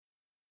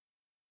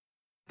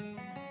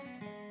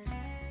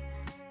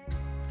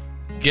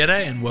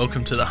G'day and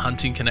welcome to the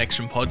Hunting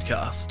Connection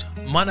podcast.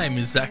 My name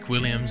is Zach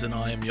Williams and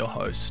I am your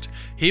host.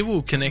 Here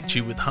we'll connect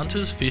you with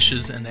hunters,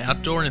 fishers and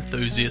outdoor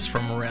enthusiasts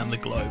from around the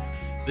globe.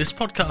 This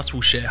podcast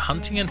will share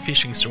hunting and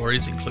fishing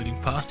stories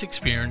including past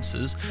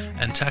experiences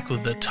and tackle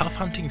the tough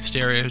hunting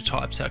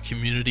stereotypes our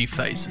community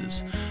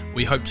faces.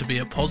 We hope to be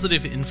a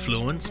positive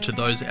influence to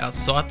those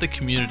outside the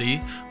community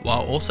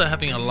while also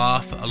having a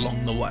laugh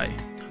along the way.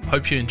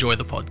 Hope you enjoy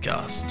the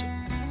podcast.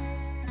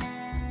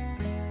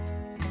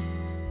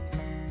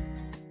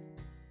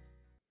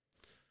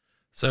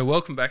 So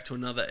welcome back to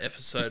another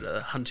episode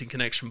of Hunting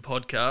Connection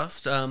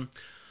podcast.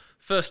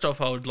 First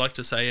off, I would like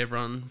to say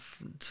everyone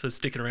for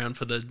sticking around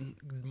for the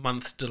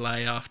month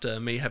delay after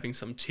me having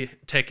some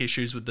tech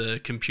issues with the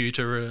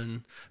computer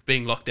and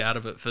being locked out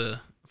of it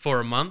for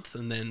a month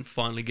and then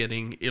finally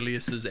getting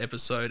Ilias's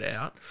episode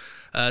out.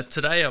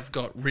 Today I've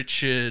got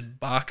Richard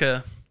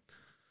Barker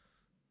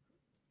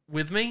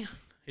with me.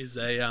 He's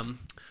a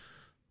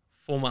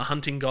former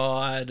hunting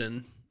guide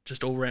and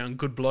just all-round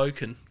good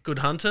bloke and good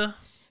hunter.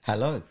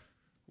 Hello.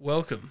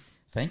 Welcome.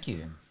 Thank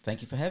you.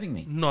 Thank you for having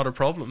me. Not a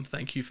problem.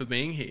 Thank you for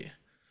being here.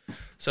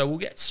 So we'll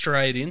get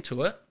straight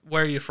into it.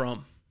 Where are you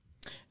from?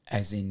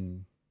 As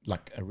in,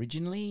 like,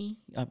 originally?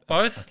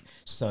 Both. Okay.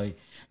 So,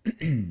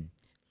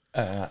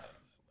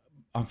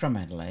 I'm from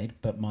Adelaide,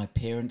 but my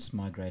parents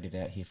migrated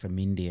out here from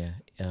India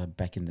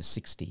back in the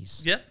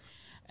 60s. Yep.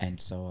 And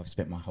so I've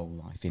spent my whole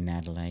life in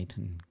Adelaide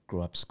and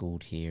grew up,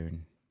 schooled here.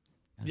 And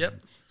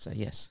Yep. So,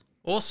 yes.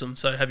 Awesome.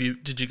 So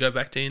did you go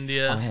back to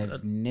India? I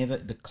have never,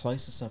 the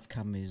closest I've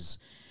come is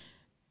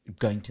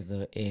going to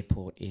the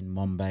airport in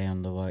Mumbai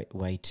on the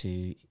way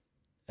to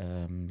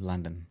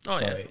London. Oh,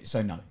 yeah.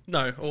 So no.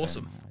 No,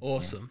 awesome. So,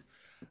 awesome.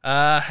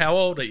 Yeah. How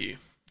old are you?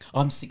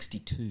 I'm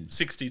 62.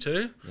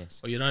 62?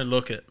 Yes. Well, you don't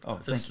look it. Oh,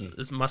 thank you.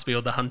 This must be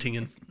all the hunting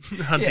and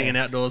and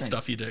outdoor thanks.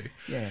 stuff you do.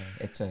 Yeah,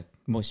 it's a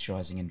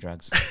moisturising and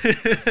drugs.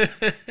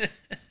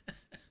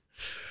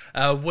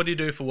 What do you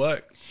do for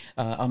work?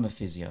 I'm a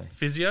physio.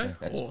 Physio? So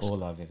that's awesome.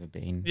 all I've ever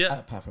been, Yeah.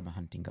 apart from a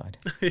hunting guide.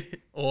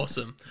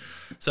 Awesome.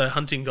 So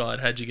hunting guide,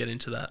 how'd you get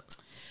into that?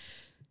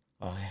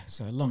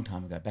 So a long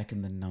time ago, back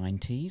in the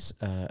 90s,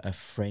 a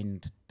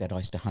friend that I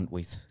used to hunt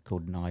with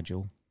called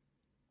Nigel,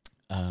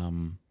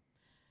 and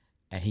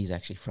he's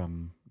actually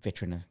from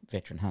Veteran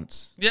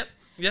Hunts. Yep.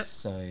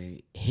 So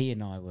he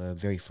and I were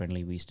very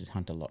friendly. We used to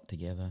hunt a lot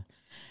together.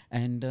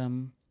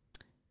 And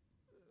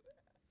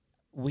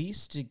we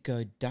used to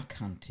go duck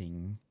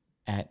hunting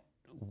at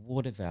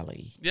Water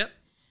Valley. Yep.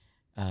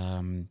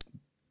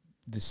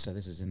 This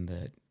is in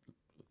the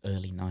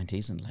early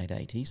 90s and late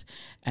 80s.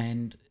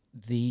 And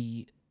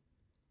the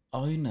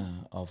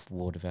owner of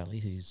Water Valley,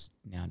 who's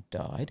now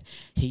died,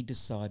 he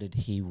decided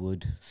he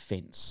would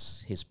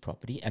fence his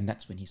property, and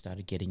that's when he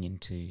started getting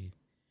into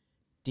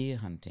deer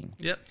hunting.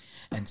 Yep.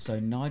 And so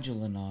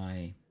Nigel and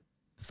I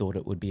thought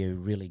it would be a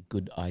really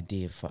good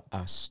idea for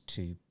us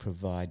to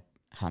provide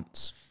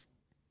hunts.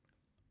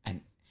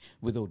 And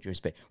with all due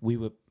respect, we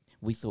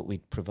thought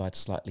we'd provide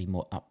slightly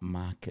more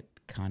upmarket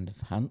kind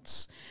of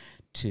hunts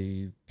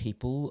to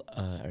people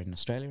in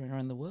Australia and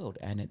around the world,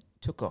 and it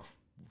took off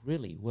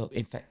really well.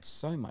 In fact,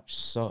 so much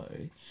so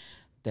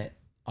that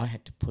I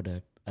had to put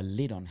a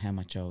lid on how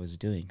much I was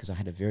doing because I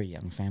had a very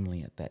young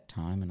family at that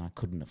time and I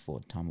couldn't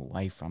afford time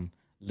away from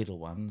little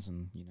ones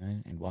and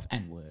and wife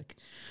and work.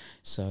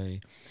 So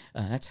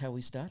that's how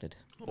we started.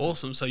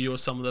 Awesome. So you were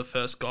some of the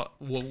first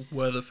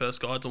were the first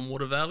guides on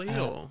Water Valley,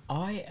 or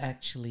I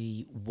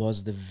actually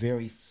was the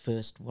very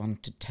first one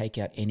to take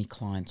out any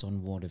clients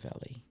on Water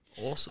Valley.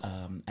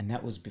 Awesome. And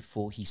that was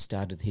before he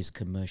started his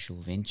commercial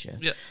venture.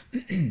 Yeah.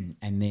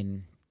 And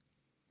then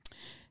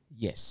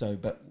yes, so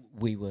but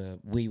we were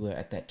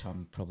at that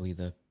time probably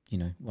the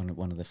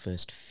one of the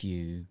first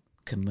few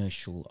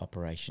commercial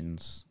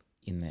operations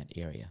in that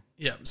area.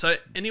 Yeah, so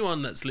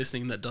anyone that's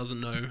listening that doesn't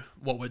know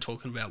what we're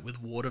talking about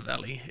with Water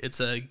Valley, it's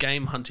a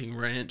game hunting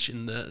ranch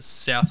in the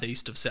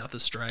southeast of South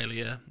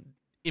Australia,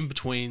 in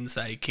between,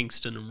 say,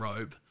 Kingston and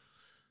Robe.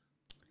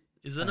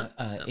 Isn't it?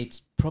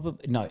 It's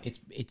probably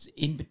it's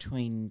in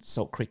between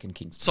Salt Creek and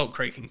Kingston. Salt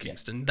Creek and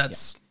Kingston. Yeah.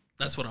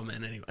 That's what I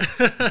meant anyway.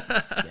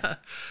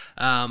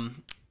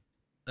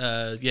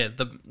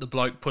 The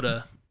bloke put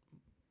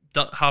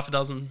half a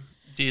dozen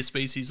deer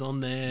species on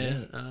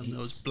there. There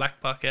was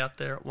blackbuck out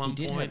there at one point.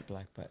 He did have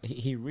blackbuck.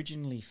 He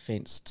originally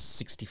fenced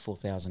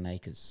 64,000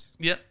 acres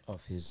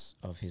of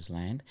his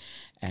land,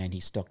 and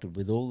he stocked it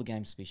with all the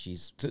game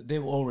species. So they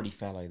were already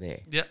fallow there.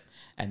 Yep.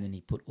 And then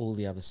he put all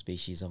the other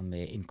species on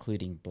there,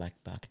 including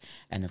blackbuck.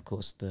 And of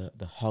course, the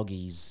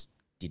hoggies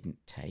didn't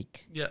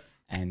take. Yep.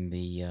 And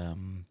the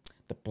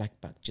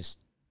blackbuck just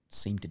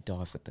seemed to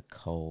die with the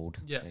cold.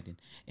 Yeah.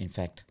 In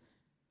fact,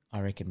 I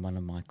reckon one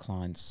of my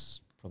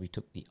clients probably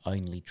took the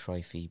only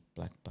trophy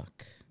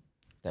blackbuck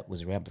that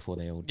was around before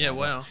they all died. Yeah,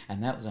 wow.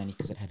 And that was only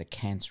because it had a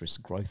cancerous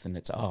growth in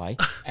its eye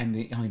and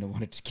the owner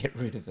wanted to get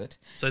rid of it.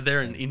 So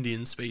they're an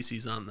Indian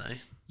species, aren't they?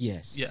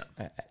 Yes. Yeah.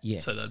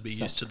 Yes. So they'd be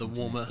used to the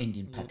warmer...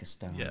 Indian,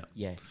 Pakistan. Yeah.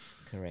 Yeah,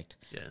 correct.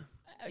 Yeah.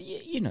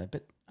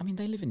 But I mean,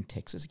 they live in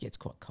Texas. It gets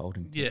quite cold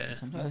in Yeah. Texas.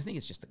 Sometimes I think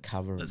it's just the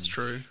cover That's and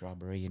true.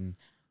 shrubbery. And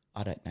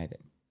I don't know that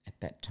at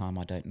that time.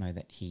 I don't know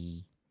that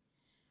he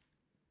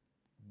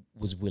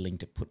was willing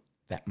to put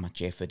that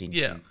much effort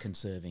into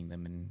conserving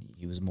them, and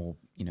he was more,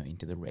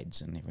 into the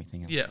reds and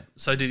everything else. Yeah.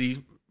 So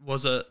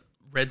was it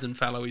reds and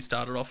fallow he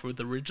started off with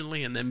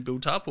originally and then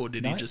built up, or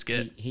did he just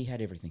get he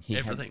had everything. He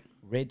everything?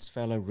 Had reds,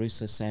 fallow,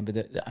 rusa, samba.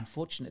 The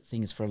unfortunate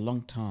thing is, for a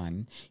long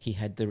time, he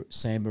had the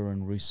samba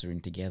and rusa in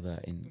together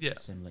in a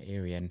similar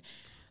area,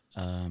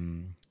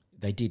 and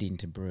they did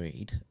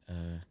interbreed,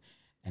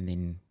 and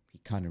then he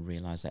kind of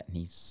realised that, and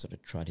he sort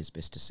of tried his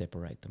best to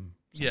separate them.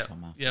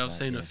 I've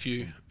seen a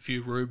few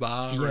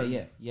rhubarb.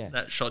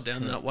 That shot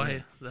down that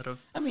way.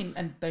 I mean,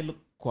 and they look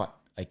quite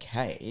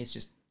okay. It's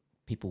just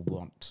people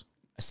want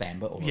a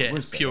samba or a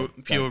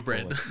rusa.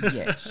 purebred.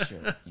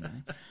 Sure.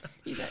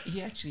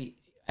 He actually,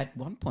 at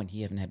one point,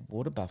 he even had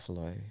water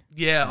buffalo.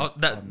 Yeah,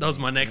 that was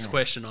my next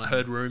question. I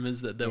heard rumours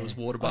that there was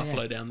water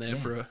buffalo down there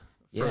for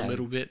a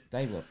little bit.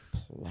 They were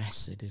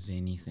placid as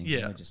anything.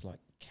 Yeah. They were just like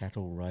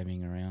cattle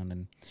roaming around.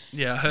 And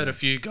I heard a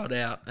few got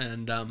out,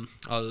 and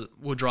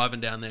we're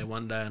driving down there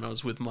one day, and I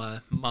was with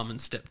my mum and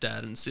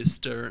stepdad and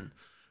sister, and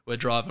we're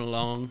driving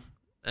along,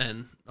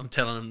 and I'm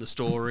telling them the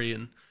story,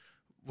 and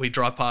we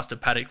drive past a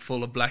paddock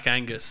full of black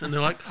Angus, and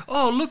they're like,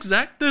 "Oh, look,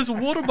 Zach, there's a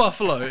water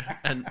buffalo."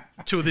 And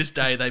to this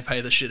day, they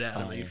pay the shit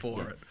out of me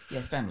for it.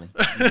 Yeah, family.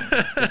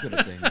 They're good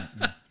at doing that.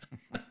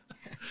 Yeah.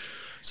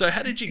 So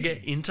how did you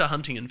get into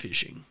hunting and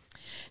fishing?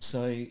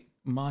 So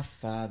my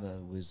father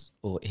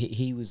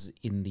he was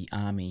in the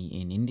army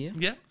in India.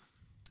 Yeah.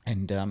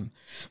 And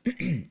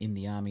in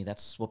the army,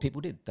 that's what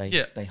people did.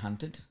 They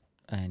hunted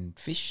and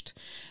fished,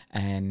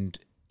 and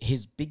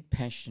his big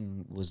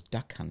passion was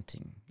duck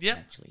hunting,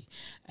 actually.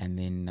 And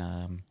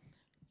then,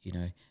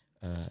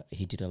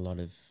 he did a lot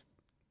of...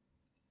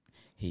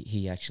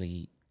 He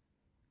actually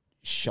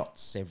shot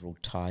several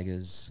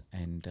tigers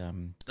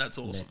and that's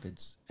awesome.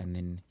 leopards. And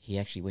then he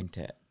actually went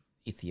to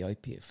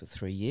Ethiopia for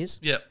 3 years.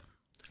 Yep.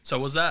 So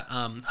was that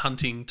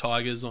hunting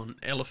tigers on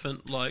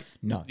elephant?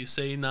 No. You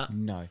see that?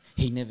 No,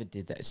 he never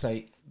did that.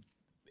 So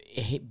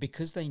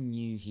because they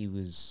knew he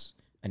was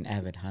an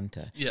avid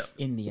hunter,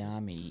 in the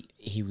army,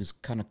 he was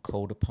kind of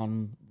called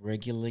upon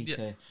regularly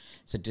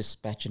to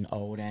dispatch an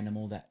old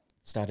animal that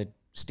started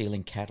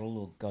stealing cattle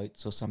or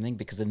goats or something,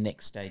 because the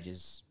next stage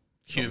is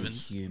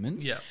humans.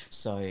 Yeah.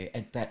 So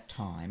at that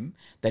time,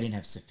 they didn't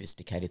have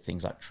sophisticated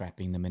things like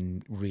trapping them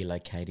and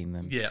relocating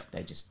them. Yeah.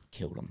 They just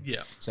killed them.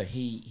 Yeah. So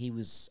he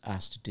was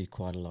asked to do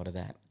quite a lot of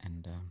that,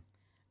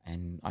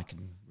 and I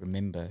can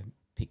remember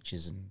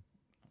pictures and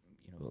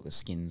all the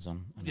skins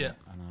on.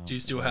 Do you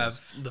still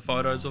have the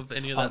photos of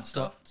any of that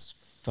stuff? Got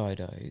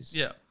photos.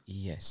 Yeah.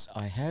 Yes,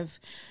 I have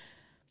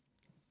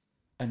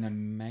an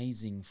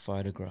amazing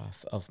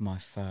photograph of my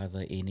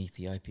father in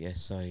Ethiopia.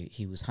 So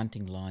he was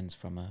hunting lions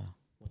from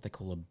what they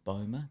call a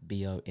boma,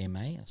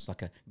 B-O-M-A. It's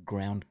like a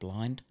ground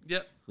blind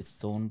with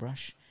thorn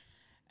brush.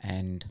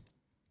 And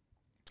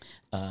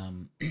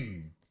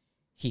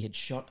he had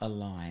shot a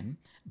lion,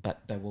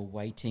 but they were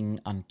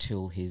waiting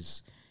until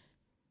his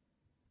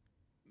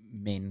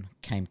men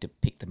came to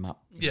pick them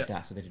up in the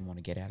dark, so they didn't want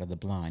to get out of the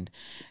blind.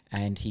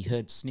 And he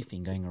heard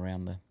sniffing going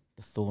around the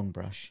thorn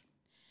brush.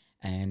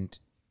 And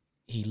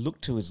he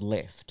looked to his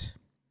left,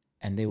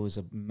 and there was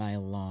a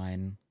male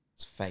lion's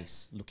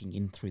face looking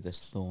in through the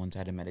thorns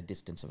at him at a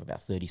distance of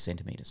about 30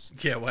 centimetres.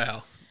 Yeah,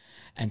 wow.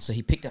 And so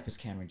he picked up his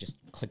camera and just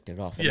clicked it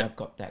off. And I've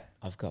got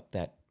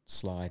that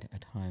slide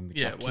at home,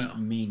 which I keep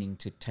meaning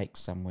to take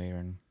somewhere.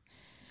 And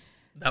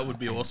that would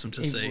be awesome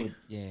to see. Would,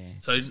 yeah.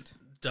 So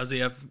do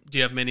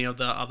you have many of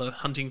the other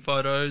hunting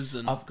photos?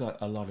 And I've got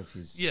a lot of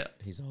his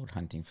old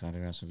hunting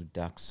photographs of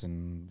ducks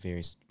and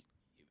various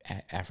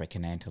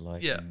African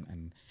antelope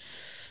and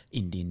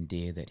Indian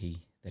deer that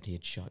he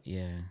had shot.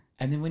 Yeah.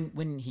 And then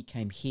when he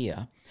came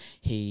here,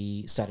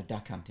 he started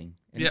duck hunting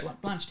in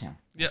Blanchetown,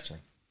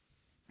 actually.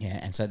 Yeah,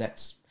 and so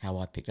that's how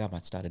I picked up. I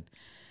started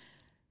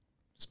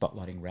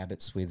spotlighting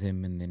rabbits with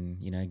him, and then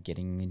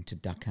getting into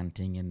duck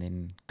hunting, and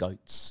then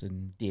goats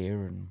and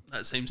deer, and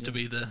that seems to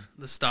be the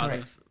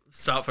start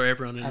for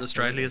everyone in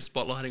Australia,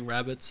 spotlighting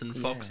rabbits and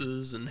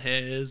foxes and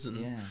hares,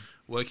 and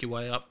work your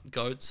way up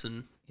goats,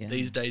 and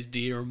these days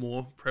deer are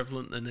more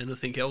prevalent than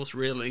anything else,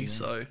 really.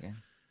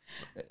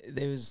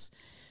 There was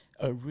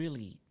a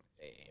really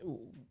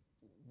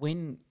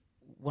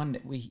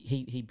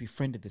he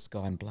befriended this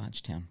guy in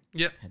Blanchetown.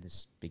 Yep. Had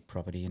this big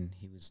property, and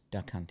he was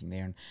duck hunting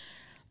there, and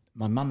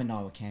my mum and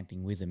I were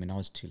camping with him, and I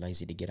was too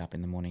lazy to get up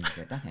in the morning to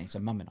go duck hunting, so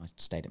Mum and I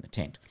stayed in the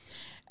tent.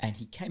 And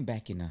he came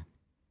back in a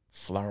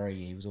flurry.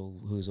 He was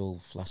all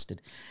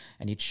flustered,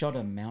 and he'd shot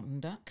a mountain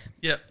duck.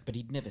 Yeah. But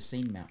he'd never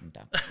seen mountain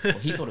duck. Well,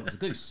 he thought it was a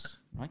goose,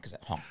 right? Because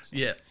it honks.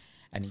 Yeah.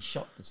 And he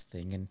shot this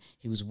thing, and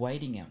he was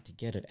wading out to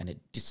get it, and it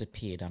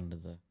disappeared under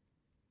the...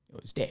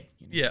 It was dead.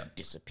 It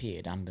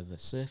disappeared under the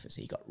surface.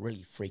 He got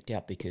really freaked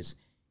out because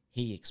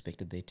he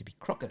expected there to be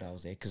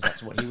crocodiles there, because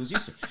that's what he was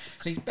used to.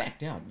 So he's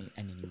backed out, and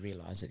then he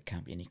realised there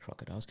can't be any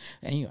crocodiles.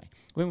 Anyway,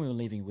 when we were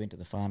leaving, we went to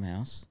the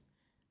farmhouse,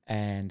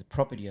 And the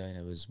property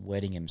owner was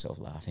wetting himself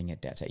laughing at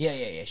Dad. So,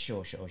 yeah,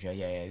 sure, yeah,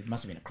 it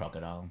must have been a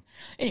crocodile.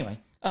 Anyway,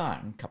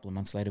 and a couple of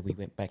months later, we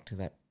went back to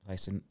that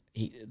place, and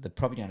the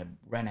property owner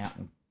ran out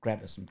and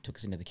grabbed us and took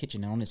us into the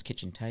kitchen. And on his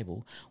kitchen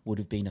table would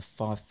have been a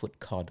 5-foot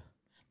cod.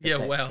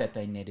 That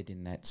they netted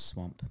in that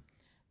swamp.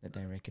 That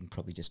they reckon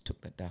probably just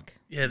took the duck.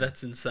 Yeah,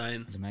 that's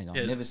insane. It's amazing.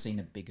 Yeah. I've never seen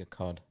a bigger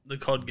cod. The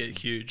cod get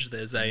huge.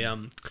 There's a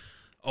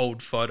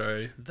old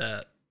photo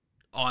that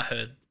I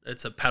heard.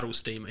 It's a paddle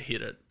steamer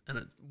hit it, and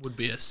it would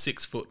be a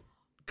 6-foot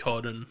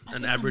cod and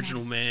an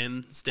Aboriginal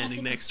man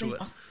standing next to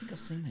it. I think I've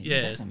seen that.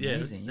 Yeah, that's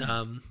amazing.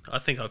 Yeah. I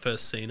think I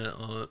first seen it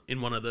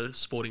in one of the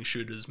Sporting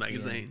Shooters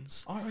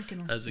magazines I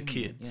reckon as a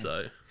kid. That,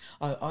 yeah.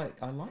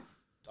 So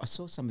I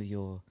saw some of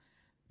your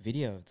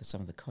video of some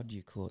of the cod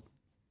you caught.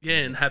 Yeah,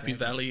 in Happy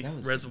Valley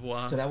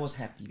Reservoir. So that was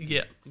Happy.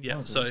 Yeah. That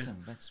was so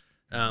awesome. That's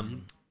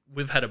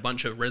we've had a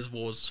bunch of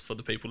reservoirs, for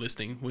the people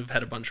listening. We've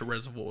had a bunch of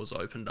reservoirs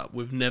opened up.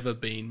 We've never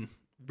been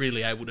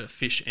really able to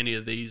fish any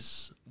of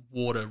these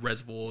water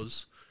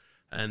reservoirs.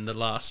 And the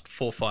last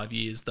 4 or 5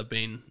 years, they've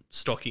been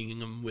stocking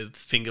them with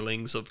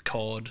fingerlings of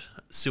cod,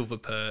 silver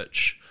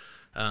perch,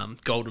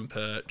 golden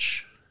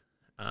perch,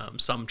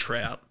 some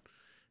trout,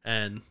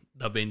 and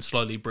they've been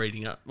slowly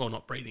breeding up. Well,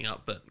 not breeding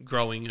up, but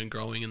growing,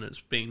 and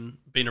it's been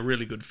a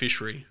really good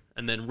fishery.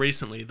 And then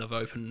recently, they've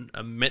opened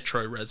a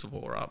metro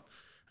reservoir up,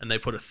 and they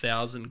put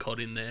 1,000 cod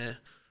in there,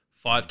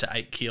 5 to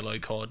 8 kilo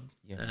cod,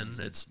 and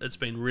it's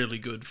been really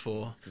good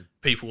for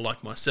people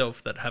like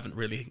myself that haven't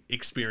really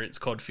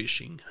experienced cod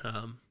fishing.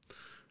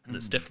 And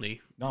it's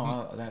definitely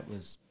I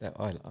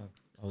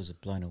was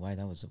blown away.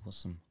 That was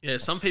awesome. Yeah,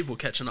 some people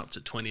catching up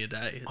to 20 a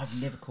day.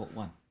 I've never caught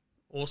one.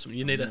 Awesome.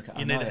 You need to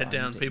head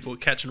down. People are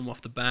catching them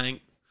off the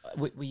bank.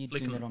 Were you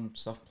doing that on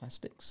soft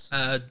plastics?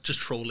 Just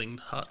trawling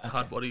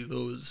hard body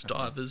lures,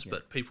 divers,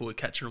 but people were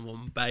catching them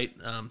on bait,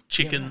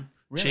 chicken,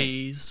 Really?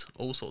 Cheese,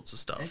 all sorts of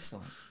stuff.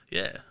 Excellent.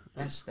 Yeah.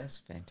 That's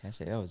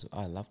fantastic.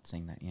 I loved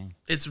seeing that, yeah.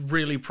 It's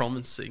really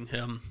promising.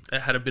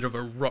 It had a bit of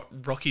a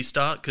rocky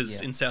start because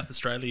in South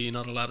Australia you're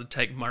not allowed to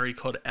take Murray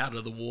cod out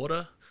of the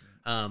water.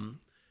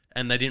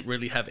 And they didn't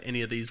really have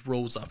any of these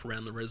rules up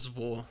around the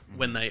reservoir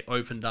when they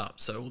opened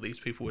up. So all these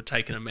people were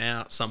taking them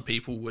out. Some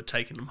people were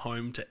taking them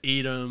home to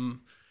eat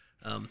them.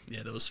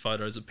 There was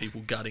photos of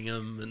people gutting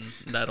them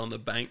and that on the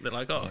bank. They're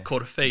like, I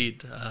caught a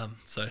feed.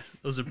 So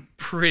it was a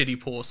pretty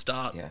poor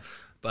start. Yeah.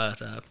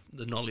 But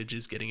the knowledge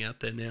is getting out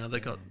there now.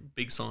 They got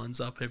big signs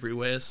up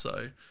everywhere.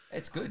 So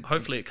it's good.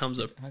 Hopefully it comes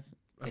a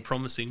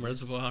promising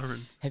reservoir.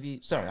 And have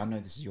you? Sorry, I know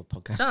this is your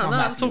podcast.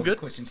 No, it's all good.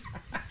 Questions.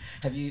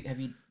 Have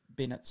you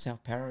been at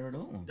South Para at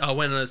all? I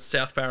went to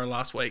South Para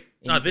last week.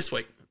 This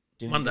week,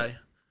 Monday.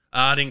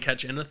 I didn't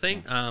catch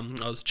anything.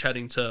 I was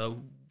chatting to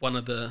one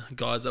of the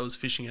guys that was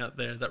fishing out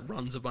there that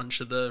runs a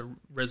bunch of the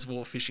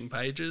reservoir fishing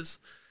pages.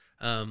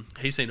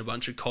 He's seen a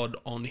bunch of cod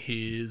on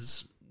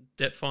his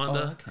depth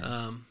finder,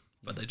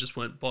 but they just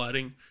weren't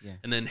biting. Yeah.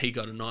 And then he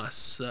got a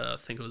nice, I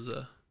think it was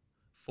a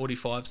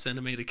 45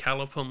 centimetre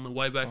callop on the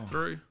way back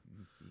through.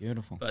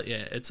 Beautiful. But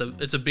yeah, it's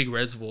a big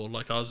reservoir.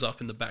 Like I was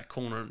up in the back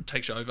corner, and it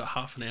takes you over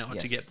half an hour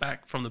to get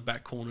back from the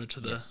back corner to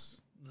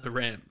the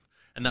ramp.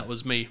 And that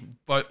was me,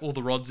 all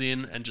the rods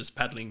in and just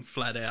paddling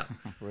flat out.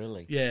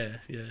 Really? Yeah.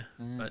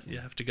 But you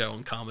have to go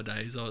on calmer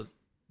days.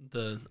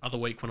 The other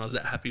week when I was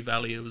at Happy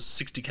Valley, it was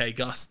 60k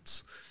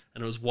gusts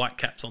and it was white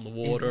caps on the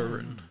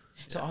water.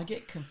 So I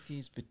get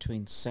confused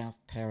between South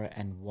Para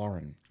and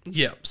Warren.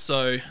 Yeah,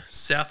 so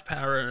South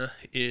Para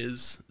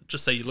is,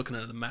 just say you're looking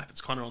at the map,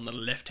 it's kind of on the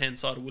left-hand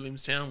side of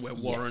Williamstown, where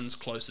Warren's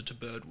closer to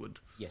Birdwood.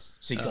 Yes.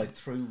 So you go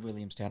through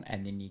Williamstown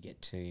and then you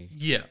get to...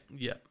 Yeah.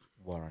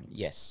 Warren,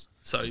 yes.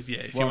 So, yeah,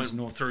 if Warren's you went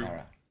North through...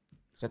 Para.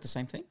 Is that the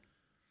same thing?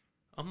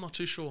 I'm not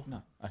too sure.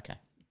 No, okay.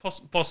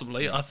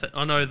 Possibly. Yeah.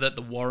 I know that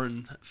the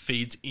Warren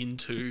feeds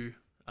into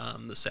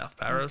the South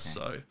Para,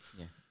 so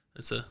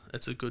it's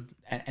a good...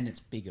 And it's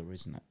bigger,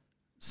 isn't it?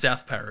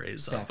 South Para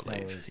is, I South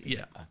believe. Para is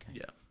Yeah.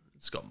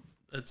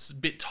 It's a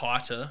bit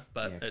tighter,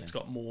 but it's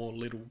got more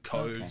little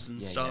coves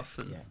and stuff,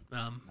 and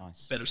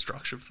nice. Better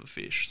structure for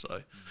fish.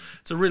 So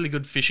it's a really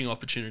good fishing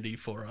opportunity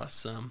for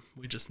us.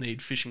 We just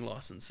need fishing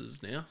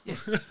licenses now.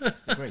 Yes,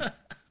 agreed.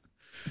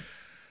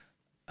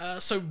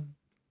 So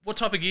what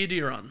type of gear do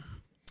you run?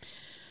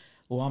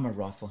 Well, I'm a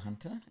rifle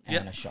hunter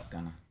and a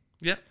shotgunner.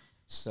 Yep.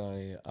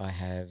 So I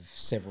have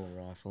several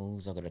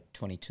rifles. I've got a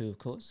 22, of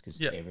course, because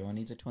everyone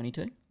needs a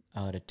 22.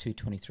 I had a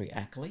 223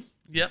 Ackley.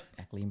 Yep.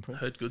 Ackley Improv.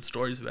 Heard good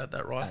stories about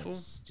that rifle.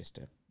 It's just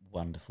a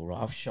wonderful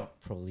rifle. I've shot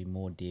probably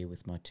more deer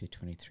with my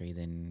 223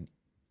 than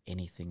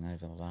anything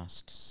over the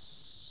last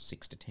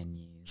 6 to 10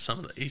 years. Some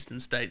of the eastern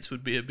states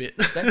would be a bit...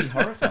 That'd be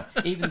horrifying.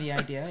 Even the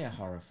ADA are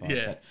horrified.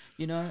 Yeah. But,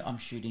 I'm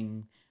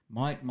shooting...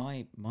 My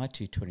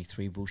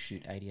 223 will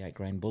shoot 88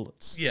 grain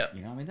bullets. Yeah.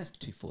 That's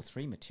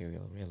 243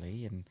 material,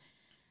 really.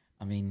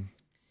 And,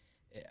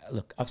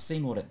 look, I've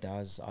seen what it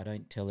does. I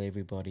don't tell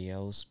everybody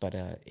else, but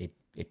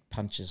it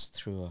punches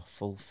through a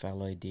full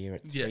fallow deer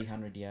at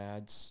 300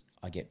 yards.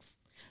 I get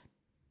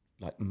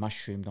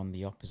mushroomed on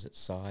the opposite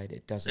side.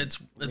 It doesn't.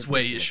 It's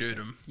where you shoot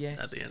them.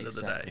 Yes, at the end of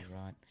the day.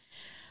 Right.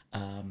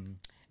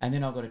 And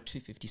then I got a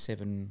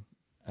 257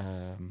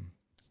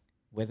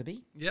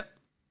 Weatherby, Yep.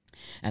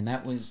 and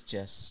that was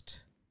just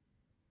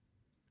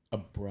a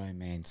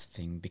bromance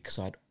thing because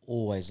I'd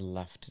always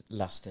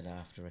lusted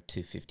after a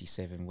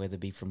 257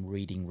 Weatherby from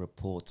reading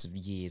reports of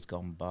years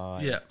gone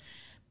by. Yeah. Of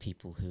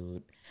people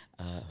who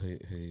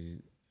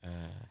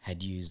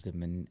had used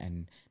them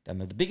and done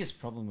them. The biggest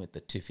problem with the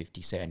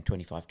 257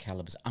 25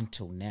 calibers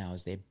until now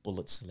is their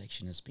bullet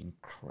selection has been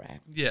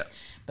crap. Yeah.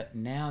 But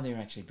now they're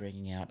actually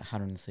bringing out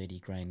 130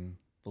 grain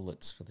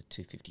bullets for the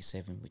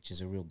 257, which is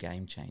a real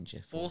game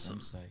changer for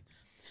Awesome. them.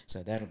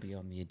 So that'll be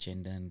on the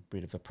agenda and a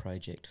bit of a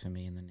project for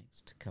me in the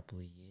next couple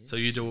of years. So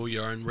you do all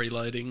your own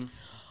reloading?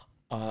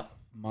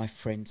 My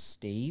friend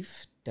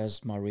Steve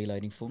does my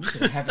reloading for me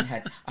because I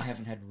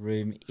haven't had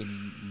room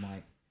in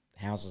my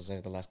houses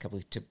over the last couple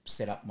of to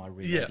set up my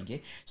reloading gear.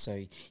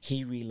 So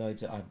he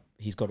reloads it.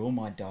 He's got all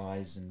my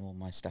dies and all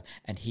my stuff,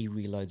 and he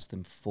reloads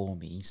them for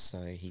me. So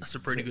That's a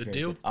pretty good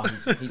deal. Oh,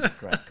 he's a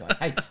great guy.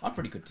 Hey, I'm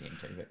pretty good to him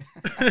too,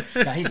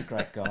 but no, he's a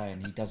great guy,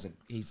 and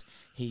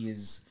he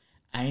is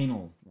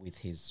anal with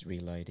his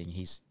reloading.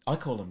 I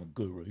call him a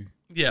guru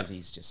because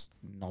he's just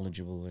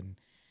knowledgeable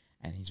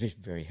and he's very,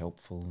 very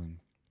helpful and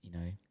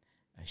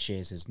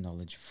shares his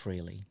knowledge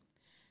freely.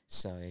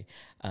 So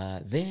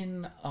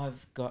then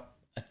I've got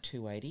a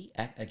 280.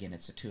 Again,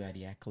 it's a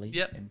 280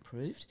 Ackley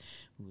improved,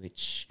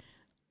 which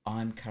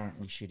I'm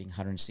currently shooting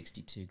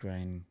 162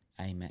 grain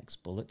AMAX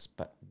bullets.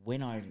 But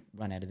when I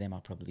run out of them,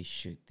 I'll probably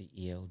shoot the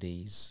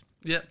ELDs.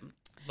 Yep.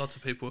 Lots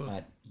of people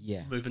are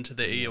moving to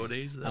their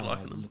ELDs. They're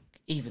liking them. Look,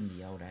 even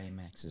the old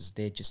AMAXs,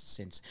 they're just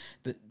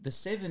the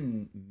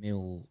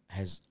 7mm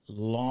has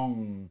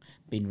long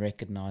been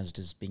recognised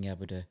as being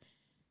able to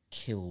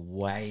kill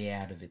way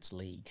out of its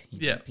league.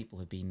 People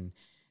have been,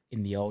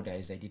 in the old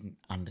days, they didn't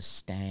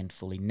understand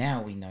fully.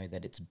 Now we know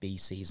that its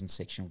BCs and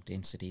sectional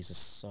densities are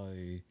so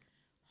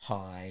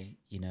high,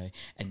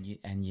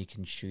 and you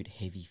can shoot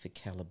heavy for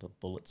caliber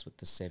bullets with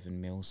the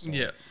 7mm.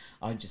 So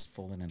I've just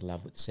fallen in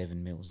love with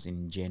 7mm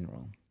in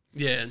general.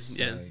 Yeah,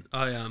 so,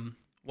 I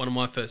one of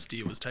my first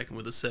deer was taken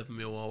with a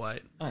 7mm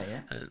 08. Oh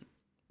yeah, and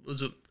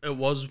it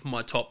was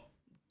my top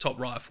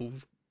rifle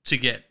to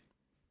get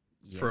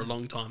for a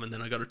long time, and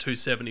then I got a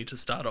 270 to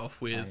start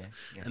off with,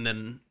 and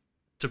then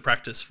to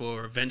practice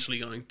for eventually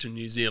going to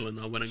New Zealand,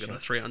 I went and got a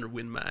 300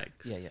 Win Mag.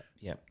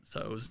 Yeah. So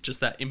it was just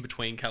that in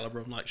between caliber.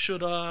 I'm like,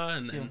 should I?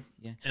 And then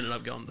ended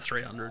up going the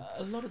 300.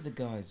 A lot of the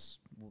guys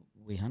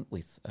we hunt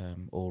with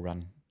all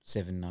run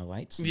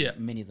 708s. Yeah.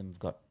 Many of them have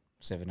got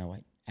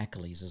 708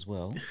 Achilles as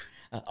well.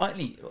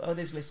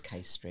 There's less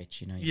case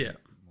stretch, more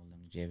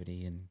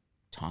longevity and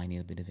tiny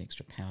a bit of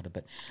extra powder,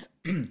 but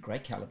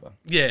great caliber.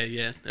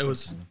 Yeah. It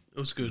was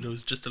good. It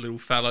was just a little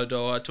fallow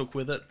doe I took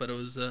with it, but it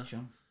was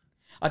sure.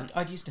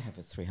 I used to have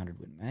a 300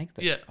 Win Mag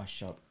that I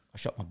shot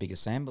my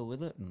biggest sambar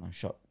with it, and I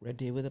shot red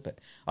deer with it, but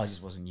I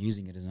just wasn't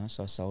using it as much,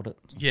 so I sold it.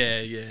 So.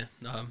 Yeah.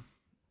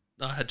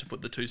 I had to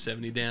put the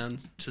 270 down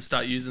to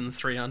start using the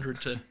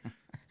 300 to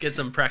get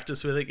some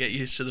practice with it, get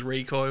used to the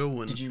recoil.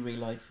 And did you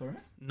reload for it?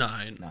 No.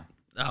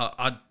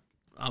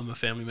 I'm a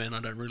family man. I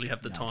don't really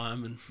have the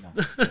time, and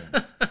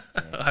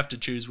I have to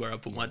choose where I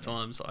put my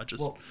time. So I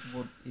just.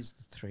 What is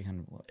the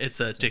 300?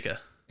 It's a ticker.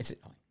 It's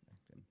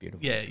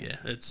beautiful. Yeah.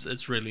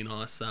 It's really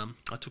nice.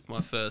 I took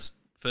my first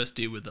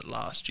deer with it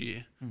last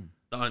year.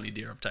 The only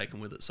deer I've taken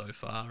with it so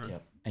far.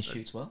 And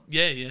shoots well.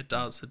 Yeah, it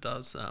does.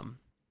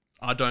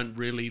 I don't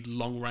really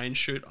long range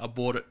shoot. I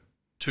bought it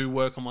to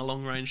work on my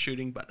long range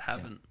shooting, but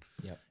haven't.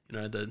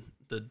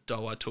 The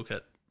doe I took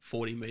at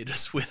 40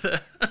 meters with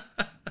it.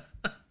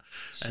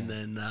 And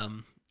then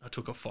I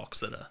took a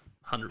fox at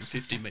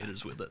 150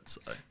 meters with it.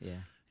 So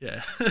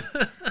yeah.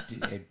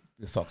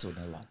 The fox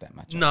wouldn't have liked that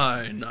much.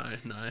 No.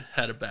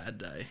 Had a bad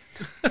day.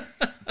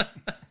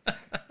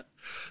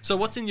 So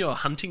what's in your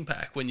hunting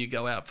pack when you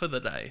go out for the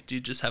day? Do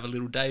you just have a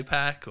little day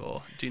pack,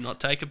 or do you not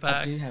take a pack?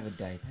 I do have a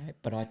day pack,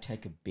 but I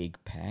take a big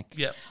pack.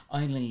 Yep.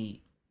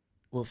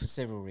 For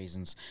several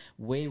reasons.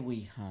 Where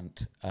we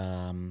hunt,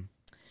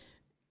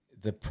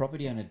 the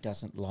property owner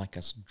doesn't like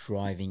us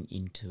driving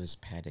into his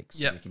paddocks.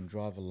 So we can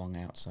drive along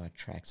outside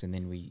tracks and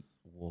then we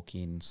walk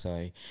in.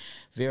 So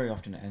very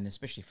often, and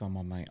especially if I'm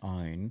on my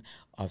own,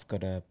 I've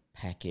got to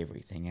pack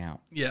everything out.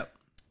 Yep.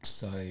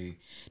 So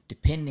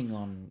depending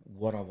on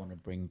what I want to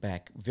bring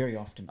back, very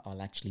often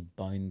I'll actually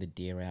bone the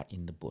deer out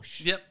in the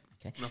bush. Yep.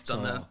 Okay. I've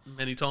done that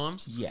many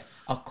times. Yeah.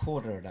 I'll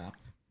quarter it up.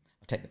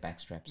 I'll take the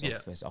back straps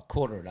off first. I'll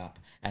quarter it up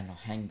and I'll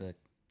hang the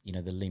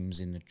limbs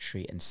in the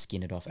tree and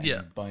skin it off and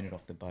then bone it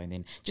off the bone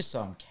then, just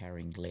so I'm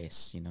carrying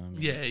less,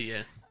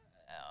 Yeah.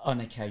 On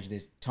occasion,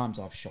 there's times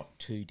I've shot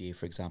 2 deer,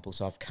 for example,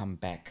 so I've come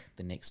back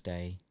the next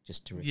day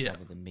just to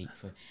recover the meat.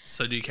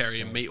 So do you carry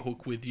a meat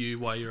hook with you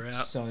while you're out?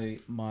 So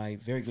my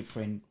very good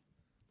friend,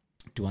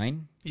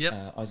 Dwayne,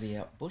 Aussie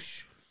Out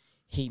Bush,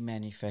 he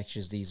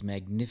manufactures these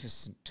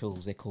magnificent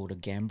tools. They're called a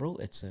gambrel.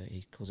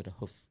 He calls it a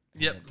hoof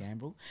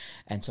gambrel.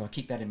 And so I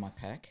keep that in my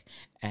pack,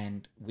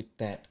 and with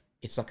that,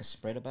 it's like a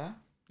spreader bar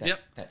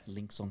that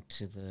links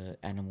onto the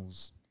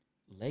animal's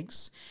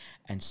legs,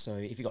 and so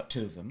if you've got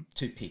two of them,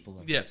 two people,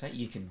 I Yeah. should say,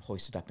 you can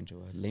hoist it up into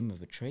a limb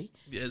of a tree.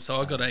 Yeah,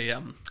 so I got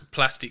a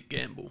plastic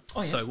gamble.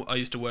 Oh, yeah. So I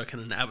used to work in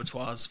an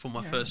abattoirs for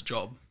my first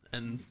job,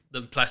 and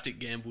the plastic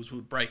gambles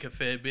would break a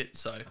fair bit.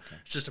 So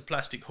it's just a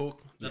plastic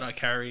hook that I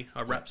carry.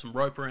 I wrap some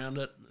rope around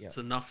it. It's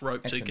enough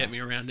rope to get me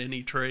around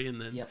any tree, and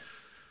then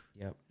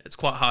Yep. it's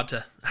quite hard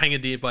to hang a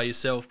deer by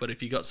yourself. But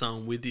if you got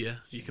someone with you,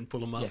 you can pull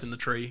them up Yes. in the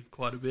tree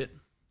quite a bit.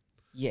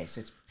 Yes,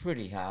 it's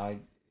pretty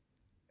hard.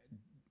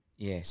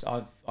 Yes,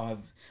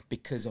 I've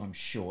because I'm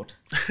short.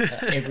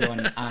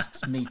 Everyone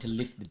asks me to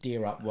lift the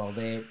deer up while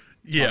they're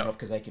tied off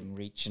because they can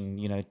reach and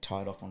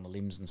tie it off on the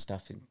limbs and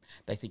stuff. And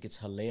they think it's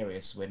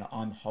hilarious when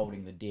I'm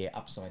holding the deer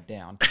upside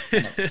down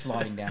and it's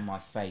sliding down my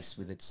face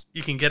with its.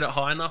 You can get it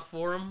high enough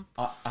for them.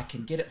 I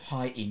can get it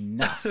high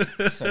enough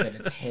so that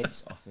its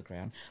head's off the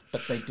ground,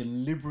 but they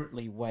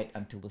deliberately wait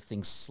until the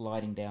thing's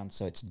sliding down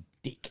so its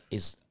dick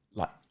is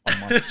like on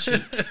my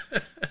cheek.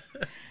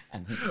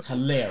 And it's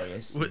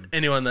hilarious.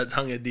 Anyone that's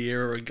hung a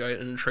deer or a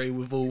goat in a tree,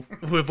 we've all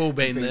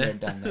been there.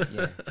 Done that,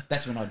 yeah.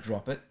 That's when I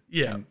drop it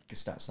and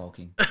start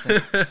sulking.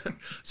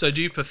 So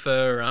do you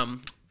prefer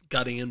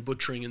gutting and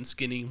butchering and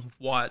skinning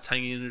while it's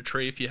hanging in a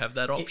tree if you have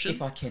that option?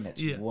 If I can,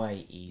 it's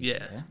way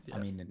easier. Yeah. I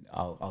mean,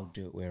 I'll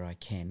do it where I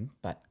can,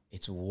 but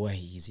it's way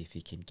easier if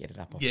you can get it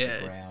up off the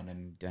ground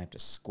and don't have to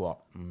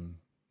squat and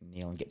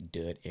kneel and get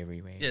dirt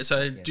everywhere. Yeah,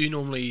 so do you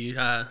normally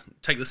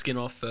take the skin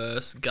off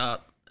first,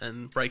 gut,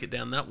 and break it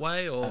down that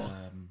way, or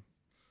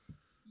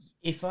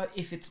if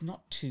it's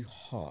not too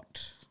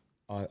hot,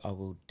 I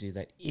will do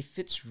that. If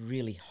it's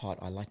really hot,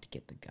 I like to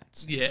get the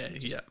guts.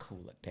 Just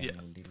cool it down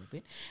a little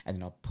bit, and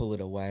then I'll pull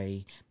it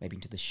away, maybe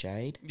into the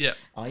shade. Yeah.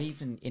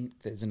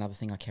 There's another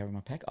thing I carry in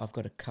my pack. I've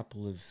got a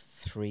couple of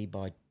 3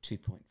 by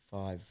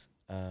 2.5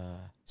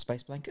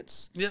 space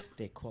blankets. Yeah.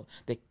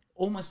 They're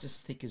almost as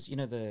thick as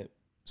the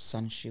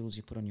sun shields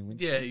you put on your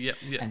windscreen. Yeah.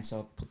 And so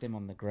I'll put them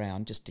on the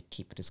ground just to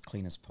keep it as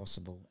clean as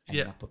possible. And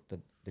then I'll put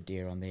the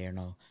deer on there and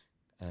I'll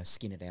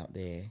skin it out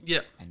there. Yeah.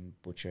 And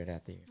butcher it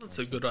out there. That's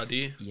a good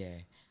idea. Yeah.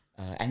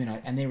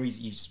 And they're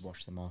easy. You just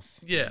wash them off.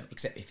 Yeah.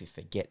 Except if you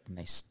forget and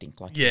they stink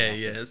like Yeah.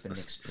 the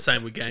next trip.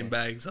 Same with game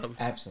bags.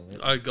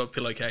 Absolutely. I got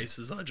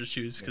pillowcases I just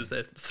use because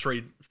they're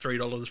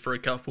 $3 for a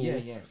couple.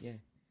 Yeah.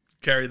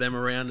 Carry them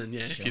around, and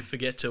if you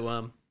forget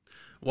to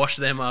wash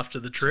them after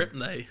the trip,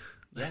 they.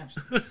 Yeah.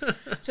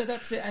 So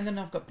that's it. And then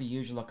I've got the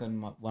usual, like on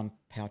my one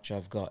pouch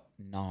I've got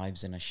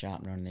knives and a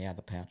sharpener, and the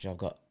other pouch I've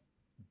got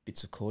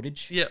bits of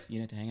cordage. Yeah.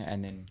 To hang out.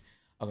 And then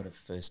I've got a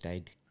first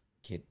aid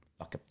kit.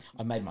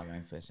 I made my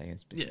own first aid.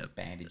 It's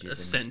bandages,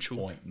 essential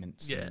and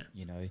ointments. Yeah.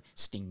 And,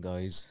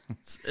 stingos.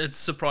 It's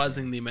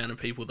surprising the amount of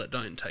people that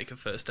don't take a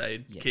first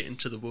aid kit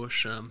into the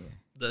bush.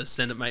 The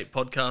Send It Mate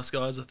podcast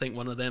guys, I think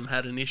one of them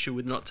had an issue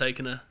with not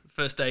taking a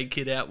first aid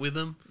kit out with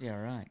them. Yeah,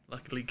 right.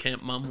 Luckily,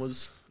 Camp Mum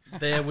was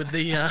there with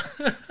the.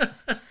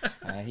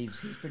 He's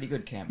pretty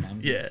good, Camp Mum.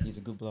 Yeah, he's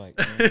a good bloke.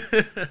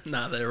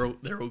 Yeah. they're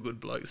all good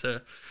blokes.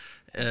 So,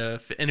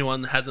 if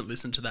anyone hasn't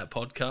listened to that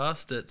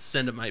podcast, it's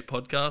Send It Mate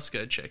podcast.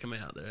 Go check them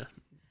out. They're a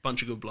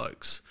bunch of good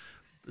blokes.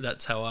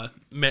 That's how I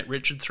met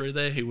Richard through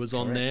there. He was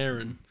on there,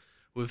 and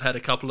we've had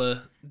a couple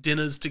of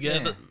dinners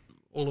together.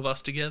 All of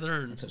us together,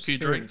 and a few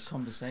drinks,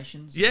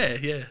 conversations.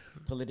 Yeah.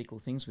 Political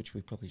things, which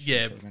we probably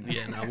should.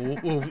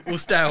 No, we'll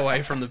stay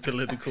away from the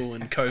political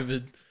and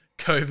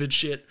COVID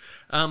shit.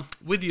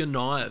 With your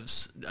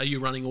knives, are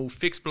you running all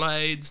fixed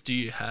blades? Do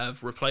you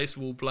have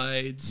replaceable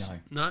blades?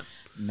 No.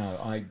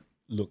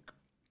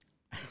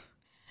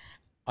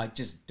 I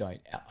just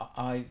don't.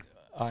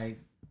 I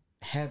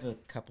have a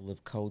couple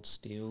of cold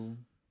steel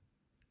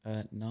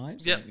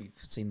knives. Yep. You've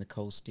seen the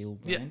cold steel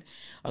brand.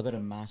 I've got a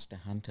Master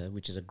Hunter,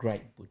 which is a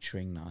great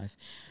butchering knife,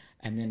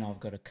 and then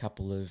I've got a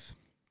couple of.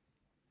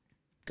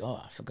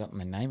 God, I've forgotten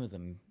the name of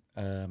them.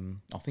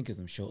 I'll think of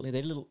them shortly.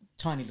 They're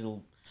tiny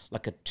little,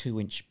 like a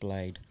 2-inch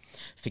blade,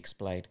 fixed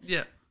blade.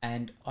 Yeah.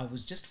 And I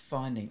was just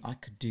finding I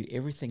could do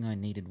everything I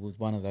needed with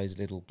one of those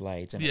little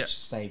blades, and it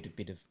saved a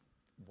bit of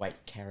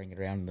weight carrying it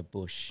around in the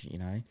bush,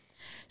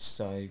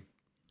 So,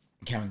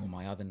 carrying all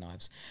my other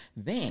knives.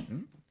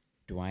 Then,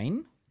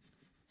 Dwayne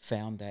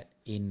found that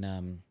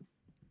in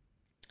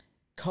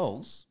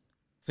Coles,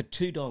 for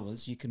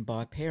 $2, you can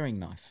buy a paring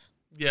knife.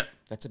 Yeah.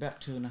 That's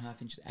about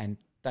 2.5 inches, and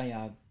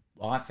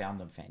I found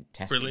them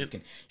fantastic. Brilliant. You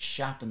can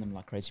sharpen them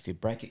like crazy. If you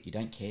break it, you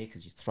don't care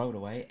because you throw it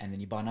away, and then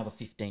you buy another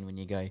 15 when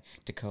you go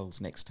to Coles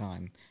next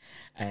time.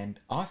 And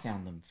I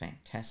found them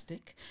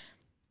fantastic,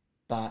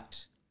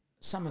 but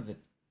some of the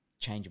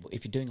changeable,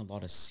 if you're doing a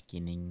lot of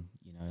skinning,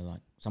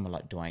 like someone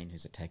like Dwayne,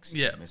 who's a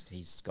taxidermist,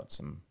 he's got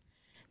some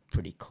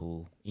pretty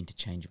cool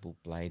interchangeable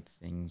blade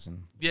things.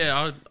 And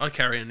I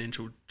carry an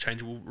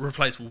interchangeable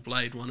replaceable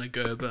blade one, a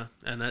Gerber,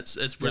 and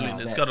it's brilliant.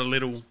 It's got a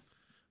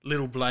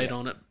little blade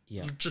on it,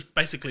 just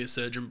basically a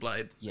surgeon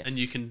blade, and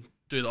you can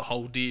do the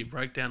whole deer,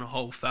 break down a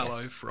whole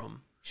fallow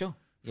from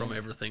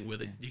everything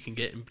with it. You can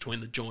get in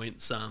between the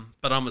joints.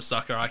 But I'm a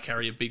sucker. I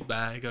carry a big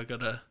bag.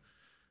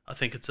 I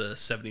think it's a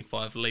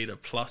 75 litre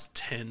plus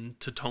 10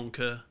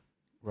 Tatonka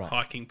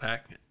hiking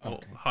pack or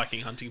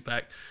hiking hunting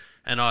pack,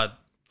 and I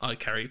I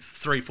carry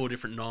 3-4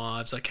 different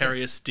knives. I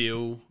carry a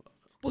steel.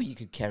 Well, you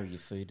could carry your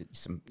food,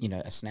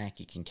 a snack.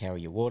 You can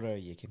carry your water.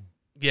 You can.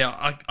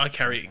 Yeah, I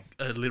carry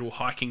a little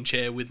hiking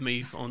chair with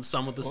me on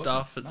some of the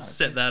stuff and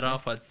set that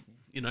up.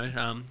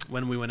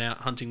 When we went out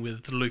hunting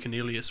with Luke and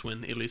Ilias,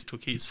 when Ilias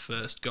took his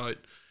first goat,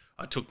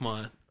 I took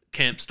my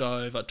camp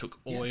stove, I took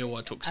oil,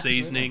 I took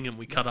seasoning, and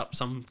we cut up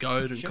some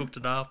goat and cooked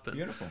it up. And,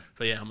 Beautiful.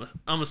 But yeah,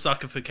 I'm a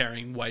sucker for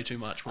carrying way too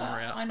much when we're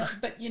out. I know,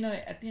 but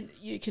at the end,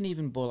 you can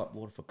even boil up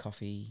water for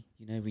coffee.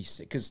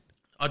 Because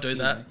I do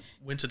that.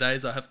 Winter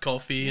days, I have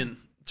coffee and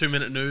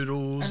 2-minute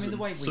noodles. I mean, the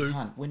way soup. we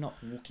hunt, we're not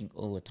walking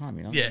all the time.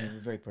 Yeah. I mean, a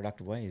very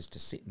productive way is to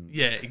sit and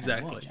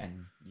exactly. and watch,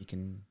 and you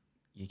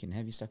can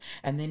have your stuff.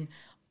 And then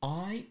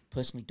I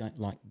personally don't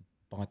like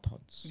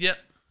bipods. Yep.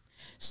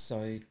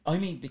 So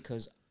only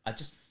because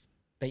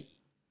they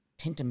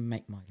tend to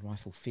make my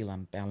rifle feel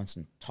unbalanced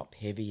and top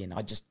heavy, and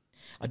I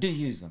do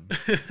use them,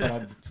 but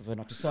I prefer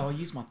not to. So I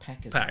use my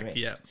pack as a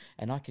rest,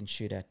 and I can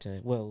shoot at.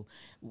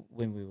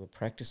 When we were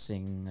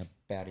practicing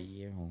about a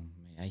year or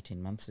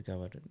 18 months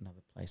ago at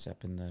another place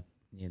up in the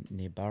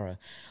near Burra,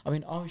 I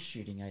mean, I was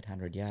shooting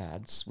 800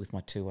 yards with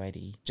my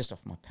 280 just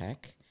off my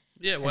pack.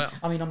 Yeah, wow. And,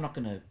 I mean, I'm not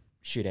going to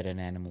shoot at an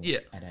animal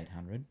at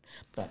 800,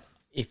 but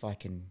if I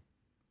can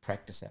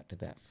practice out to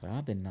that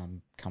far, then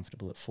I'm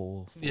comfortable at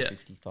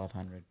 450,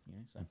 500.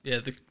 So. Yeah,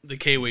 the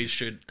Kiwis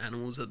shoot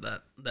animals at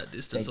that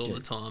distance all the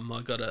time.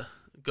 I got a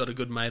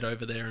good mate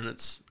over there, and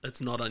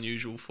it's not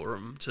unusual for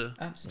him to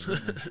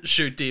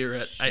shoot deer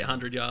at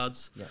 800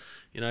 yards.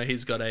 Yeah.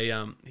 He's got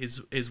a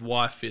his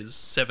wife is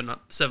 7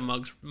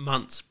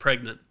 months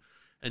pregnant,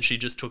 and she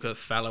just took a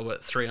fallow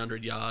at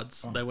 300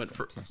 yards. They went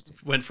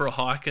for a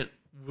hike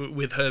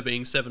with her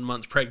being 7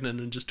 months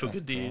pregnant and just took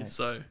a deer. Great.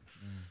 So.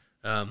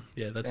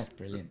 That's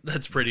brilliant.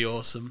 That's pretty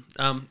awesome.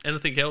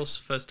 Anything else?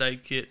 First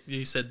aid kit.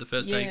 You said the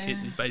first aid kit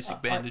and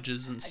basic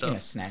bandages and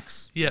stuff.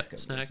 Snacks. Yeah,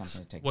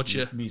 snacks. What's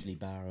your muesli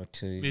bar or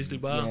two?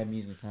 Muesli bar. Yeah,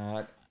 muesli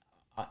bar.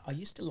 I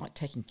used to like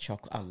taking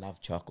chocolate. I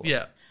love chocolate.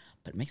 Yeah,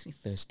 but it makes me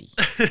thirsty,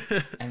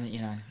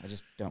 and I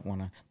just don't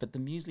want to. But the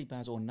muesli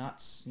bars or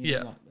nuts.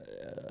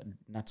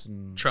 Nuts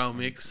and trail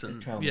mix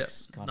and trail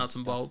mix kind nuts of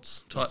and stuff.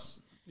 bolts type.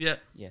 Yes.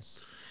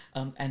 Yes.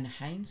 And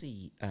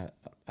Hainesy,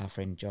 our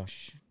friend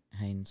Josh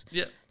Haynes.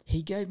 Yeah.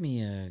 He gave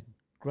me a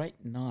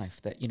great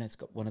knife that, it's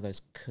got one of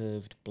those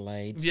curved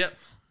blades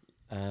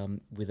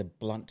with a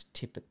blunt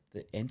tip at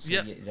the end. So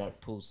it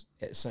pulls.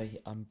 So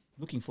I'm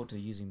looking forward to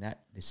using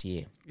that this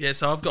year. Yeah,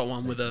 so I've got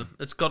one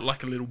it's got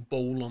like a little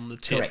ball on the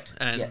tip. Correct.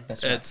 And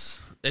that's right.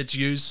 It's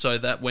used so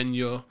that when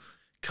you're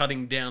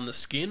cutting down the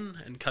skin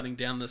and cutting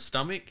down the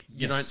stomach,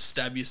 you don't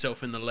stab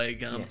yourself in the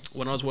leg.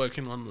 When I was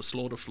working on the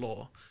slaughter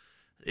floor,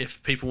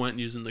 if people weren't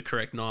using the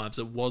correct knives,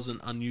 it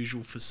wasn't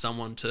unusual for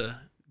someone to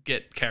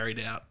get carried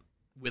out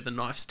with a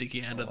knife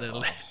sticking out of their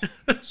leg.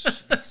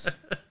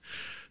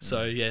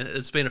 So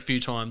it's been a few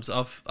times.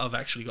 I've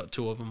actually got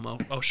 2 of them.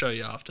 I'll show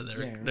you after.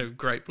 They're a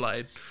great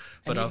blade.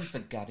 But even for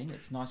gutting,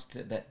 it's nice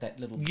to that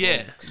little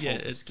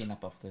holds the skin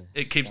up off the.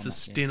 It keeps the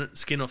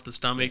skin off the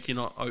stomach. Yes. You're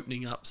not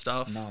opening up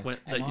stuff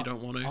that you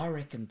don't want to. I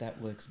reckon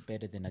that works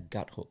better than a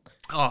gut hook.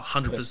 Oh,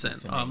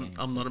 100%.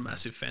 I'm not a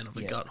massive fan of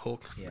a gut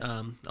hook.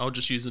 Yeah. I'll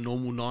just use a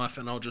normal knife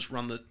and I'll just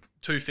run the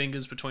 2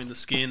 fingers between the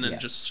skin and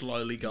just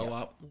slowly go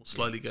up or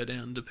slowly go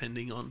down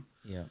depending on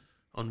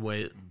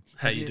where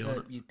how you're doing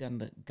it. You've done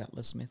the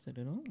gutless method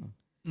at all?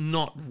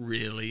 Not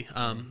really.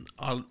 I'm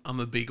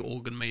a big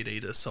organ meat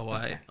eater, so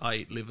I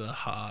eat liver,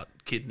 heart,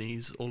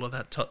 kidneys, all of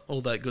that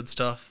all that good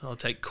stuff. I'll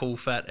take cool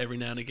fat every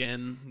now and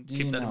again.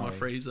 Keep that in my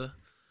freezer.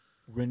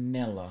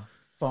 Ranella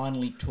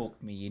finally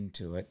talked me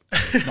into it.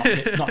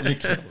 Not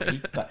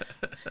literally, but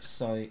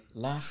so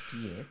last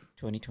year,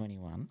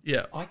 2021,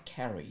 I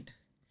carried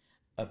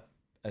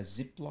a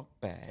Ziploc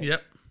bag.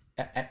 Yep.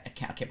 I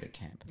kept it at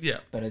camp. Yeah.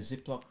 But a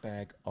Ziploc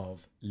bag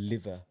of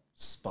liver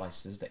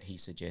spices that he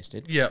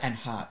suggested and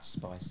heart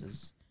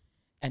spices,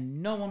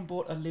 and no one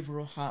bought a liver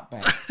or heart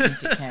bag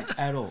into camp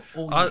at all.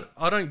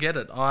 I don't get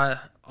it. I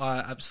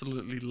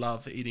absolutely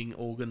love eating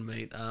organ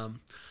meat.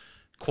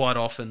 Quite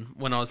often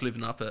when I was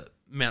living up at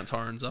Mount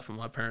Torrens up at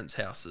my parents'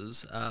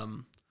 houses,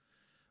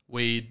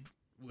 we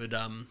would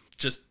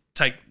just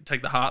take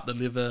the heart, the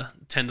liver,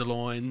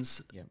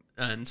 tenderloins,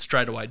 and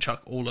straight away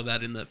chuck all of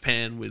that in the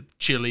pan with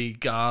chili,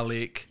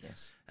 garlic,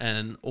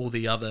 and all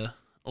the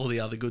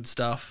other good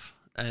stuff.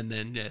 And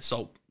then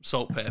salt,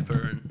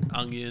 pepper, and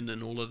onion,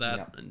 and all of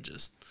that, and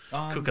just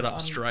cook it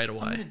up straight away.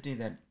 I'm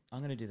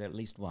going to do that at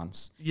least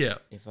once. Yeah.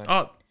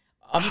 Heart.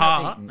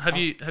 Have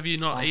you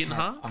not eaten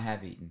heart? I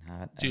have eaten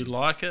heart. Do you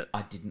like it?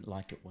 I didn't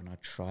like it when I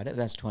tried it.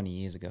 That's 20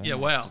 years ago. Yeah,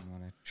 wow. I didn't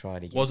want to try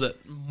it again. Was it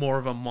more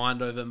of a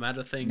mind over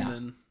matter thing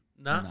than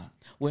no? No.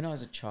 When I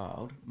was a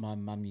child, my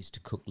mum used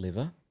to cook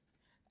liver.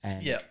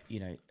 And,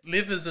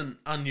 liver's an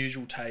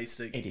unusual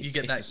taste. It is.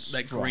 You get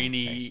that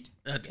greeny,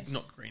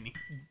 not greeny,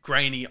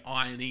 grainy,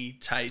 irony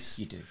taste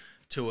you do.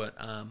 to it.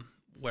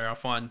 where I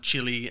find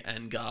chili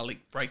and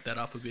garlic, break that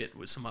up a bit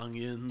with some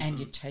onions. And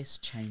your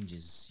taste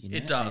changes, you know.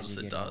 It does, as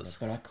you it get older. does.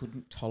 But I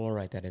couldn't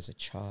tolerate that as a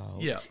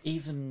child. Yeah.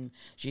 Even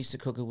she used to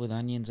cook it with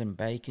onions and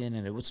bacon,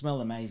 and it would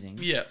smell amazing.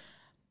 Yeah.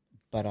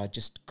 But I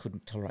just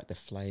couldn't tolerate the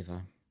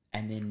flavour.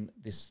 And then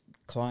this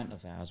client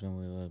of ours, when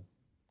we were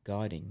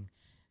guiding,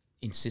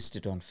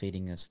 insisted on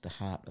feeding us the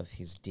heart of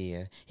his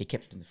deer. He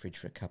kept it in the fridge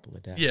for a couple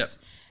of days. Yeah.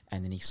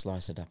 And then he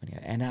sliced it up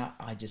and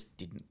I just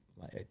didn't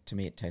like it. To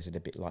me, it tasted a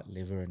bit like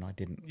liver, and I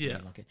didn't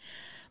really like it.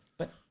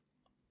 But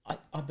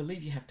I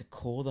believe you have to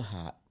core the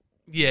heart.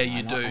 Yeah,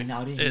 you do.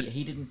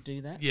 He didn't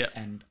do that. Yeah.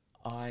 And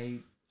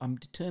I'm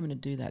determined to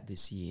do that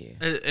this year.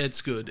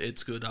 It's good.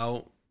 It's good.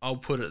 I'll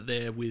put it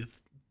there with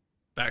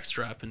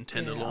backstrap and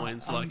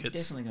tenderloins. I'm like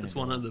it's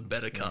one of the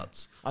better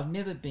cuts. I've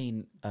never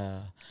been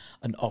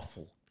an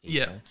offal eater.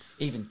 Yeah.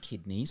 Even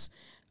kidneys.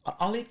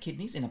 I'll eat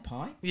kidneys in a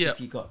pie. Yeah. If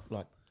you got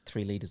like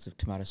 3 litres of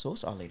tomato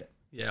sauce, I'll eat it.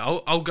 Yeah,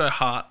 I'll go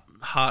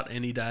heart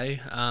any day.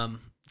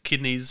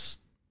 Kidneys,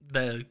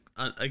 they're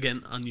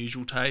again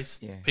unusual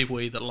taste. Yeah. People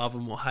either love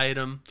them or hate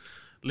them.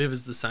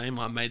 Liver's the same.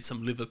 I made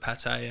some liver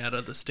pate out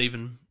of the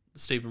Stephen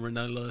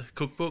Ranella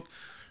cookbook.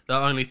 The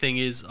only thing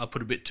is I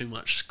put a bit too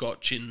much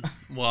scotch in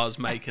while I was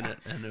making it,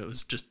 and it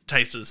was just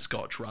tasted as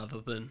scotch rather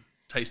than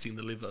tasting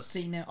the liver.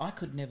 See, now I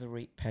could never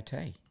eat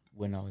pate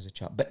when I was a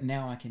child, but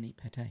now I can eat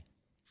pate.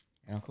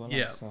 And I quite like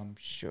it, so I'm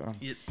sure.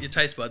 Your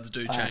taste buds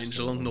do change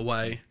along the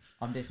way.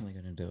 I'm definitely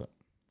going to do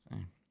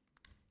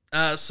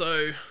it.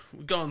 So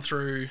we've gone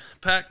through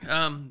pack.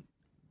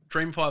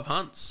 Dream 5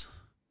 hunts.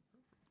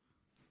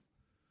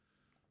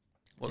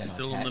 What's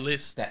still on the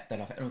list?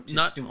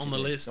 Still on the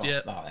list,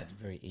 yeah. Oh, that's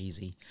very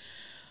easy.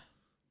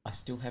 I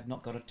still have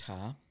not got a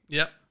tar.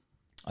 Yep.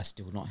 I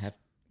still have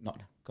not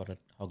got a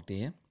hog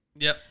deer.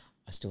 Yep.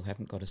 I still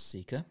haven't got a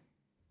seeker.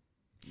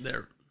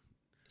 There.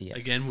 Yes.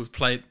 Again, we've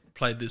played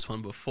this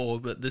one before,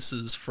 but this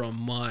is from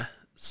my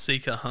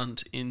seeker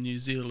hunt in New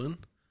Zealand.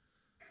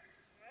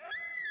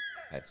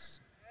 That's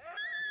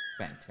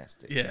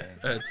fantastic. Yeah.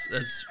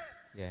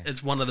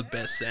 It's one of the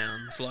best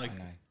sounds. Like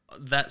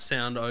that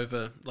sound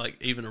over like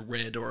even a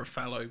red or a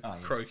fallow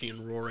croaking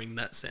and roaring.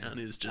 That sound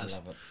is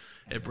just. I love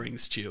it. It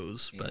brings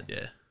chills. Yeah. But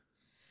yeah.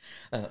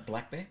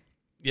 Black bear.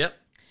 Yep.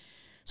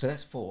 So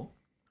that's 4.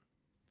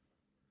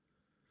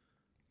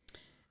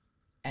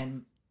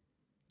 And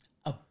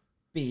a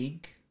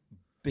big,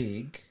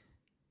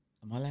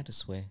 am I allowed to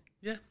swear?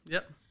 Yeah,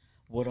 yep.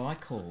 What I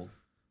call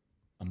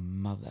a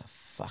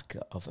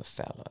motherfucker of a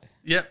fallow.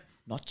 Yep.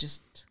 Not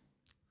just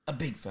a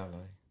big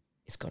fallow.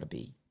 It's got to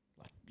be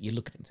like, you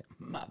look at it and say,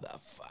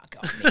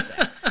 motherfucker,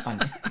 I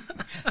need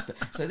that.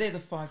 So they're the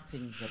 5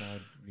 things that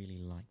I'd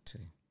really like to.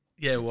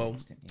 Yeah, well,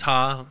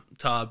 tar,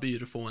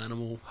 beautiful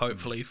animal.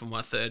 Hopefully for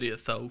my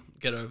 30th, I'll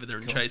get over there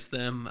and chase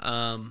them.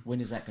 When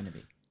is that going to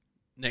be?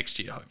 Next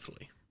year,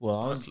 hopefully. Well,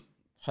 I was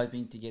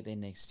hoping to get there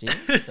next year,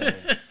 so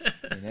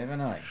you never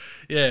know.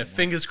 Yeah,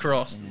 fingers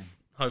crossed. Yeah.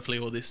 Hopefully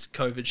all this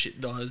COVID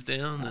shit dies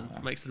down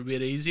and makes it a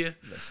bit easier.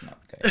 Let's not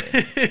go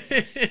there.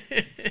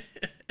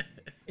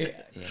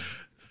 Yeah,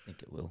 I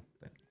think it will.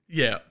 But.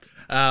 Yeah.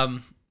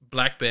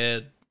 Black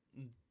bear,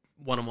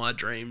 one of my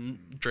dream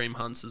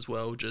hunts as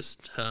well.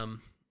 Just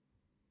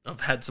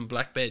I've had some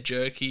black bear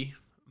jerky,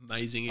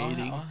 amazing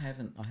eating. I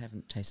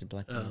haven't tasted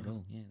black bear at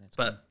all. Yeah, that's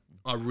but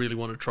I really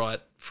want to try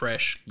it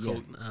fresh.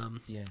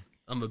 Yeah.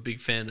 I'm a big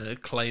fan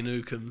of Clay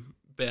Newcomb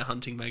Bear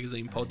Hunting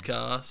Magazine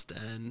podcast,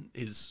 and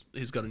he's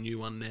got a new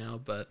one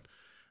now. But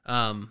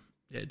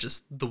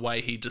just the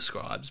way he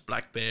describes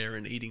black bear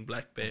and eating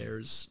black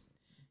bears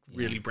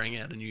really bring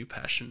out a new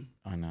passion.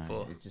 I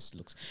know. It just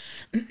looks.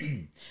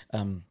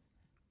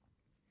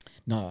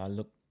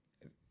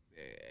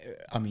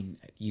 I mean,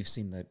 you've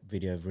seen the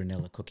video of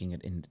Ranella cooking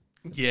it in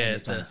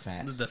its own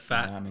fat. The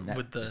fat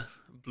with the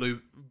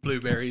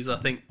blueberries. I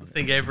think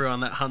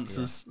everyone that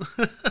hunts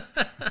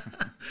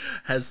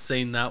has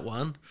seen that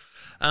one.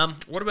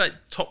 What about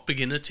top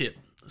beginner tip?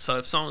 So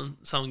if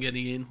someone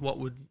getting in, what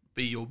would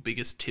be your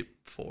biggest tip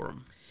for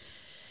them?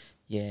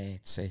 Yeah,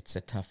 it's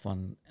a tough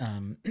one.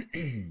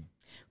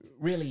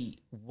 Really,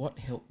 what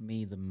helped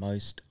me the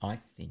most, I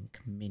think,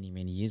 many,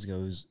 many years ago,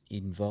 was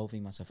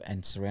involving myself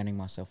and surrounding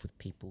myself with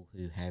people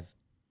who have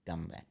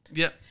done that.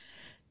 Yep.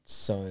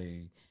 So,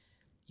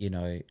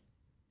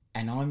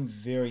 and I'm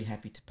very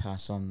happy to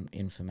pass on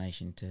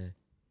information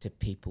to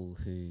people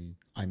who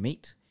I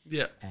meet.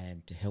 Yeah.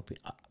 And to help it.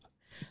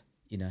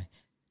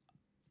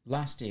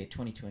 Last year,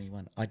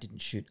 2021, I didn't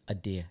shoot a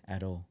deer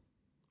at all.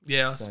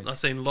 Yeah, I've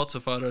seen lots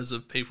of photos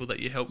of people that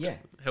you help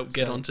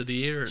get onto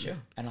deer. Sure,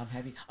 and I'm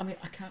happy. I mean,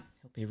 I can't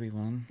help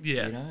everyone.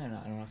 Yeah,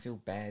 and I feel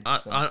bad.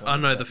 I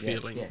know the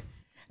feeling. Yeah,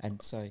 and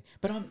so,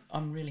 but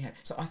I'm really happy.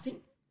 So I think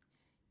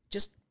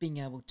just being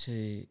able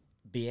to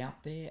be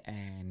out there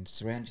and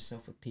surround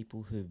yourself with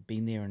people who've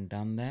been there and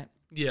done that.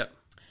 Yeah,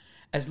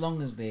 as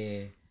long as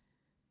they're,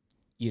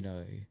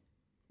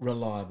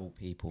 reliable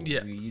people.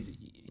 Yeah,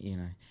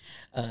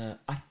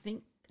 I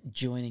think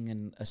joining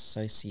an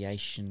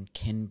association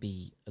can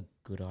be a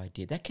good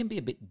idea. That can be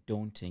a bit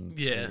daunting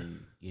too,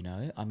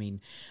 I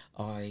mean,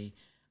 I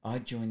I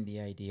joined the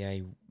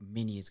ADA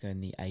many years ago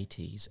in the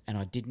 80s, and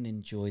I didn't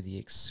enjoy the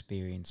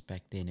experience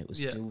back then. It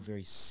was still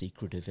very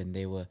secretive, and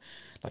there were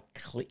like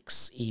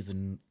cliques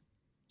even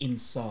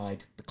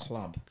inside the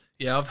club.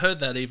 Yeah, I've heard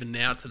that even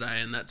now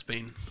today, and that's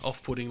been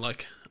off-putting.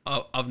 Like,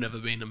 I've never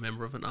been a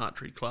member of an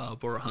archery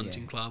club or a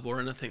hunting club or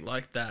anything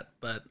like that,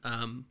 but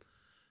I'm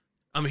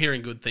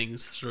hearing good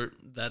things through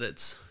that.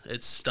 It's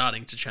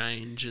starting to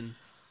change, and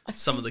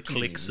some of the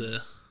cliques are...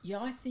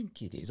 Yeah, I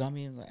think it is. I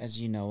mean, as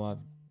you know, I've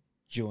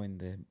joined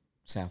the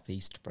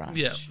Southeast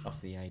branch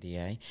of the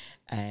ADA,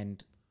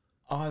 and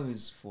I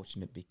was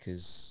fortunate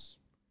because,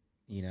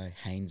 you know,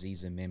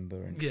 Hainsey's a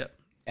member,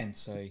 and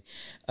so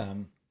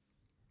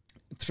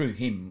through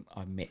him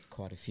I met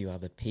quite a few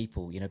other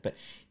people, you know, but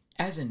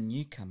as a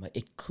newcomer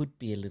it could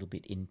be a little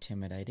bit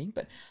intimidating,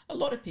 but a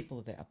lot of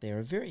people out there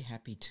are very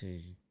happy to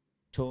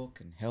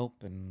talk and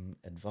help and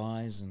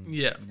advise, and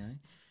you know.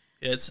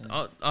 Yeah, it's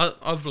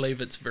I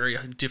believe it's very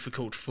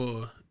difficult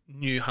for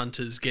new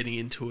hunters getting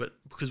into it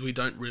because we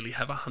don't really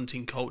have a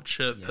hunting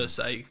culture per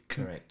se,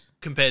 correct,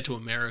 compared to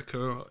America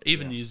or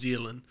even New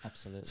Zealand.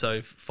 Absolutely.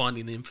 So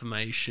finding the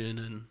information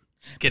and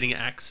getting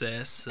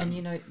access, and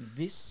you know,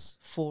 this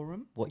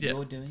forum, what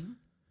you're doing,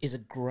 is a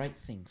great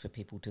thing for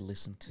people to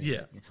listen to.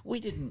 Yeah, we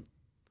didn't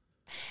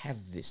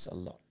have this a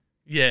lot.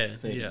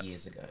 30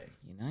 years ago,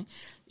 you know,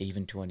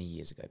 even 20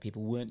 years ago,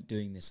 people weren't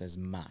doing this as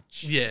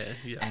much.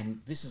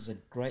 And this is a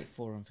great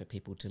forum for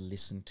people to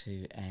listen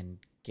to and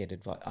get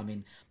advice. I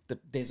mean,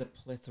 there's a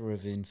plethora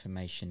of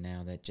information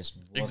now that just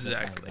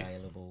wasn't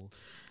available.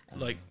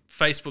 Like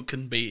Facebook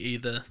can be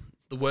either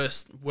the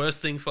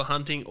worst thing for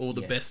hunting or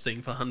the best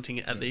thing for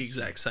hunting at the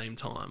exact same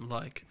time.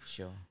 Like,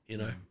 you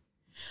know,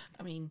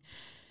 I mean,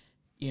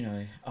 you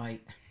know, I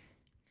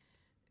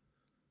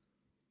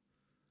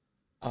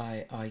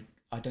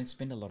don't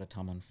spend a lot of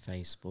time on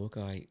Facebook.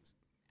 I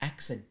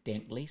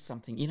accidentally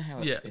you know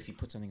how if you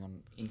put something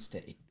on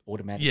Insta, it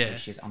automatically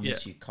shares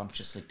unless you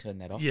consciously turn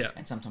that off.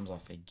 And sometimes I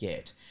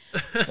forget.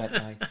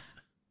 But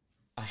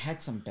I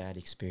had some bad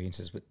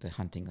experiences with the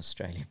Hunting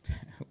Australia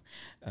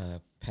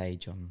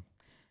page on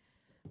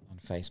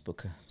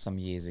Facebook some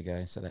years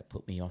ago, so that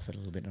put me off it a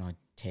little bit, and I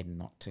tend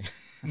not to.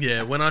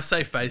 When I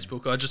say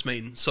Facebook, I just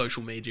mean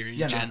social media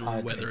in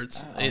general, whether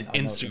it's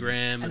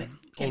Instagram and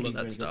all of that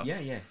really stuff.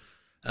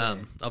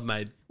 I've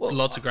made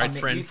lots of great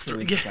friends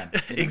through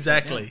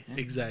exactly.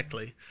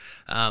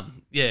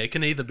 It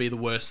can either be the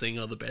worst thing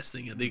or the best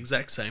thing at the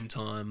exact same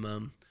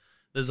time.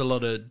 There's a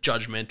lot of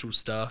judgmental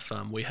stuff.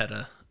 We had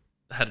a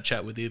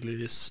chat with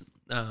Ilias,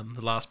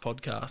 the last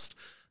podcast,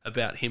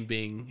 about him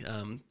being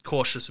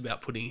cautious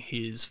about putting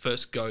his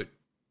first goat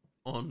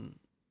on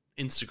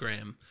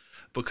Instagram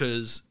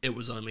because it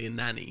was only a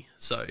nanny.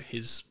 So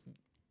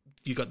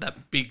you got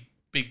that big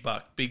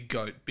buck, big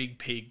goat, big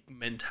pig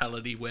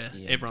mentality where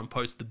everyone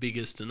posts the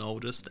biggest and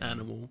oldest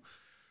animal,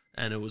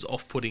 and it was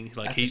off-putting.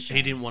 Like he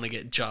didn't want to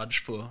get judged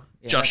for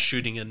just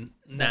shooting a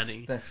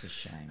nanny. That's a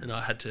shame. And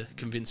I had to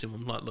convince him.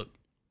 I'm like, look,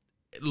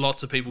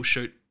 lots of people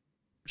shoot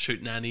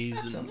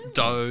nannies and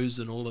does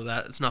and all of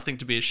that. It's nothing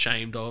to be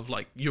ashamed of.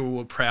 Like, you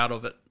were proud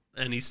of it,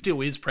 and he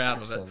still is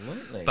proud of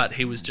it. But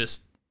he was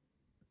just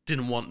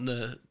didn't want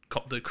the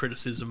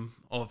criticism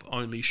of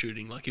only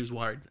shooting. Like, he was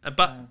worried,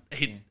 but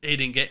he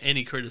didn't get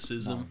any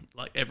criticism. No.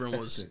 Like, everyone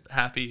was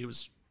happy. It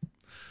was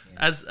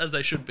as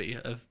they should be.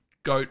 A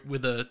goat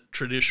with a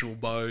traditional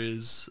bow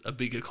is a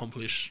big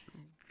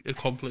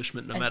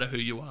accomplishment, no matter who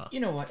you are.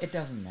 You know what? It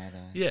doesn't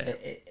matter. Yeah.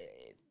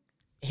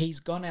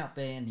 He's gone out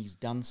there and he's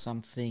done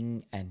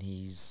something, and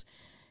he's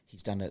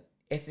done it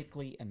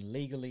ethically and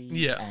legally.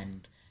 Yeah.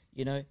 And,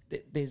 you know,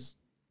 there's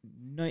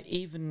no,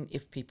 even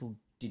if people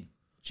did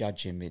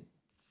judge him,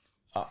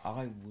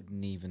 I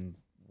wouldn't even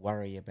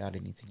worry about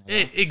anything like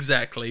that.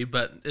 Exactly,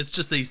 but it's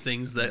just these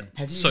things that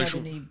Have you had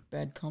any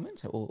bad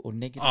comments or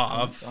negative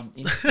comments on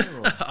Insta?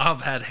 Or?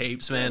 I've had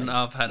heaps, man. Really?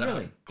 I've had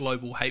a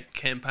global hate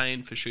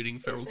campaign for shooting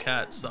feral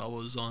cats. I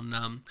was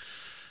on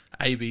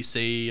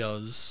ABC. I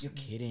was You're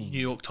kidding. New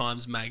York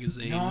Times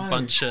Magazine. No.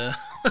 Bunch of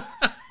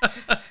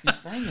You're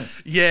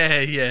famous.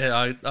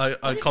 Yeah.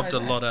 I copped a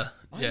that. lot of.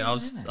 I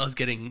that. was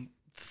getting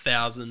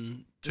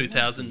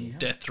 2,000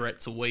 death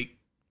threats a week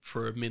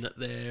for a minute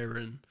there,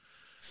 and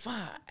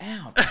far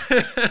out.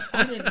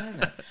 I didn't know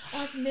that.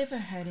 I've never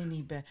had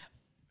any bad,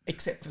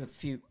 except for a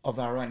few of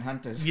our own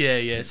hunters.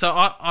 Yeah. So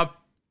I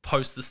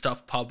post the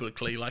stuff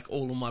publicly, like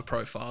all of my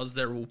profiles.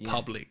 They're all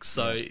public.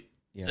 So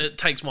it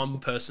takes one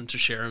person to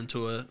share them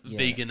to a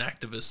vegan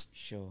activist,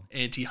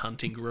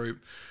 anti-hunting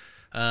group.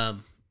 I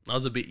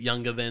was a bit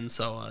younger then,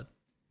 so I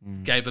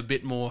gave a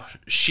bit more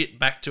shit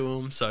back to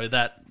them. So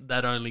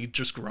that only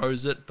just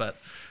grows it. But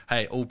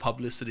hey, all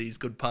publicity is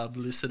good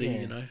publicity,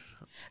 you know.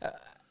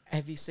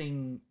 Have you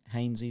seen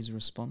Hainsey's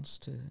response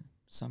to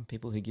some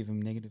people who give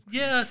him negative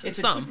criticism? Yeah, it's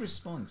some. a good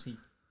response. He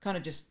kind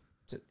of just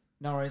said,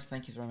 no worries,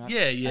 thank you very much.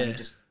 Yeah. And he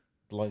just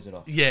blows it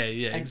off. Yeah,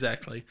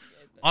 exactly.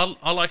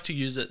 I like to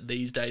use it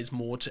these days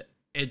more to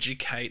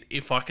educate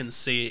if I can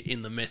see it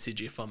in the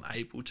message, if I'm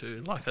able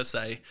to, like I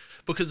say,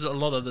 because a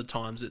lot of the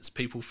times it's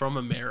people from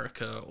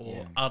America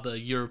or other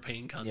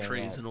European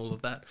countries and all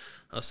of that.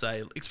 I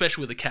say,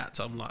 especially with the cats,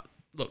 I'm like,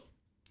 look,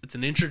 it's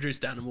an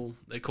introduced animal.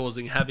 They're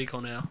causing havoc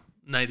on our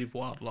native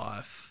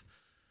wildlife.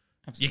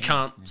 Absolutely. You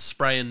can't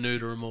spray and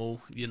neuter them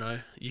all, you know.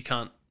 You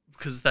can't,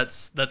 because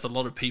that's a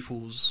lot of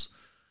people's,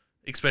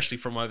 especially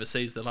from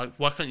overseas. They're like,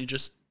 why can't you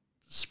just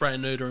spray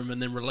and neuter them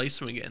and then release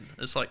them again?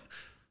 It's like,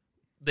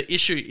 the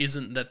issue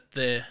isn't that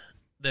they're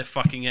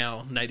fucking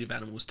our native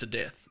animals to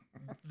death.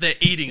 They're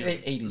eating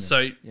them.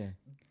 So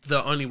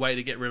the only way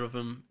to get rid of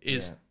them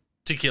is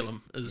to kill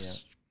them.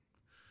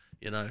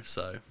 You know,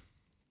 so.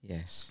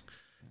 Yes.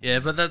 Yeah,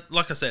 but that,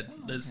 like I said,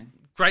 there's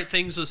great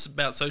things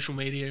about social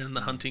media and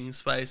the hunting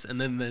space, and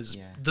then there's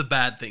the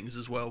bad things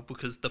as well,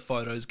 because the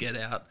photos get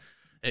out.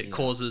 It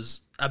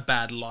causes a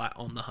bad light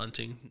on the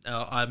hunting.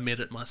 I admit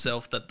it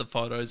myself that the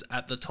photos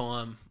at the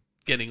time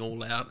getting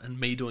all out, and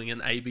me doing an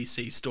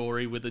ABC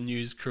story with a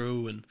news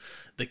crew and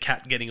the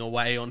cat getting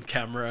away on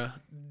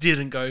camera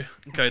didn't go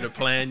to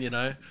plan, you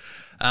know.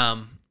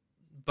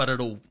 But it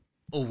all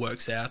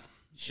works out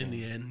in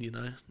the end, you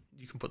know.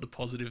 You can put the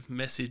positive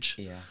message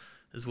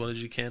as well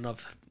as you can.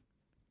 I've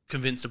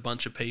convinced a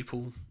bunch of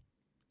people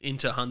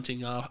into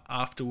hunting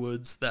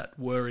afterwards that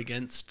were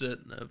against it,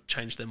 and have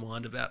changed their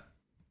mind about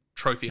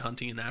trophy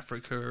hunting in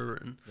Africa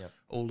and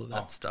all of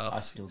that stuff.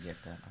 I still get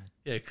that.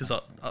 Yeah, because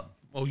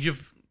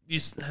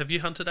have you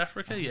hunted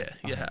Africa? You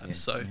have. Yeah.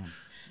 So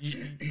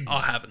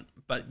I haven't,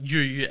 but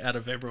you out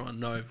of everyone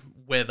know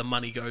where the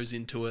money goes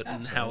into it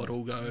and how it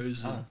all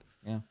goes.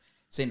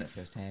 Seen it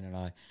firsthand,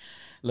 and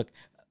look,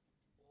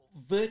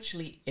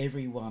 virtually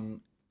everyone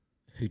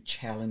who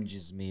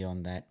challenges me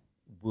on that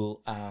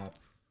are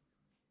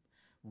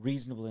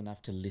reasonable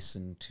enough to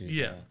listen to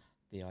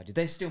the idea.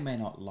 They still may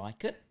not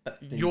like it, but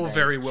you're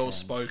very well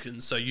spoken,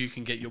 so you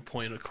can get your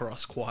point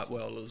across quite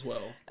well as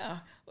well.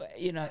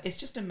 You know, it's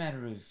just a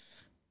matter of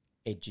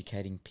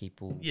educating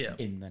people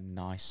in the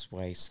nice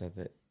way so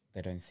that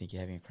they don't think you're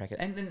having a crack at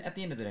it. And then at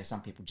the end of the day,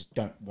 some people just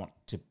don't want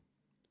to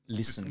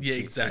listen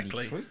to any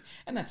truth,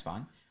 and that's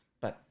fine.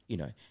 But, you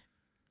know,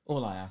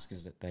 all I ask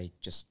is that they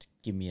just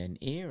give me an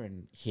ear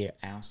and hear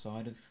our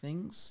side of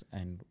things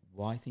and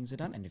why things are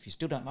done. And if you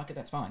still don't like it,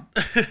 that's fine.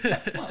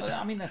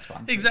 I mean, that's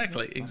fine.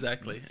 Exactly.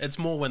 It's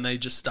more when they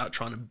just start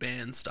trying to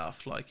ban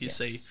stuff. Like you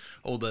see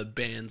all the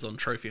bans on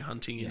trophy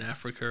hunting in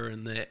Africa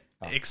and their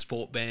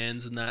export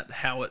bans and that,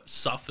 how it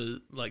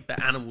suffers, like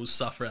the animals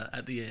suffer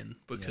at the end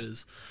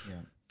because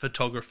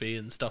photography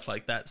and stuff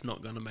like that's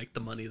not going to make the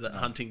money that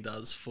hunting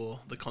does for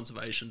the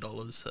conservation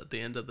dollars at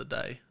the end of the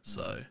day.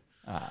 So...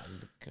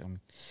 look,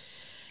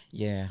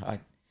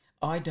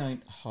 I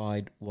don't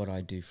hide what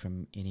I do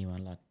from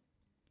anyone. Like,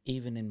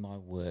 even in my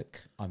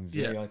work, I'm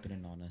very open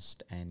and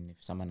honest. And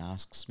if someone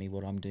asks me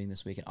what I'm doing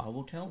this weekend, I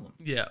will tell them.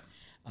 Yeah.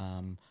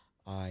 And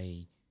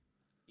I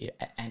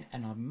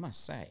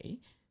must say,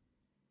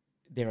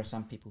 there are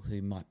some people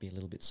who might be a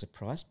little bit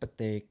surprised, but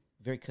they're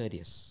very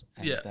courteous,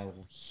 and they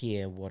will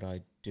hear what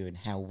I do and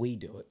how we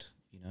do it.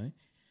 You know.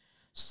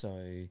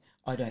 So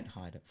I don't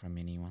hide it from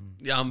anyone.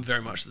 Yeah, I'm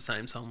very much the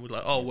same. Someone would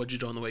like, oh, what'd you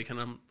do on the weekend?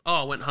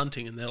 I went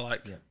hunting, and they're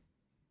like,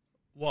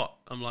 what?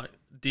 I'm like,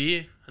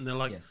 deer, and they're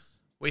like,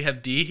 we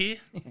have deer here.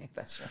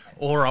 That's right.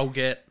 Or I'll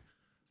get,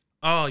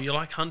 oh, you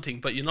like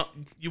hunting, but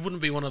you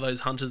wouldn't be one of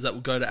those hunters that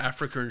would go to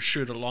Africa and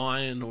shoot a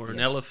lion or an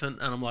elephant.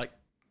 And I'm like,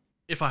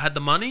 if I had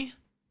the money,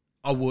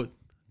 I would.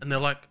 And they're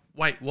like,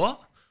 wait, what?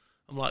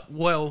 I'm like,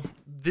 well,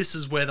 this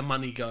is where the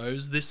money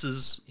goes. This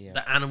is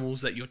the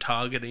animals that you're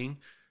targeting.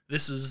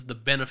 This is the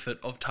benefit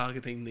of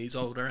targeting these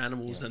older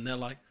animals. And they're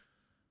like,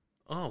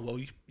 oh, well,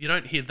 you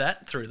don't hear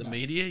that through the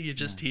media. You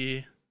just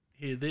hear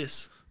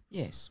this.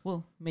 Yes.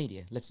 Well,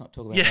 media. Let's not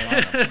talk about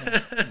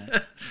that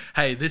either.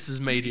 Hey, this is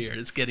media.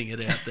 It's getting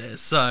it out there.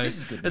 So this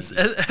is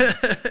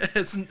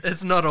good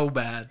it's not all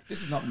bad.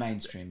 This is not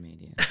mainstream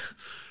media.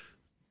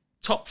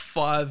 Top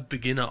 5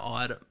 beginner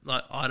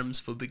items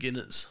for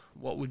beginners.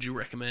 What would you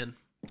recommend?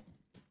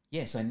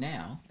 Yeah, so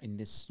now in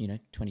this,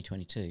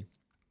 2022,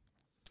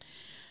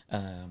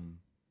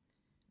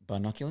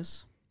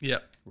 binoculars.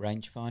 Yep.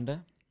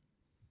 Rangefinder.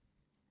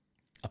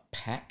 A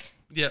pack.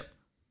 Yep.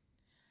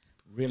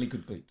 Really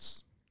good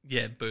boots.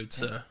 Yeah,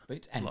 boots are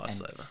and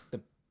lifesaver.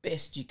 The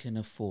best you can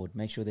afford.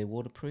 Make sure they're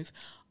waterproof.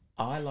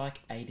 I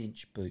like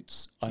 8-inch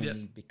boots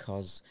only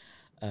because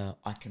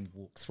I can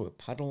walk through a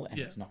puddle and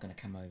it's not going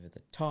to come over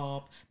the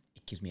top.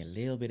 It gives me a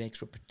little bit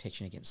extra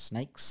protection against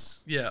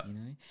snakes. Yeah.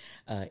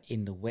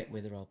 In the wet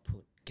weather, I'll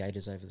put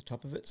gaiters over the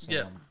top of it, so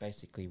I'm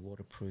basically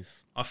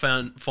waterproof. I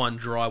find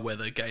dry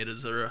weather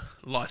gaiters are a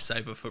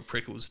lifesaver for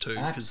prickles too,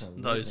 because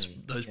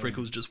those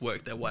prickles just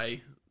work their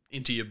way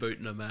into your boot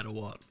no matter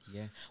what.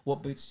 Yeah.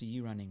 What boots are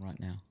you running right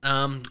now?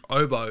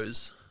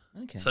 Obos.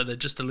 Okay. So they're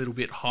just a little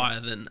bit higher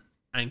than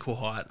ankle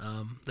height.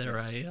 They're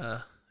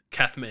a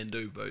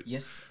Kathmandu boot.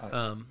 Yes.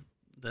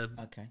 They're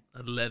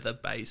a leather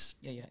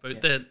based boot.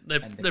 Yeah.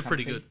 They're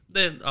pretty good.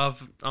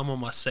 I'm on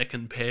my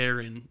second pair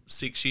in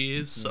 6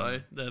 years,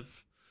 so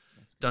they've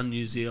done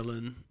New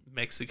Zealand,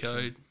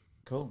 Mexico,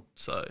 Cool.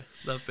 So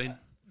they've been...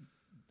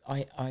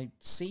 I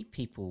see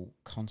people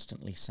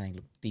constantly saying,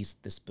 look,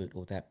 this boot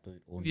or that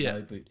boot or Yeah.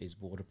 no boot is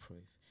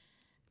waterproof.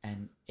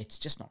 And it's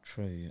just not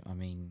true. I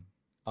mean,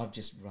 I've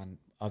just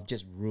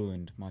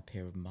ruined my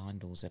pair of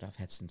Mindals that I've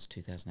had since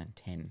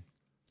 2010.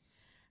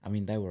 I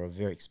mean, they were a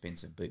very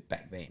expensive boot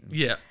back then.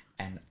 Yeah.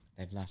 And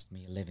they've lasted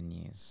me 11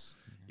 years.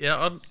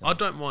 Yeah, I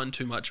don't mind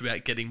too much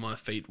about getting my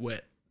feet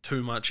wet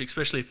too much,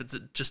 especially if it's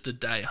just a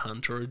day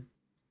hunt or a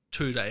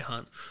 2-day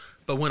hunt.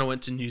 But when I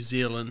went to New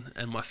Zealand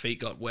and my feet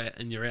got wet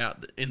and you're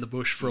out in the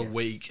bush for a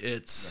week,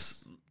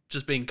 it's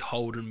just been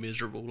cold and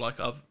miserable. Like,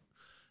 I've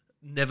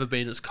never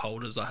been as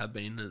cold as I have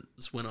been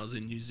as when I was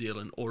in New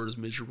Zealand, or as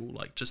miserable.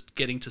 Like, just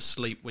getting to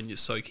sleep when you're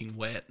soaking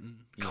wet and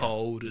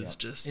cold is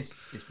just... It's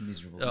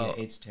miserable. Yeah,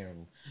 it's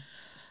terrible.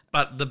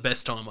 But the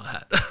best time I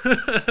had.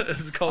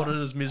 As cold and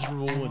as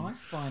miserable. And I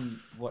find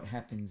what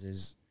happens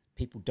is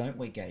people don't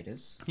wear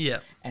gaiters. Yeah.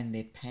 And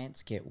their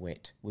pants get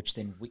wet, which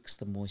then wicks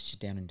the moisture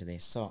down into their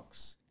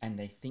socks, and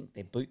they think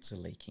their boots are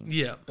leaking.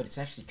 Yeah. But it's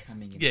actually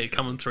coming in. Yeah,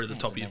 coming through the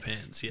top of your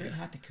pants. Yeah. It's very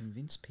hard to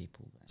convince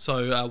people that.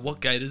 So, what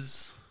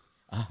gaiters?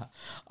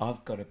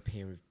 I've got a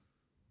pair of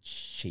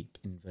cheap,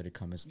 inverted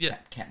commas,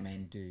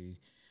 Kathmandu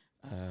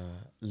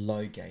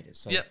low gaiters.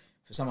 So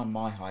for someone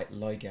my height,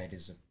 low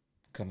gaiters are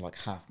kind of like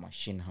half my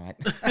shin height.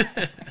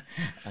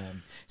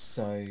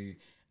 So,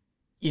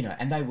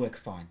 and they work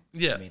fine.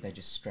 Yeah. For me. They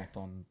just strap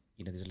on,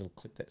 there's a little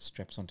clip that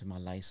straps onto my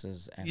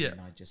laces, and then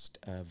I just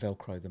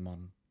Velcro them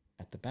on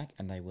at the back,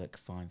 and they work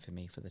fine for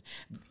me.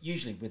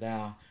 Usually with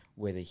our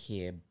weather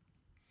here,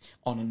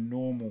 on a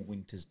normal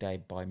winter's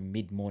day, by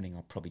mid-morning,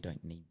 I probably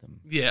don't need them.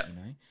 Yeah.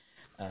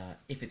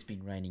 If it's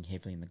been raining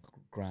heavily and the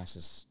grass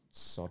is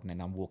sodden and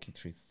I'm walking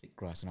through thick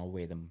grass, and I'll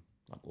wear them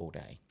like all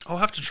day. I'll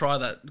have to try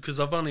that, because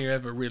I've only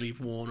ever really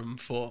worn them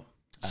for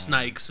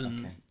snakes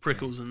and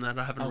prickles and that.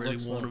 I haven't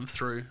really worn them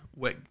through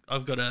wet.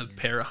 I've got a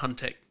pair of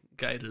Huntec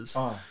gaiters,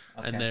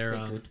 and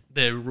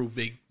they're real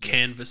big,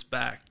 canvas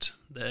backed.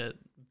 They're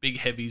big,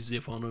 heavy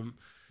zip on them.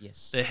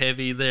 Yes. They're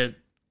heavy. They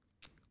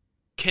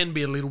can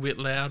be a little bit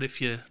loud if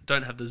you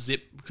don't have the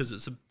zip, because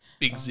it's a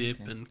big zip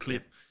and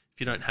clip. If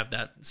you don't have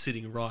that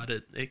sitting right,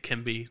 it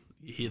can be,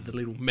 you hear the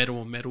little metal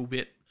on metal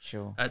bit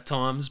at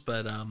times,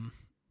 but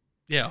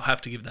I'll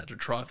have to give that a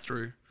try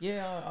through.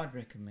 Yeah, I'd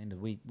recommend it.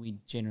 We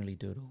generally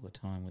do it all the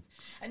time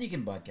and you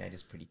can buy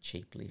gaiters pretty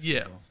cheaply.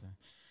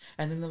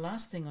 And then the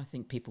last thing I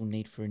think people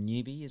need for a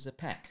newbie is a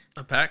pack.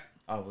 A pack?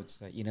 I would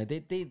say, they're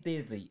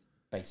the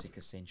basic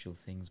essential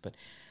things, but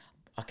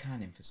I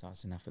can't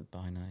emphasise enough with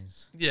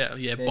binos. Yeah,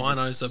 they're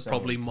binos are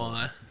probably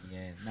important.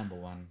 Number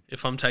one.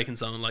 If I'm taking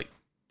someone like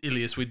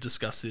Ilias, we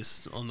discussed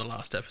this on the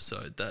last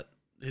episode, that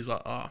he's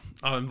like, I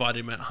invited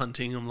him out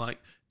hunting. I'm like,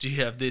 do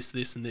you have this,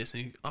 this, and this?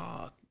 And he,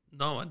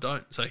 no, I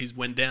don't. So he's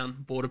went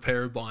down, bought a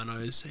pair of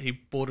binos. He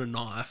bought a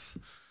knife,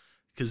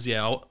 because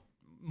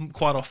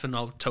quite often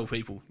I'll tell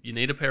people, you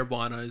need a pair of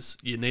binos,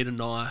 you need a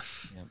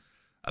knife,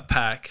 a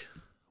pack,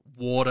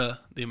 water.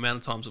 The amount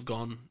of times I've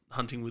gone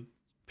hunting with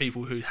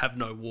people who have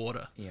no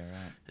water. Yeah,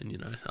 right.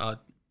 And,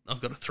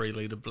 I've got a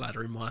 3-litre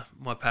bladder in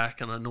my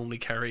pack, and I normally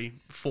carry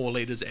 4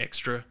 litres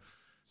extra.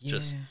 Yeah,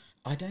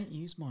 I don't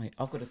use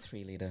I've got a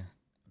 3-litre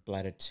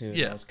bladder too.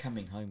 Yeah. I was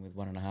coming home with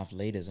 1.5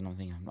 litres, and I'm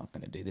thinking, I'm not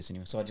going to do this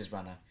anymore. So I just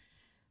run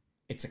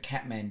it's a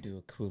Kathmandu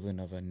equivalent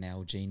of a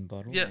Nalgene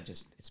bottle. Yeah.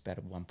 It's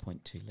about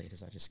 1.2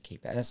 litres. I just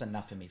keep that. That's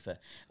enough for me for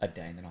a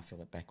day, and then I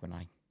fill it back when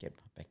I get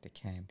back to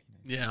camp.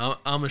 Yeah,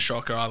 I'm a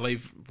shocker. I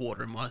leave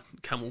water in my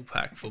camel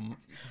pack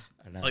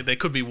there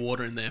could be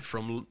water in there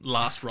from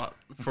last rut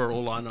for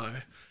all I know.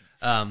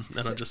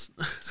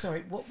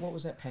 Sorry, what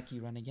was that pack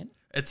you run again?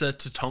 It's a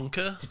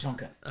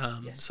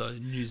Tatonka. Yes. So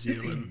New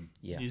Zealand,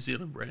 New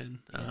Zealand brand.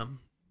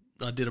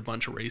 I did a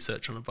bunch of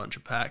research on a bunch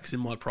of packs in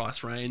my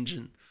price range,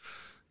 and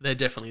they're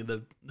definitely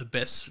the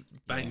best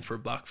bang for a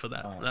buck for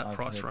that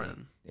price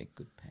range. They're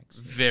good packs.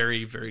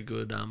 Very, very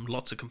good.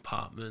 Lots of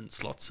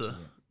compartments, lots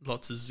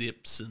of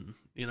zips, and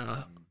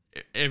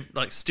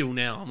like still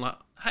now I'm like,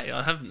 hey,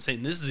 I haven't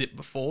seen this zip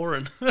before,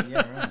 and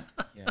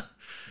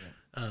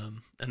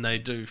and they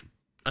do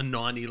a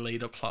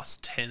 90-litre plus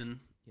 10.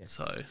 Yes.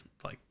 So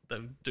like they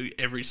do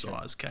every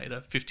size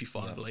gaiter,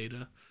 55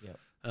 litre. Yep.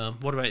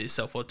 What about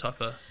yourself? What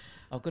type of?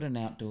 I've got an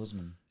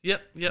Outdoorsman.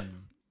 Yep.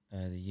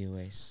 The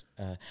US.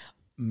 Not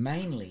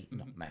mainly,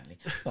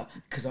 but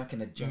because I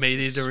can adjust. Meat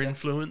eater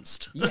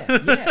influenced. And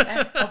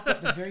I've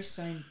got the very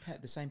same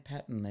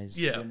pattern as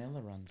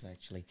Vanilla runs,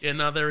 actually. Yeah,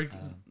 no, the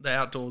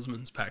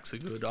Outdoorsman's packs are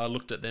good. I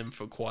looked at them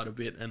for quite a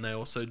bit, and they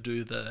also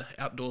do the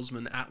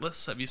Outdoorsman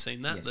Atlas. Have you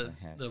seen that? Yes,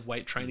 I have. The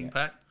weight training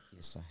pack.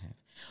 Yes, I have.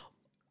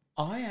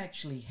 I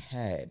actually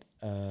had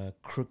a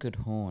Crooked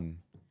Horn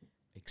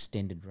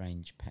extended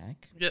range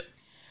pack. Yep.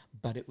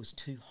 But it was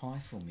too high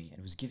for me, and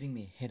it was giving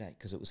me a headache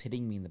because it was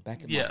hitting me in the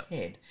back of my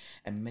head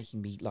and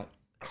making me like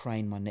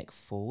crane my neck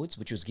forwards,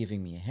 which was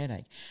giving me a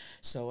headache.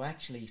 So I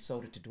actually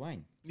sold it to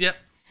Dwayne. Yep.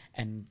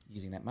 And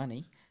using that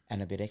money,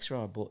 and a bit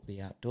extra, I bought the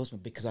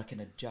Outdoorsman because I can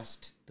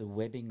adjust the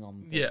webbing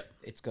on.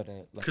 It's got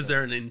a because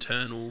they're an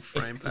internal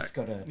frame pack. It's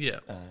got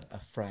a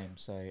frame,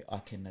 so I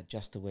can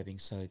adjust the webbing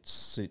so it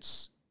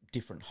suits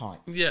different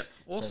heights. Yeah,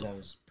 awesome. So that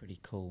was pretty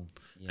cool.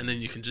 Yeah. And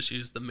then you can just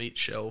use the meat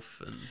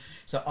shelf. And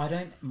so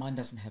mine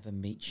doesn't have a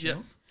meat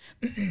shelf,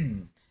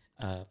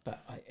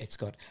 but it's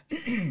got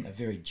a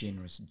very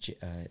generous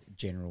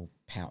general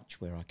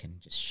pouch where I can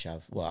just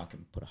shove. Well, I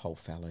can put a whole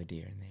fallow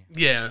deer in there.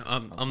 Yeah,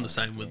 I'm the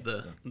same with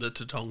the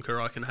Tatonka.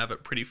 I can have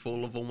it pretty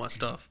full of all my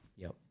stuff.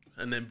 Yep.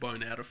 And then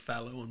bone out a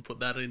fallow and put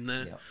that in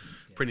there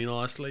pretty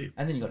nicely.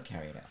 And then you got to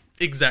carry it out.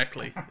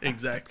 Exactly.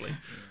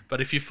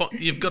 But if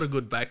you've got a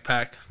good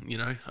backpack,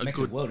 a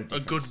good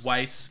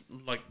waist,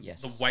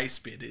 the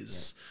waist bit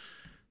is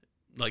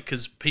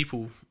because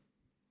people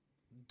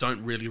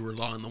don't really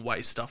rely on the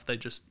waist stuff; they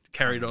just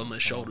carry it on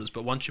their shoulders.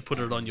 But once you put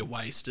it on your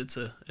waist, it's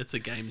a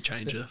game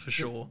changer for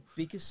sure.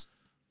 Biggest,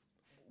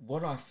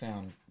 what I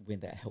found when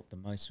that helped the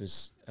most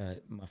was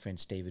my friend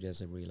Steve, who does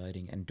a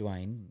reloading, and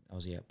Dwayne,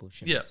 Aussie Out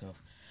Bush, and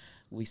myself.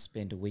 We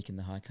spent a week in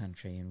the high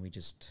country and we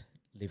just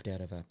lived out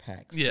of our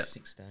packs for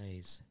 6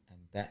 days, and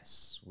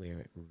that's where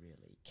it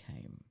really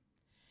came.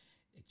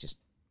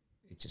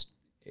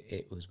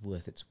 It was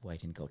worth its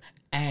weight in gold,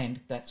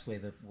 and that's where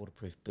the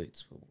waterproof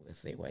boots were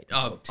worth their weight in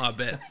gold. I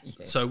bet.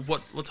 So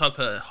what type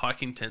of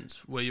hiking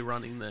tents were you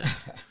running there?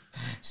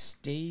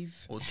 Steve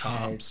or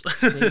tarps?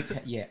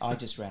 I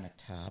just ran a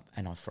tarp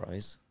and I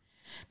froze.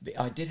 But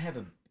I did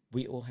have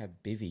we all have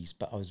bivvies,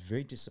 but I was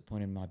very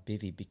disappointed in my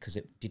bivvy because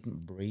it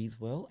didn't breathe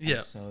well. Yeah.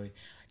 And so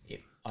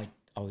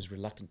I was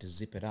reluctant to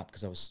zip it up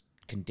because I was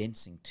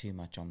condensing too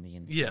much on the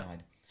inside. Yeah.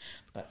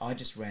 But I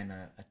just ran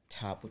a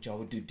tarp, which I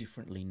would do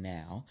differently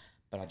now,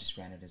 but I just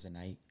ran it as an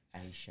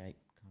A-shape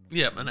kind of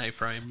thing. An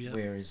A-frame,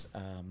 Whereas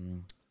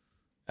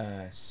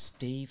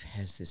Steve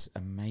has this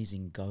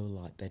amazing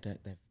Go-Lite. They don't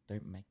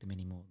make them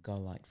anymore.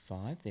 Go-Lite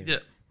 5.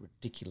 They're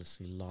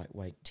ridiculously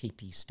lightweight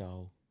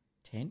teepee-style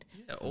tent.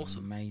 Yeah,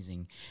 awesome.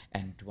 Amazing.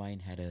 And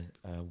Dwayne had a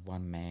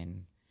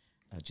one-man,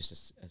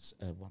 just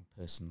a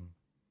one-person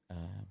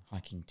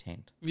hiking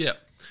tent. Yeah.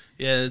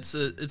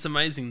 It's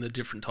amazing the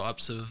different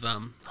types of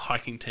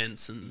hiking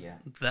tents and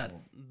that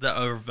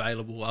are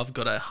available. I've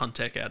got a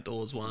Huntec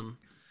Outdoors one,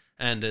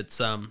 and it's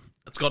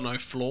got no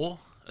floor.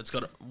 It's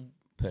got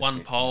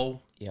one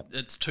pole. Yep.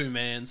 It's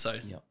 2-man, so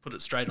put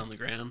it straight on the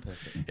ground.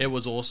 Perfect. It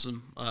was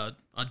awesome. I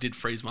did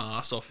freeze my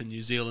ass off in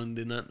New Zealand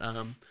in it.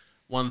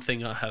 One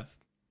thing I have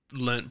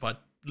learnt by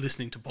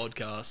listening to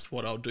podcasts,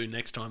 what I'll do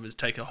next time is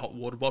take a hot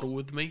water bottle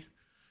with me,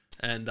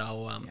 and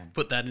I'll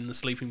put that in the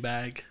sleeping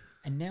bag.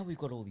 And now we've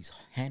got all these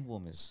hand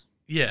warmers.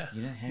 Yeah.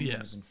 Hand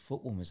warmers and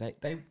foot warmers.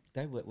 They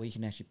work where you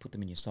can actually put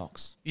them in your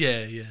socks.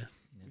 Yeah.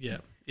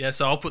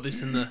 So I'll put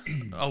this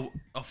in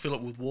I'll fill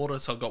it with water.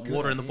 So I've got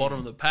water in the bottom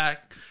of the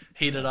pack,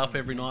 heat it up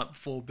every night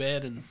before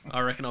bed, and I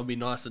reckon I'll be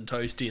nice and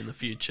toasty in the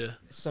future.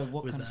 So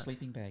what kind of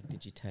sleeping bag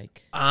did you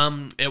take?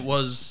 It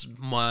was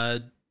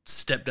my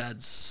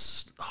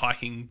stepdad's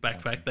hiking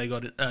backpack. They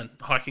got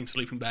hiking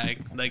sleeping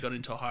bag. They got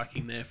into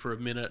hiking there for a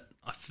minute.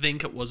 I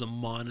think it was a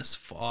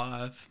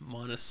 -5,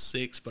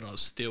 -6, but I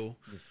was still.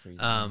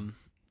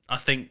 I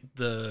think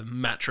the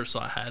mattress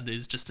I had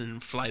is just an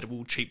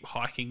inflatable cheap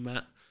hiking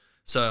mat,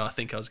 so I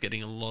think I was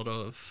getting a lot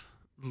of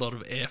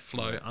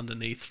airflow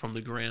underneath from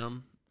the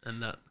ground,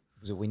 and that.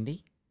 Was it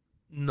windy?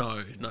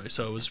 No.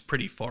 So it was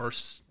pretty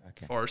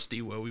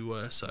foresty where we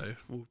were, so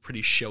we were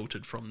pretty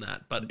sheltered from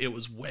that. But it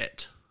was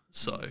wet.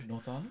 So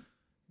North Island?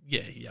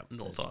 Yeah,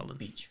 North Island.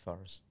 Beach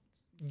forest.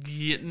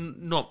 Yeah,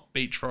 not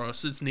beach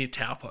forest. It's near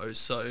Taupo,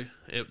 so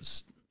it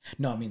was.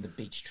 No, I mean the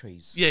beach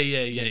trees. Yeah.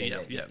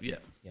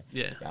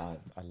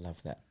 I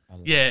love that.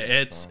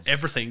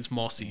 Everything's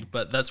mossy,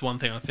 but that's one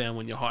thing I found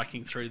when you're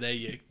hiking through there.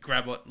 You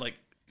grab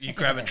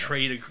a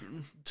tree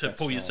to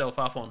pull yourself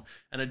up on,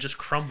 and it just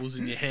crumbles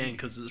in your hand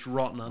because it's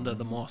rotten under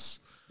the moss.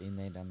 Been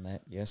there, done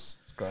that. Yes,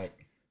 it's great.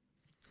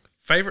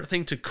 Favorite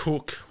thing to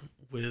cook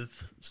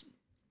with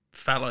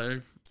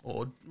fallow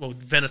or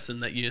venison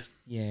that you...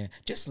 Yeah,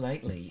 just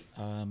lately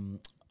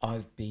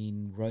I've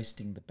been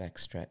roasting the back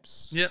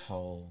straps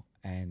whole,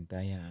 and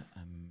they are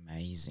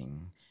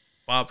amazing.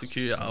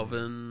 Barbecue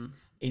oven.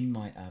 In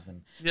my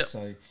oven. Yep.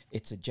 So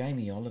it's a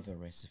Jamie Oliver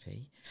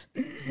recipe.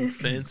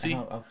 Fancy.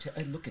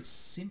 Look, it's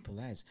simple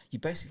as. You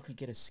basically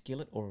get a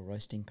skillet or a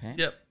roasting pan.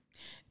 Yep.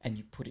 And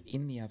you put it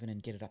in the oven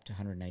and get it up to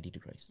 180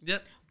 degrees.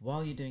 Yep.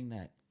 While you're doing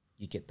that,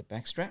 you get the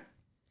back strap.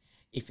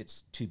 If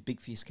it's too big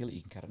for your skillet,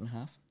 you can cut it in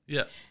half.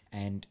 Yeah.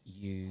 And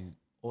you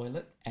oil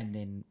it and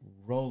then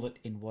roll it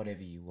in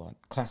whatever you want.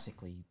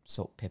 Classically,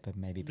 salt, pepper,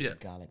 maybe a bit of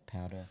garlic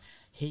powder.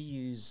 He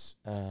used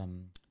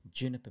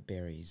juniper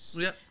berries.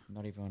 Yeah.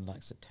 Not everyone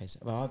likes the taste.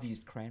 Well, I've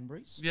used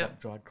cranberries, like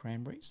dried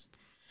cranberries.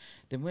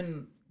 Then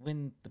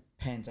when the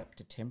pan's up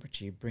to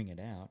temperature, you bring it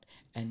out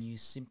and you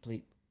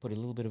simply put a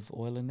little bit of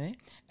oil in there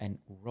and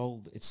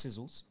it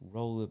sizzles.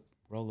 Roll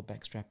the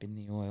back strap in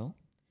the oil,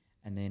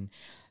 and then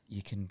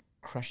you can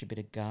crush a bit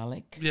of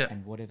garlic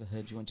and whatever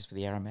herbs you want just for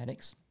the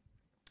aromatics.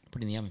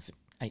 Put it in the oven for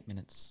 8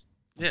 minutes.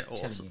 Yeah,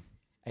 awesome. You,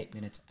 8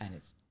 minutes and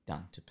it's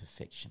done to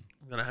perfection.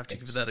 I'm going to have to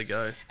give that a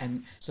go.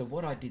 And so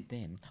what I did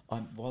then,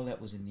 while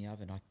that was in the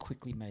oven, I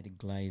quickly made a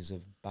glaze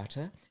of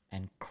butter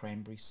and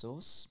cranberry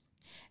sauce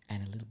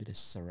and a little bit of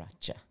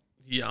sriracha.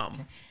 Yum.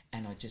 Okay?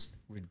 And I just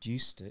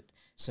reduced it.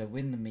 So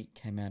when the meat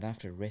came out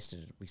after I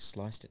rested it, we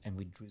sliced it and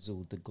we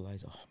drizzled the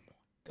glaze. Oh my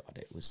God,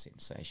 it was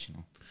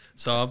sensational.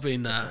 So I've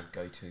been... That's our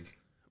go-to.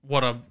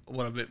 What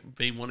I've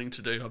been wanting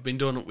to do, I've been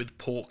doing it with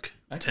pork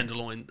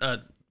tenderloin,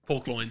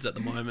 pork loins at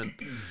the moment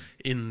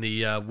in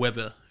the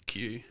Weber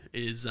queue,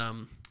 is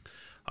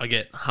I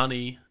get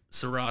honey,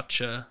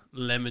 sriracha,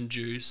 lemon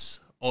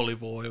juice,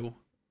 olive oil,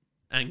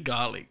 and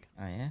garlic.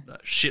 Oh, yeah? A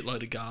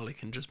shitload of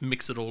garlic, and just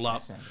mix it all up.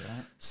 That sounds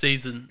right.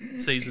 Season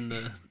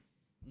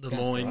the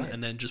Sounds loin, great.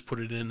 and then just put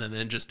it in, and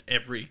then just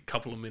every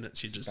couple of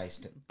minutes you just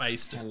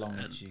baste it. How long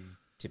and, would you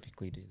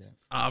typically do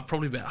that?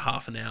 probably about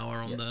half an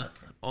hour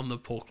on the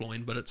pork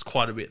loin, but it's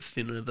quite a bit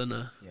thinner than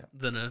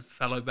a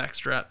fallow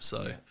backstrap,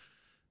 so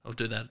I'll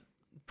do that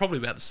probably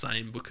about the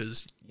same,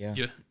 because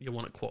you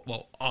want it quite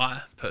well.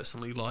 I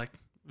personally like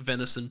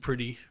venison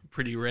pretty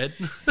red.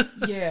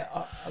 Yeah,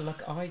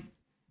 I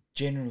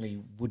generally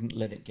wouldn't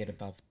let it get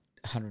above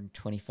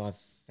 125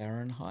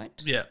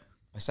 Fahrenheit. Yeah,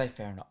 I say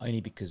Fahrenheit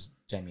only because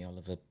Jamie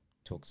Oliver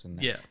talks in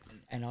that. Yeah.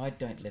 And I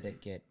don't let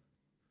it get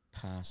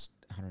past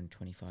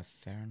 125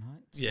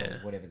 Fahrenheit. So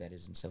Yeah. whatever that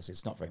is in Celsius,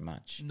 it's not very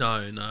much.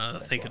 no, So I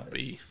that's think why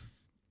it'd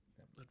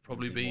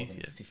probably Maybe more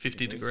be than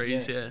 50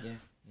 degrees. Yeah.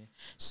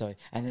 So,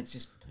 and it's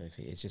just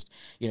perfect. It's just,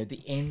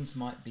 the ends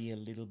might be a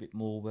little bit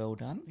more well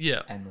done.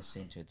 Yeah. And the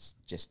centre, it's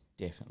just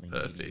definitely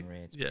Perfect. medium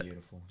rare. It's Yeah.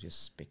 beautiful.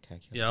 Just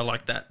spectacular. Yeah, I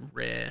like that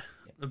rare.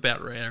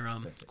 About rare.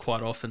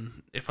 Quite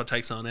often, if I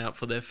take someone out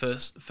for their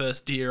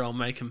first deer, I'll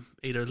make them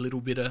eat a little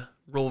bit of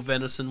raw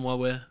venison while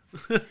we're.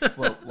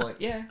 well,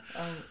 yeah.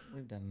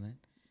 We've done that.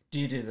 Do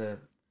you do the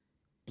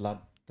blood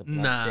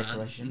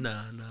decoration?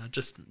 No.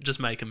 Just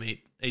make them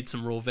eat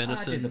some raw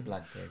venison. I do the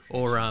blood decoration.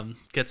 Or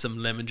get some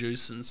lemon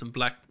juice and some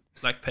black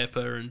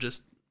pepper and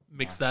just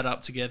mix that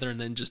up together, and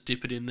then just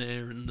dip it in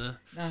there. And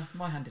No,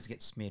 my hunters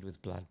get smeared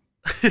with blood.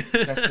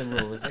 That's the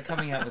rule. If they're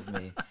coming out with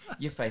me,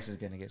 your face is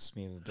going to get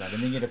smeared with blood,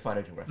 and then you get a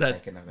photograph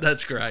taken of it.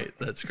 That's great.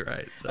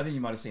 I think you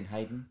might have seen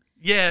Hayden.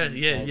 Yeah.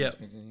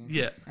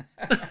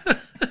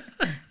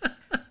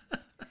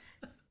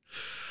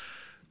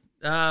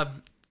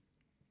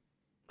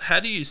 How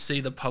do you see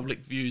the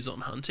public views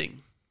on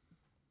hunting?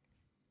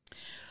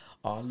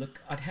 Oh,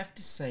 look, I'd have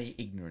to say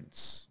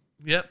ignorance.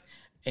 Yep.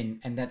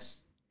 And that's,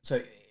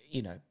 so,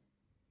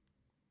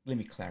 let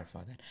me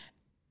clarify that.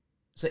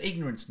 So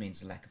ignorance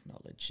means lack of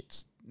knowledge.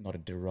 It's not a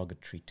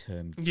derogatory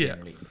term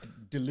generally.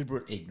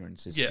 Deliberate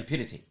ignorance is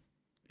stupidity.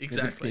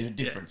 Exactly. There's a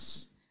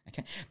difference.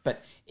 Okay,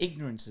 but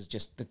ignorance is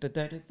just that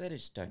they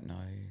just don't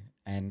know,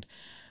 and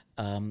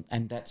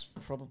that's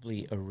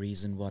probably a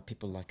reason why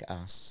people like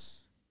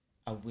us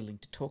are willing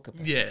to talk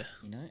about it.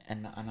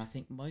 And I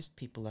think most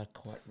people are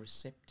quite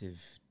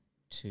receptive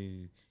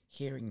to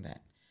hearing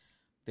that.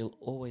 There'll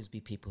always be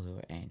people who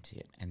are anti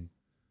it, and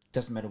it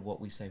doesn't matter what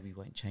we say, we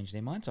won't change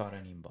their minds. So I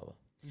don't even bother.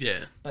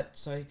 Yeah. But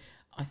so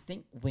I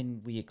think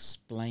when we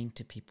explain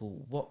to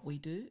people what we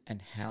do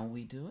and how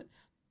we do it,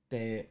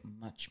 they're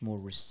much more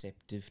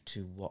receptive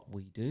to what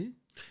we do.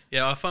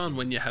 Yeah, I find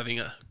when you're having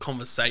a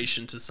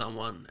conversation to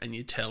someone and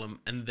you tell them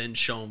and then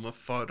show them a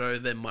photo,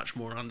 they're much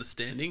more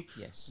understanding.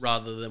 Yes.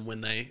 Rather than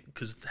when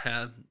because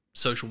how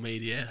social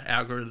media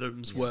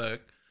algorithms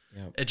work,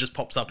 it just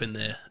pops up in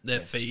their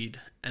feed,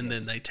 and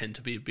then they tend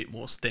to be a bit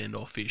more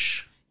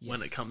standoffish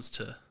when it comes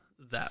to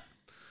that.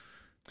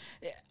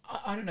 Yeah,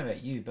 I don't know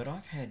about you, but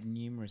I've had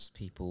numerous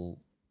people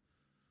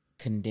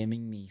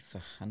condemning me for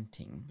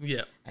hunting.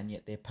 Yeah. And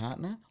yet their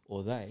partner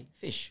or they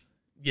fish.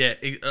 Yeah,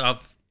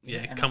 I've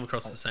and come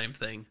across the same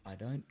thing. I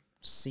don't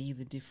see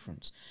the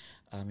difference.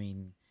 I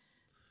mean,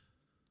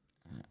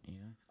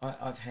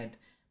 I've had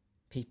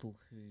people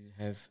who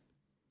have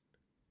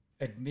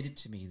admitted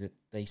to me that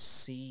they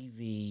see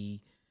the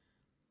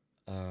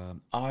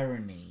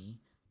irony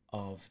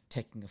of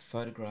taking a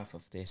photograph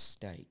of their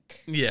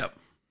steak. Yeah.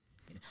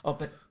 Oh,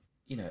 but,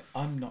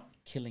 I'm not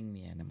killing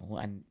the animal,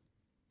 and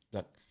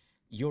look,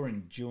 you're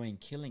enjoying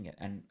killing it,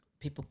 and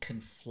people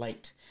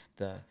conflate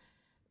the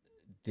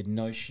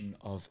notion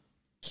of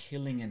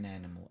killing an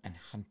animal and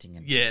hunting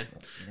an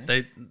animal.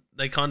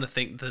 They kind of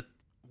think that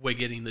we're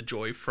getting the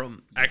joy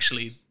from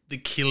actually the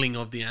killing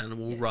of the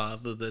animal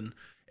rather than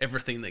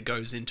everything that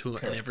goes into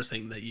it and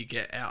everything that you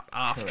get out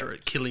after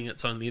it. Killing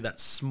it's only that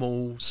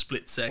small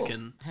split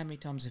second. Well, how many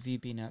times have you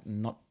been out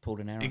and not pulled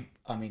an arrow?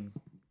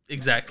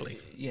 Exactly.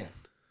 Yeah.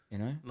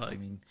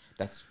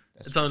 That's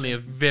it's only a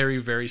very,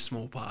 very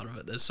small part of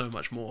it. There's so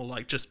much more,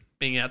 like just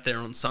being out there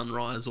on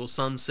sunrise or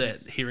sunset,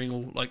 hearing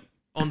all, like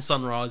on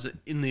sunrise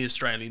in the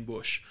Australian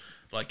bush,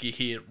 like you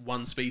hear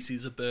one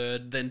species of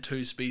bird, then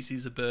two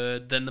species of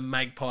bird, then the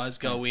magpies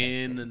go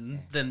in, and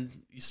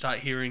then you start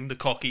hearing the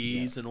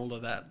cockies and all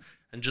of that,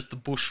 and just the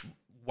bush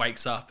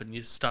wakes up, and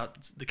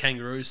the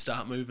kangaroos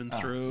start moving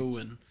through,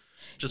 and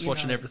just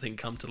watching everything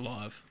come to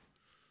life.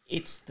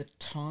 It's the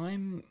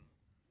time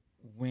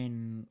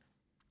when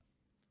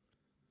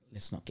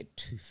let's not get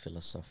too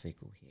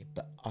philosophical here,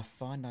 but I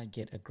find I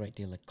get a great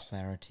deal of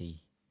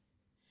clarity,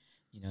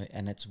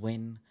 and it's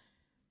when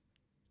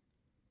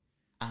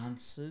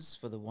answers,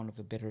 for the want of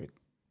a better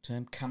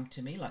term, come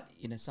to me. Like,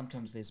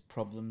 sometimes there's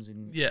problems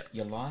in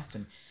your life,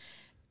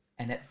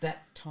 and at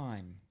that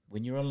time,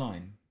 when you're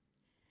alone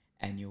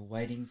and you're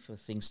waiting for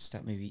things to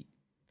start, maybe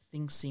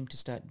things seem to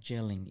start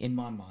gelling in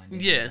my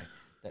mind. Yeah.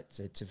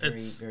 It's a very,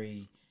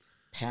 very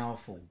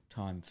powerful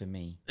time for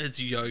me. It's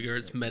yoga,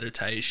 it's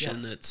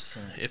meditation, it's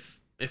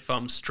if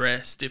I'm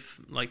stressed,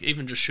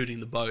 even just shooting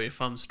the bow,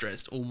 if I'm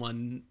stressed, all my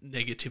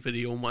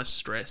negativity, all my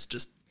stress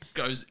just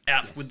goes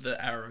out with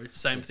the arrow.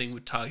 Same thing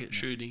with target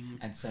shooting.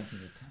 And same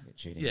thing with target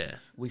shooting. Yeah.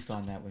 We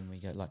find that when we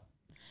go, like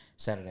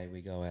Saturday,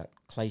 we go out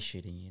clay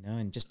shooting,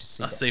 and just to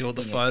see... I see all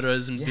the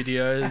photos and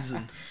videos.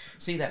 And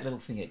see that little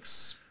thing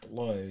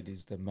explode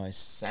is the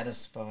most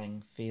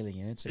satisfying feeling.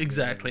 It's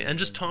exactly. And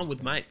just time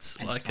with mates.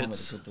 And like, time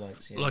it's with the good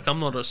blokes, like, I'm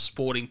not a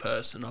sporting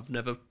person. I've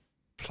never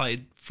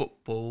played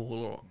football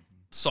or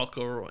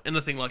soccer or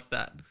anything like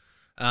that.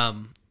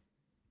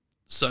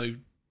 So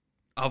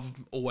I've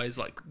always,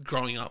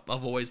 growing up,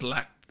 I've always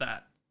lacked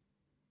that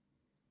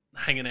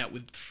hanging out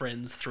with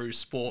friends through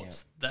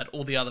sports that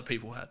all the other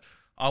people had.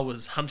 I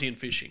was hunting and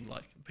fishing.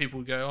 Like, people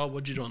would go, "Oh,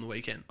 what'd you do on the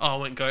weekend?" "Oh, I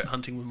went goat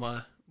hunting with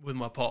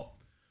my pop."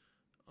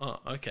 "Oh,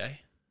 okay."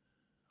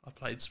 I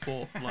played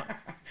sport. I'm like,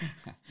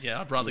 yeah,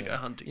 I'd rather go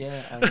hunting.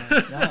 Yeah,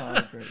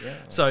 I agree. Yeah.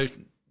 So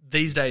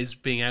these days,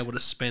 being able to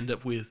spend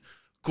it with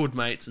good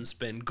mates and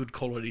spend good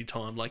quality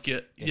time, like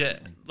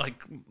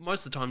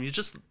most of the time, you're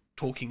just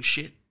talking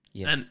shit.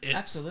 Yes, and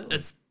absolutely.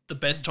 It's the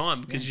best time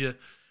because you're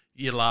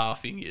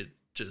laughing, you're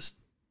just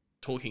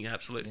talking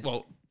absolute. Yes.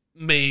 Well,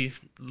 me,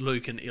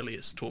 Luke, and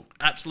Ilias talk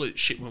absolute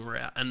shit when we're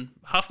out, and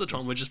half the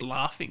time we're just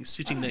laughing,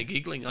 sitting there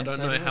giggling. I don't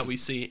know how we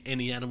see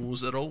any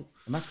animals at all.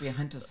 It must be a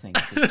hunter's thing.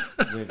 'Cause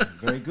we're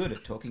very good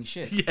at talking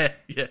shit.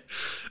 Yeah.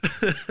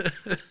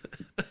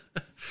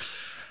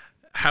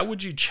 How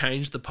would you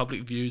change the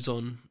public views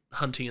on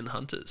hunting and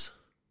hunters?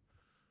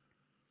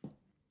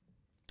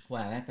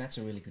 Wow, that's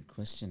a really good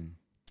question.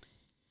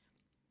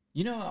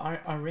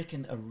 I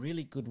reckon a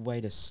really good way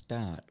to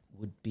start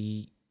would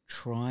be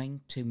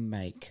trying to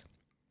make,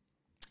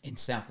 in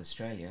South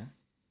Australia,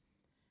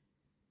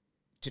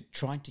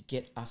 trying to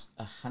get us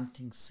a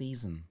hunting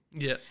season.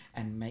 Yeah.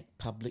 And make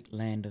public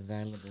land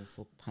available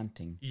for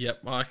hunting.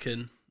 Yep, I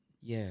can.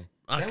 Yeah.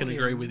 I can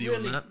agree with you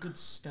on that. Really good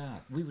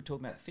start. We were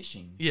talking about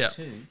fishing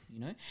too,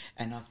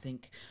 and I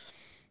think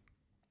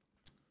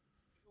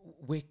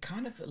we're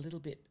kind of a little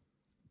bit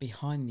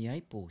behind the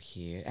eight ball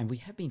here, and we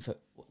have been for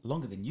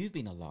longer than you've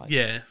been alive.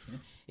 Yeah.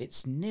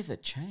 It's never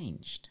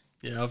changed.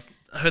 Yeah, I've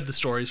heard the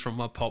stories from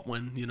my pop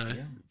when,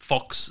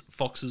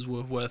 foxes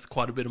were worth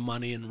quite a bit of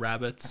money and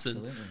rabbits.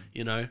 Absolutely.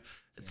 And,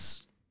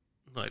 it's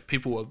like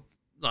people were,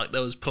 like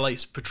there was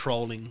police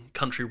patrolling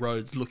country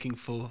roads looking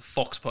for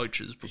fox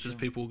poachers because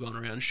people were going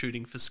around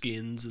shooting for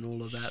skins and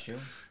all of that. Sure.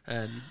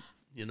 And,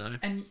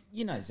 And,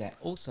 Zach,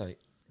 also,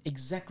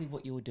 exactly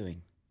what you were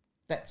doing.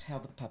 That's how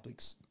the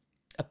public's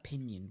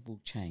opinion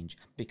will change,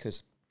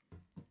 because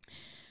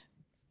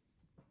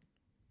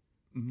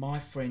my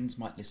friends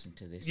might listen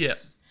to this. Yeah.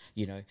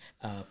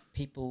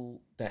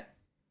 People that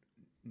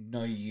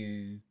know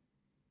you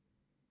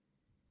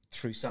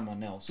through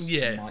someone else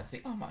might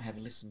think, I might have a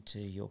listen to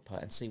your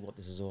part and see what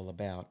this is all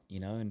about,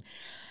 and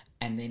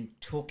then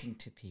talking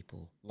to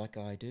people like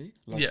I do,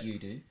 like you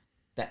do,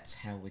 that's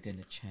how we're going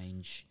to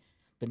change.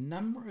 The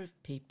number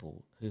of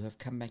people who have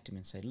come back to me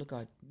and say, look,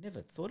 I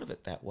never thought of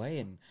it that way,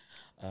 and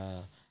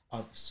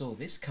I saw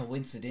this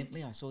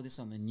coincidentally. I saw this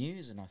on the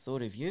news, and I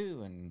thought of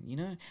you, and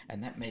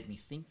and that made me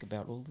think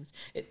about all this.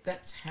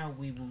 That's how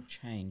we will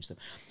change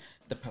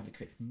the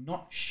public,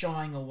 not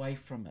shying away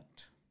from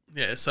it.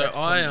 Yeah. So That's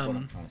what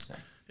I'm trying to say.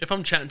 If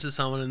I'm chatting to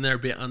someone and they're a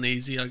bit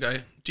uneasy, I go,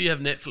 "Do you have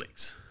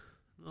Netflix?"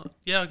 "Oh,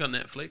 yeah, I got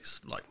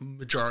Netflix." Like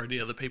majority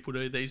of the people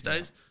do these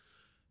days.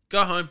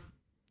 Go home,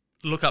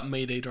 look up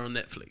Meat Eater on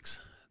Netflix,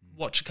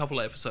 watch a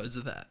couple of episodes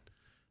of that,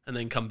 and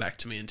then come back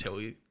to me and tell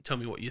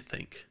me what you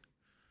think.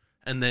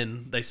 And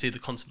then they see the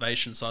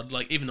conservation side.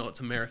 Like, even though it's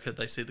America,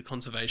 they see the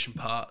conservation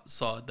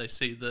side. They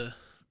see the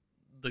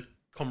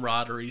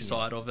camaraderie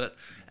side of it.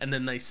 And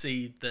then they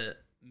see the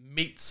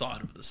meat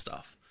side of the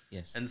stuff.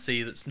 Yes. And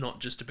see that's not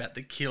just about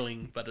the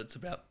killing, but it's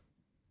about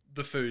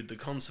the food, the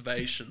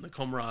conservation, the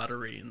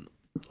camaraderie, and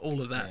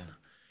all of that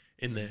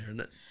in there.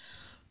 And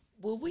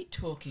were we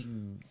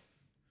talking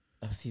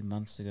a few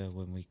months ago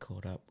when we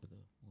caught up with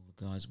all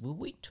the guys? Were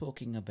we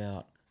talking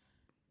about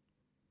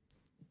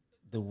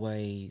the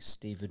way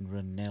Stephen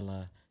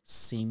Ranella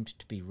seemed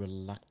to be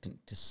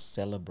reluctant to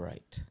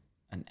celebrate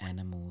an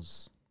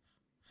animal's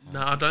harvest?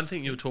 No, I don't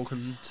think you were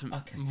talking to...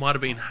 Okay. Might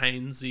have been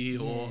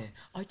Hainsey or... Yeah.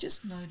 I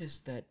just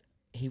noticed that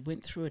he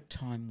went through a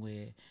time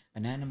where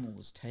an animal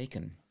was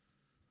taken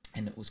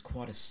and it was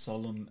quite a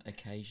solemn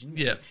occasion.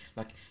 Yeah.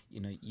 Like,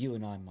 you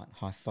and I might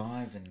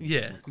high-five and...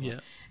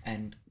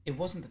 And it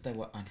wasn't that they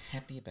were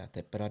unhappy about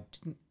that, but I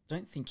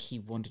don't think he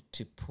wanted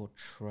to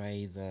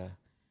portray the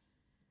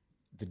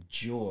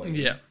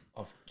joy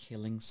of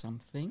killing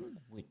something,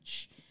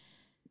 which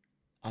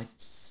I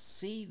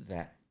see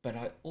that, but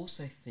I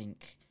also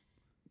think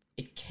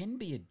it can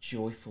be a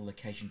joyful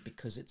occasion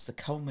because it's the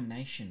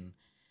culmination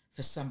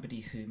for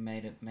somebody who may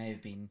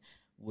have been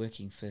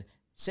working for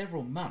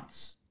several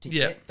months to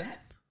get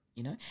that,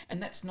 you know,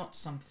 and that's not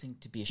something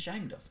to be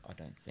ashamed of, I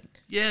don't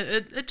think. Yeah,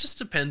 it just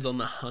depends on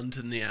the hunt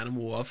and the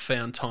animal. I've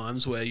found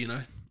times where, you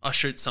know, I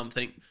shoot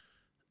something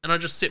and I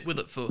just sit with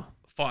it for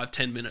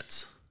 5-10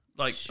 minutes.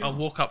 Like, Sure. I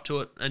walk up to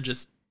it and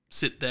just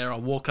sit there. I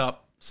walk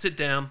up, sit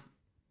down,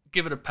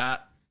 give it a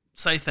pat,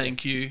 say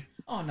thank you.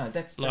 Oh, no,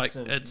 that's Like,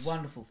 a it's-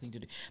 wonderful thing to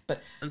do.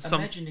 But And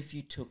imagine if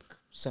you took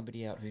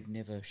somebody out who'd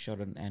never shot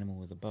an animal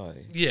with a bow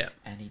Yeah.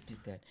 and he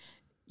did that.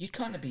 You'd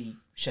kind of be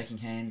shaking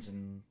hands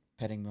and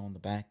patting them on the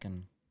back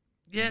and...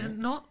 Yeah,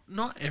 not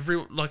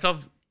everyone. Like,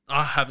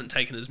 I haven't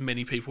taken as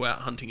many people out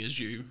hunting as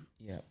you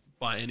Yeah.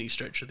 by any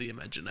stretch of the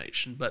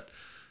imagination, but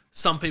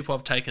some people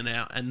I've taken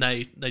out and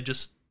they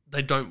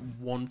don't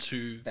want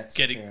to That's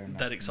get fair enough.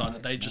 that excited. No,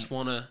 They just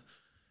want to.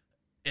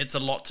 It's a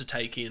lot to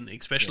take in,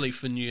 especially Yes.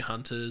 for new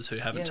hunters who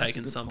haven't Yeah, that's a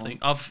taken good something.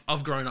 point.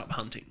 I've grown up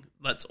hunting.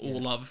 That's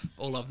all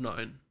I've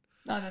known.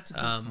 No, that's a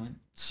good point.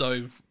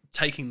 So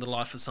taking the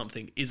life of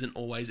something isn't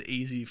always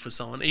easy for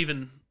someone.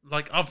 Even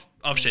like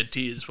I've shed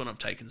tears when I've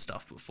taken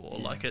stuff before.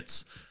 Yeah. Like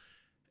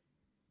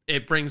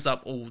it brings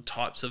up all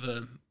types of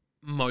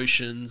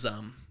emotions.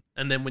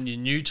 And then when you're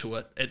new to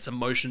it, it's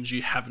emotions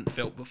you haven't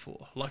felt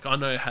before. Like I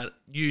know how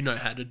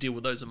to deal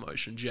with those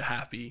emotions. You're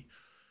happy,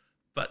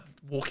 but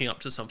walking up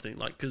to something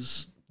like,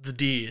 because the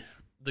deer,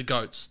 the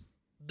goats,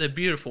 they're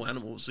beautiful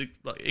animals.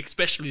 Like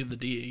especially the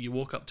deer, you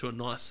walk up to a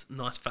nice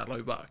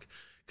fallow buck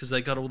because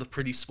they got all the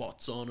pretty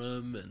spots on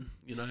them, and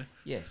you know.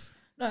 Yes.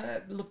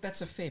 No, look,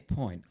 that's a fair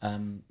point.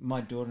 My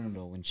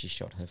daughter-in-law, when she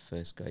shot her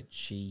first goat,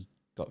 she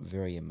got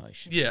very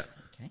emotional. Yeah.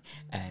 Okay.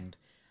 And,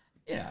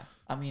 yeah,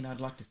 I mean, I'd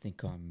like to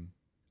think I'm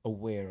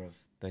aware of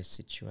those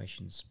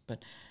situations,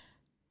 but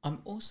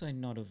I'm also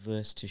not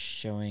averse to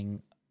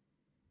showing...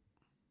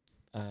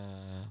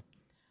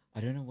 I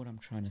don't know what I'm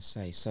trying to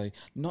say. So,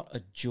 not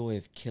a joy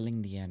of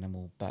killing the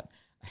animal, but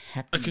a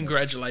happiness. A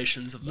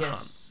congratulations of the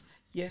hunt.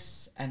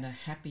 Yes, and a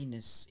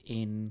happiness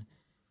in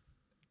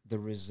the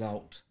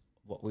result,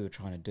 what we were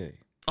trying to do.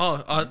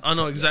 Oh, I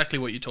know exactly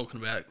what you're talking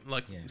about.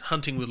 Like Yeah.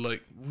 hunting with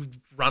Luke, we'd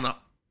run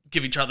up,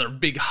 give each other a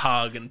big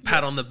hug and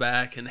pat on the Yes.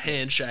 back and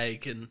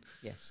handshake and,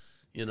 Yes.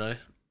 you know,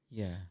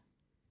 Yeah.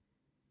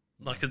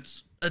 like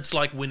it's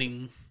like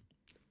winning.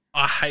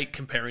 I hate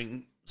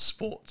comparing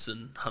sports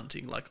and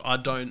hunting. Like I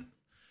don't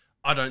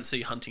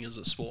see hunting as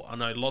a sport. I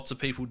know lots of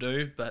people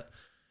do, but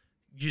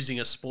using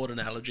a sport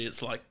analogy,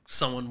 it's like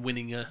someone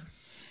winning a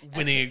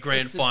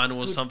grand it's a final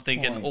or good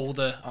something, and point.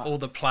 all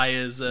the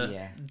players are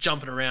Yeah.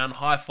 jumping around,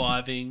 high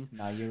fiving,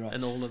 No, you're right.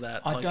 and all of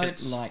that. I don't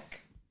it's-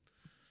 like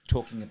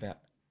talking about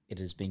it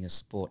as being a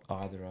sport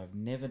either. I've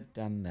never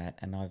done that,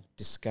 and I've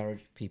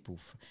discouraged people.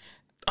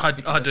 I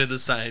Because do the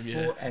same.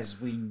 Yeah. Sport as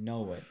we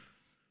know it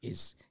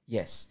is,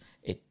 yes,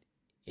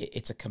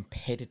 it's a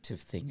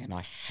competitive thing, and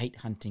I hate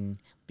hunting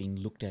being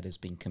looked at as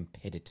being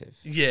competitive.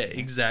 Yeah,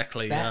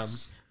 exactly.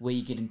 That's where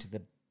you get into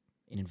the,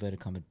 in inverted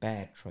commas,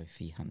 bad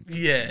trophy hunters.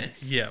 Yeah,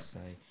 yeah. So,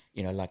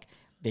 you know, like,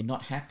 they're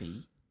not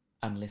happy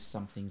unless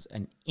something's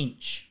an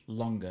inch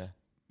longer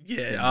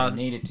Yeah, than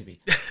they need it to be.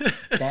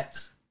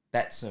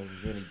 That's a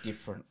really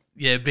different...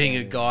 yeah. Being a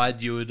area.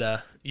 guide, you would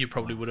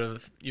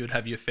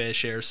have your fair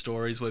share of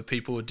stories where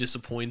people are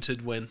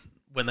disappointed when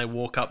they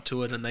walk up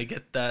to it and they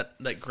get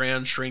that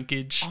ground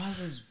shrinkage. I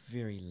was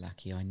very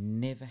lucky. I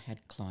never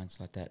had clients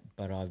like that,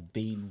 but I've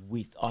been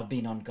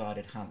on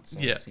guided hunts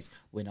overseas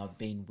when I've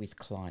been with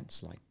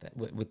clients like that,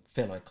 with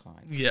fellow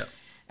clients. Yeah,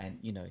 And,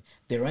 you know,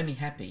 they're only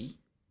happy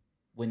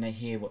when they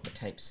hear what the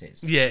tape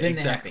says. Yeah, then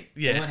exactly. They're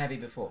happy. Yeah. They weren't happy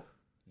before.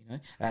 You know,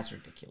 that's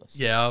ridiculous.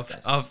 yeah.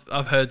 That's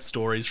I've heard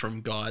stories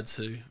from guides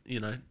who, you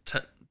know,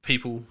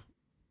 people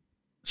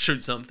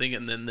shoot something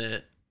and then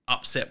they're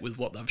upset with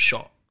what they've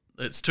shot.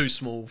 It's too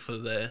small for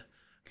their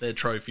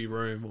trophy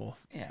room or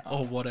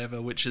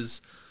whatever, which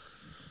is...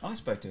 I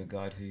spoke to a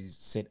guide who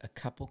said a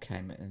couple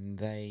came and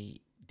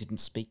they didn't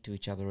speak to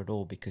each other at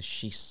all because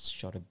she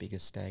shot a bigger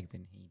stag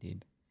than he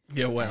did.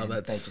 Yeah, wow, And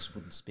they just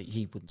wouldn't speak.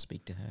 He wouldn't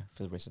speak to her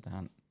for the rest of the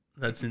hunt.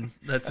 that's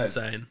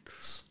insane.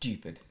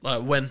 Stupid.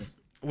 Like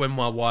when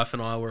my wife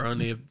and I were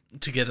only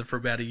together for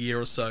about a year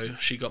or so,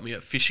 she got me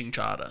a fishing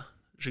charter.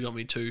 She got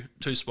me two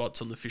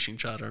spots on the fishing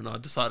charter, and I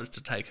decided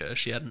to take her.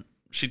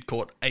 She'd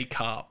caught a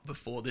carp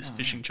before this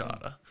fishing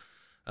charter,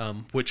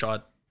 which I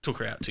took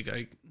her out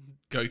to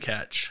go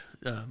catch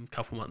a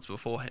couple months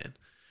beforehand,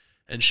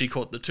 and she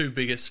caught the two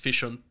biggest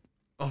fish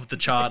of the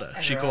charter.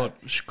 She caught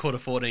a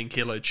 14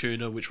 kilo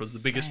tuna, which was the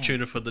biggest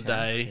tuna for the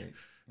day, Fantastic.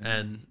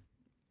 and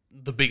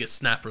the biggest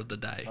snapper of the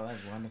day. Oh,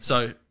 that's wonderful.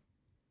 So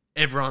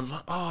everyone's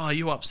like, "Oh, are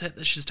you upset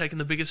that she's taken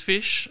the biggest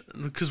fish?"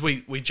 Because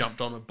we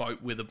jumped on a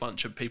boat with a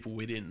bunch of people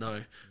we didn't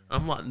know.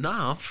 I'm like,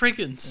 "Nah, I'm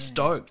freaking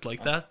stoked!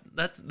 Like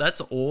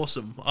that's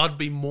awesome. I'd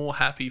be more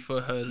happy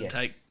for her to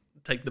Yes.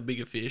 take the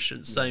bigger fish."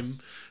 And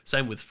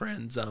same with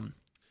friends.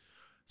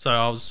 So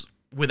I was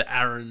with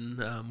Aaron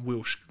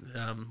Wilsh,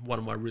 one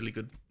of my really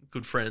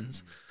good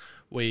friends.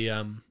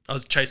 I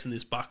was chasing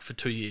this buck for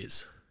 2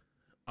 years.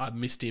 I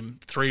missed him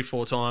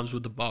 3-4 times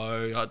with the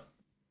bow.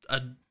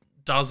 A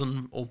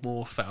dozen or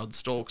more failed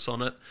stalks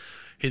on it.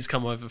 He's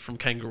come over from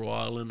Kangaroo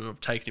Island and I've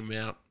taken him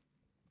out.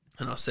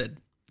 And I said,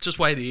 just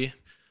wait here.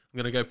 I'm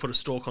going to go put a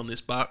stalk on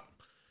this buck.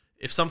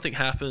 If something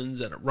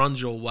happens and it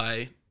runs your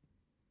way,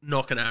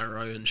 knock an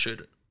arrow and shoot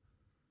it.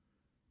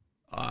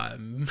 I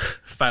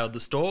failed the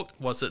stalk.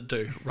 What's it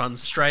do?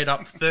 Runs straight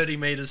up 30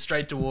 meters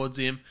straight towards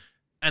him,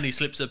 and he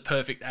slips a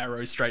perfect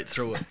arrow straight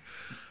through it.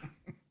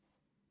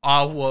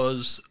 I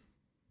was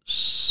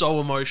so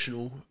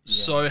emotional,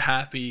 so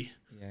happy,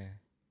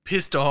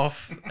 pissed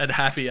off, and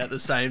happy at the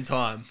same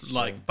time.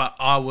 Sure. But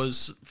I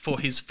was, for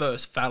his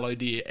first fallow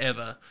deer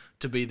ever,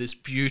 to be this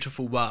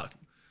beautiful buck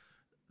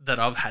that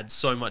I've had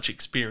so much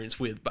experience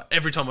with. But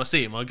every time I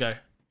see him, I go,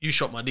 "You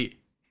shot my deer."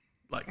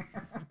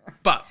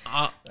 But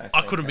I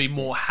couldn't be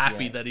more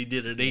happy that he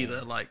did it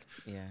either.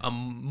 I'm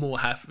more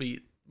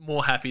happy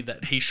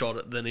that he shot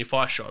it than if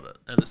I shot it.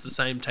 And it's the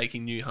same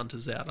taking new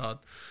hunters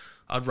out.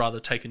 I'd rather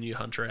take a new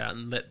hunter out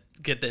and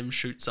get them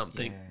shoot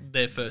something,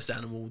 their first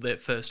animal, their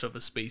first of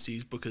a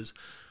species, because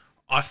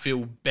I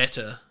feel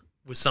better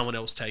with someone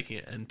else taking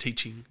it and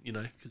teaching,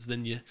 because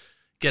then you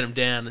get them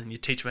down and you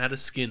teach them how to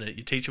skin it,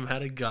 you teach them how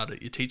to gut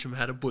it, you teach them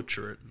how to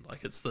butcher it.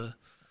 It's the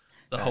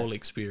whole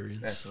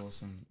experience. That's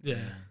awesome.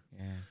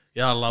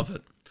 Yeah, I love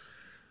it.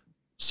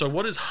 So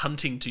what is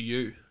hunting to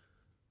you?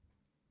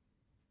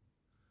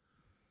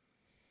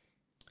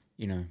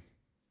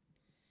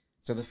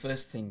 So the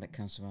first thing that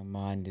comes to my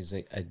mind is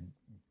a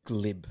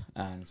glib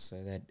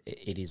answer that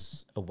it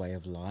is a way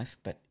of life,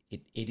 but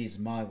it is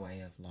my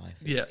way of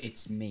life. Yeah.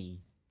 It's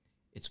me.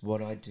 It's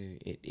what I do.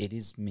 It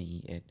is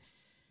me.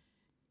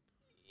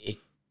 It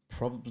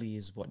probably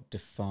is what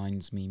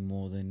defines me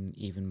more than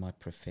even my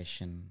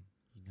profession.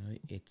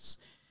 It's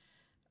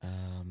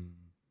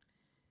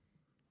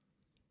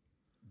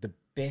the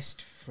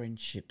best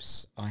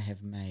friendships I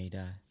have made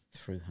are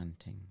through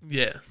hunting.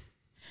 Yeah.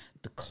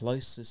 The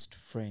closest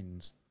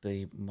friends,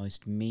 the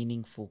most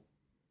meaningful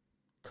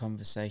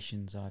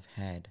conversations I've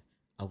had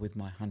are with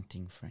my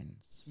hunting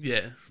friends.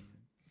 Yeah.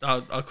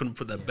 I couldn't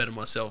put that better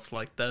myself.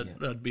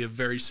 That'd be a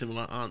very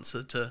similar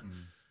answer to,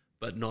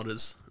 but not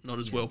as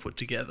well put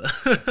together.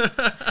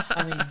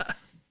 I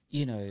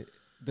mean,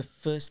 the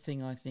first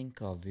thing I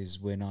think of is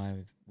when I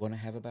want to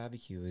have a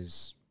barbecue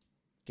is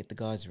get the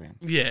guys around.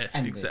 Yeah,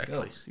 and exactly.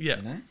 Their girls,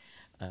 yeah.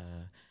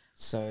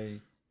 So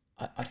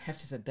I'd have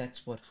to say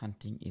that's what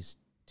hunting is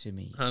to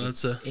me.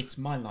 It's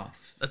my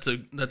life. That's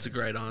a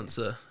great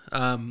answer.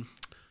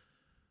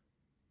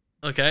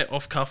 Okay,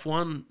 off cuff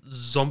one,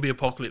 zombie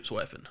apocalypse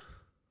weapon.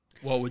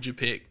 What would you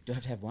pick? Do I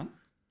have to have one?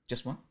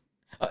 Just one?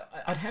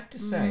 I'd have to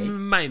say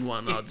main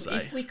one. I'd say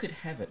if we could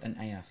have it, an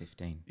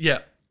AR-15. Yeah.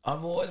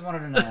 I've always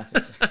wanted an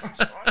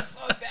AR-15. I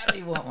so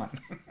badly want one,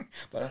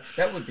 but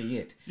that would be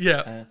it.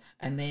 Yeah.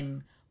 And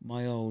then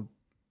my old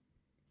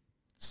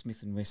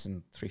Smith &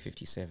 Wesson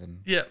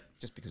 357. Yeah.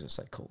 Just because it was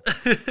so cool.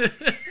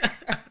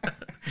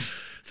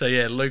 So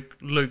yeah,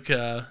 Luke,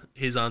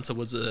 his answer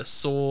was a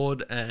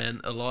sword, and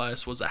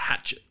Elias was a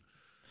hatchet.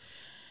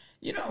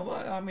 You know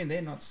what? I mean,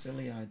 they're not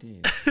silly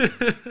ideas.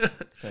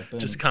 So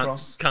just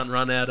can't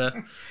run out of.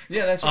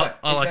 Yeah, that's right.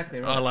 Exactly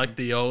right. I like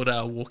the old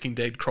Walking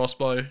Dead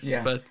crossbow.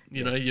 Yeah. But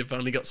you've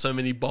only got so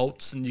many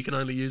bolts, and you can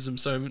only use them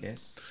so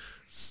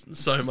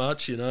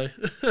much.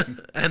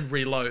 And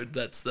reload.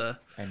 That's the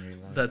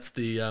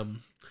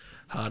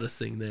hardest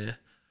thing there.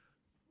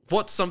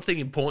 What's something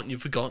important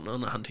you've forgotten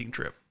on a hunting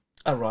trip?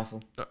 A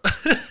rifle.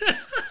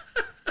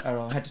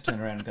 I had to turn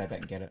around and go back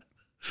and get it.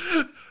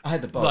 I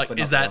had the bolt, but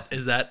not the rifle.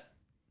 Is that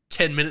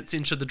 10 minutes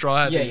into the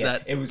drive? Yeah, is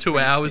that it was 2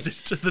 hours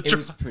into the drive? It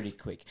was pretty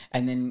quick.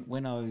 And then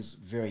when I was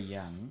very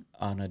young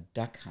on a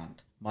duck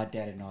hunt, my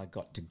dad and I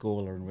got to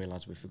Gawler and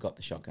realised we forgot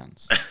the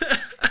shotguns.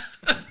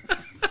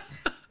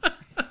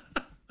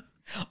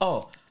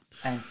 Oh,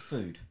 and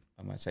food.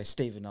 I might say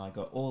Steve and I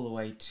got all the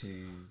way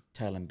to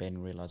Tail and Bend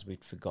and realised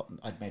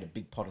I'd made a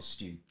big pot of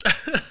stew.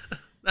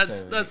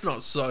 That's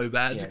not so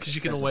bad because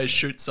you can always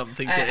shoot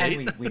something to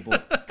eat. And we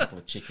bought a couple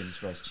of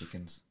chickens, roast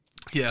chickens.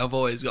 Yeah, I've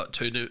always got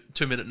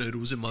 2-minute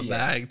noodles in my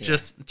bag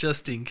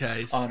just in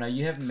case. Oh no,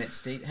 you haven't met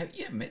Steve.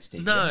 You haven't met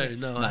Steve? No,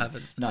 I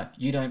haven't. No,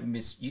 you don't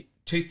miss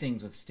two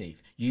things with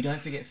Steve. You don't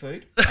forget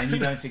food, and you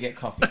don't forget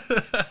coffee.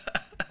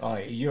 Oh,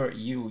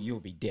 you'll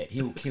be dead.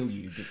 He'll kill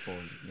you before.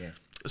 Yeah.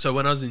 So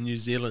when I was in New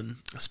Zealand,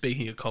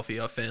 speaking of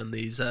coffee, I found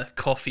these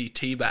coffee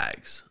tea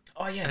bags.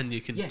 Oh yeah, and you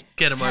can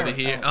get them over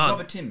here.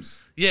 Robert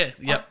Tim's. Yeah,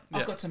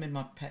 I've got some in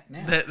my pack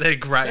now. They're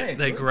great.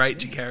 They're great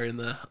to carry in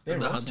the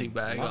hunting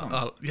bag.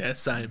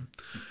 Same.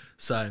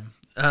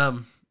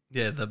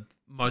 The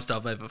most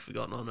I've ever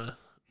forgotten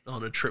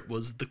on a trip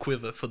was the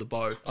quiver for the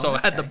bow. So I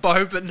had the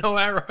bow but no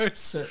arrows.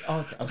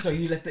 So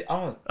you left the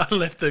I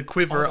left the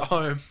quiver at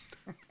home.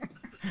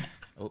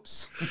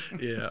 Oops.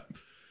 Yeah.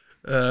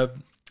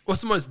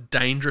 What's the most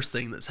dangerous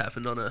thing that's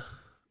happened on a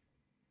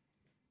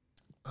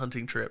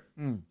hunting trip?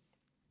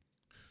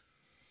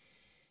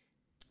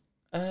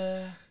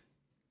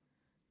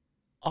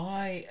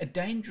 I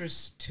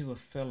dangerous to a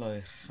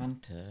fellow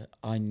hunter,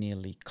 I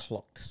nearly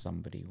clocked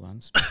somebody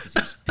once because he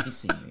was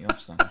pissing me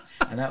off something.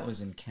 And that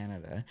was in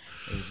Canada.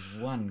 There was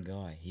one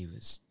guy, he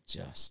was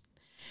just...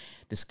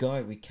 This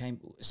guy, we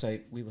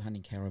were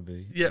hunting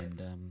caribou. Yep.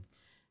 And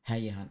how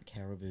you hunt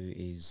caribou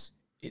is,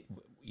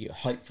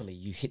 hopefully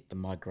you hit the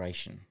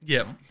migration.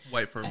 Yeah, right?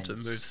 wait for them to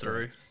move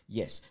through.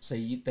 Yes, so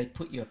they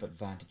put you up at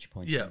vantage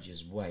points Yeah. and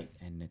just wait,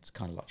 and it's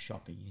kind of like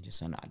shopping. You just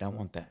say, no, I don't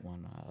want that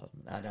one.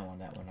 I don't want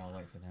that one. I'll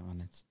wait for that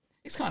one.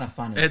 It's kind of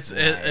fun.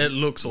 It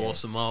looks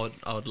awesome. I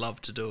would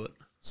love to do it.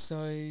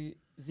 So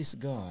this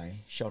guy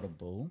shot a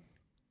bull,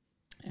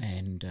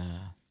 and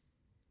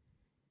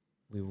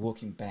we were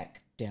walking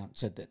back down,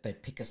 so that they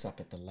pick us up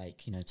at the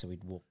lake, so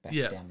we'd walk back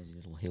down these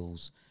little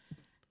hills,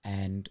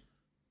 and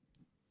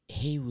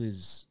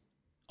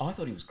I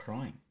thought he was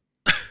crying.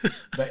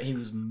 But he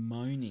was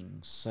moaning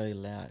so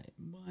loud.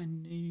 My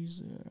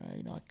knees are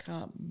right, I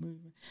can't move.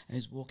 And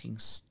he's walking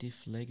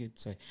stiff-legged.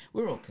 So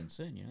we're all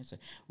concerned, So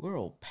we're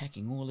all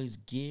packing all his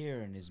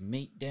gear and his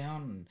meat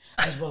down, and,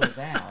 as well as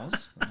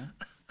ours. Right?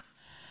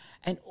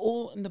 And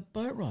all in the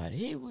boat ride,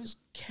 he was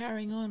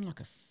carrying on like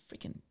a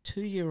freaking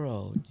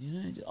 2-year-old.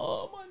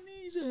 Oh, my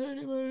knees are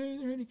hurting. My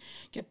knees are hurting.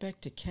 Get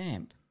back to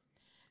camp,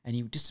 and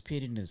he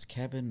disappeared into his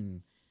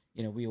cabin.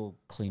 And, we all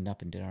cleaned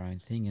up and did our own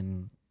thing,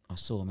 and I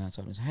saw him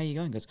outside and I said, how you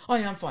going? He goes, oh,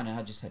 yeah, I'm fine.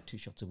 I just had 2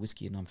 shots of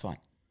whiskey and I'm fine.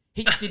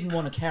 He just didn't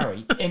want to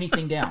carry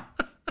anything down.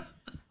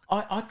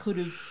 I could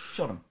have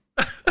shot him.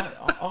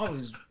 I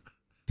was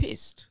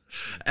pissed.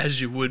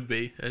 As you would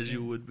be.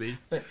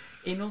 But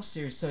in all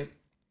seriousness, so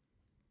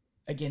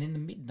again, in the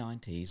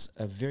mid-90s,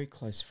 a very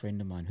close friend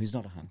of mine who's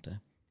not a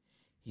hunter,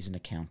 he's an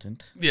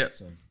accountant. Yeah.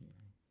 So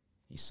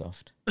he's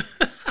soft.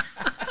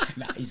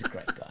 No, he's a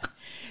great guy.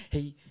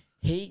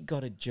 He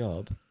got a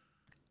job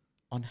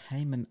on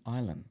Hayman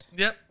Island.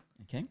 Yep.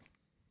 Okay,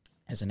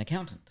 as an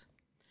accountant.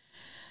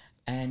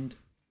 And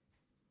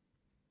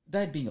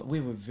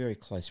we were very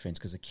close friends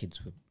because the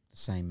kids were the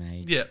same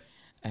age. Yeah.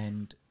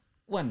 And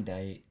one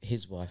day,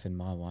 his wife and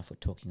my wife were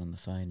talking on the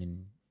phone,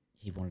 and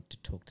he wanted to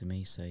talk to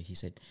me, so he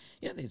said,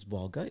 there's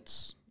wild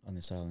goats on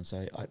this island.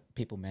 So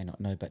people may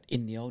not know, but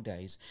in the old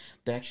days,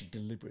 they actually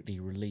deliberately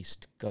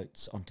released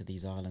goats onto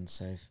these islands,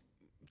 so...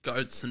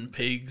 Goats and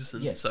pigs,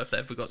 and Yes. so if they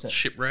ever got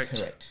shipwrecked,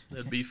 Correct.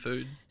 there'd be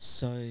food.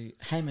 So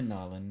Hayman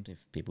Island,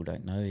 if people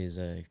don't know, is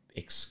a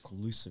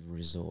exclusive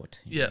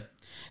resort. Yeah.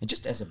 And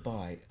just as a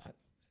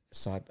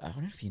side, I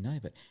don't know if you know,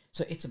 but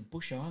so it's a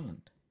bush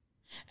island,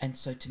 and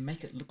so to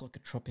make it look like a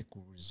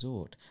tropical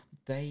resort,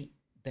 they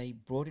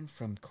brought in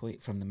from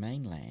the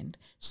mainland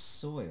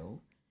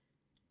soil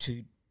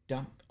to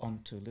dump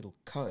onto a little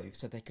cove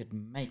so they could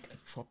make a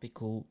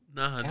tropical.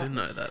 No, I didn't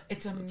know that.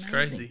 It's amazing. It's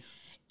crazy.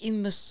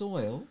 In the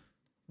soil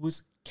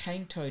was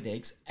cane toad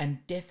eggs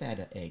and death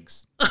adder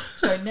eggs.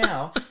 So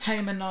now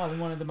Hayman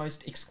Island, one of the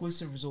most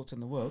exclusive resorts in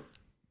the world,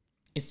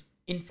 is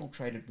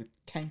infiltrated with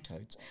cane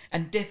toads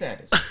and death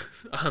adders.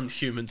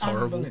 Humans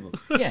horrible. Unbelievable.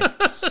 Yeah.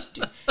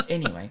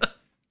 Anyway,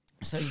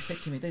 so he said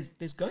to me,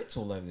 there's goats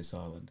all over this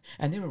island,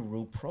 and they're a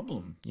real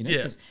problem, Yeah.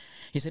 because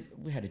he said,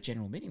 we had a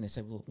general meeting, they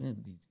said, well,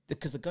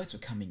 because the goats were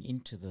coming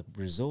into the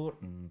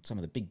resort and some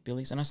of the big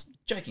billies, and I was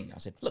joking, I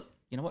said, look,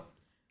 you know what,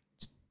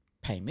 just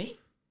pay me,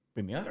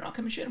 bring me over, and I'll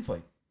come and shoot them for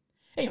you.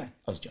 Anyway,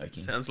 I was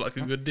joking. Sounds like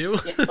a good deal.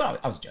 Yeah,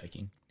 but I was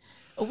joking.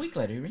 A week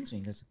later, he rings me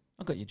and goes,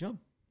 I got your job.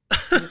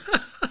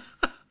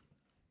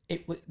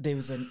 There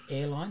was an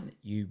airline that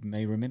you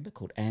may remember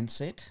called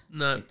Ansett.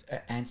 No.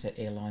 Ansett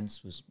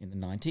Airlines was in the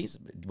 90s.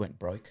 It went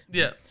broke.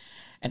 Yeah.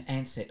 And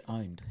Ansett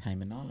owned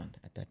Hayman Island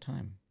at that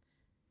time.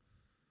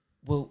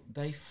 Well,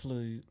 they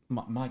flew...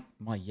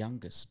 My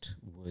youngest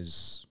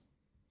was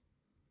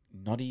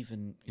not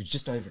even... It was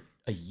just over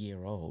a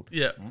year old.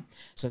 Yeah. Right?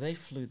 So they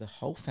flew the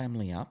whole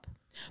family up,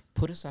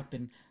 put us up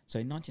in... So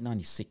in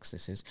 1996,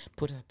 this is,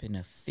 put up in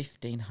a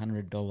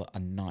 $1,500 a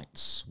night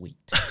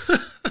suite.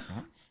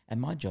 Right? And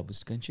my job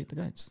was to go and shoot the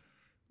goats.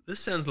 This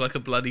sounds like a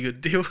bloody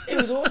good deal. It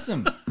was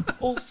awesome.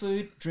 All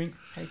food, drink,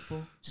 paid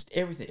for, just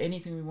everything.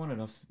 Anything we wanted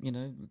off,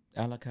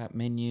 a la carte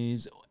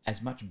menus,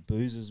 as much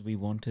booze as we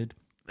wanted.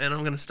 And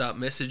I'm going to start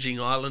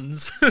messaging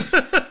islands.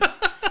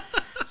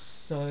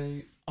 So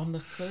on the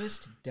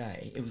first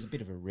day, it was a bit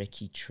of a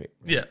recce trip.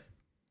 Right? Yeah.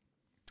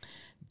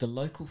 The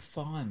local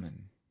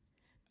fireman,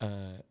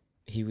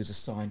 he was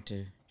assigned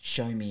to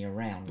show me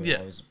around where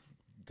I was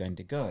going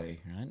to go,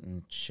 right,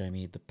 and show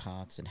me the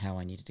paths and how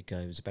I needed to go.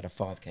 It was about a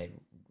 5K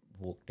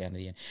walk down to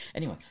the end.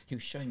 Anyway, he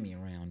was showing me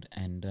around,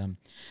 and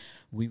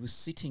we were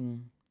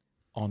sitting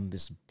on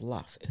this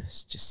bluff. It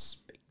was just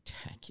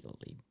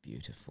spectacularly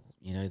beautiful.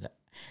 That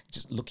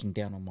just looking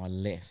down on my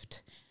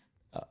left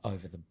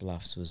over the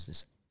bluffs was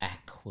this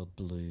aqua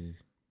blue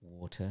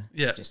water,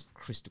 just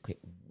crystal clear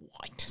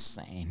white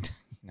sand,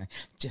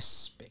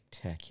 just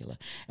spectacular.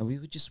 And we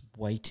were just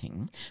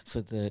waiting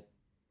for the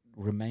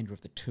remainder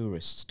of the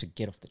tourists to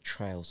get off the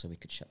trail so we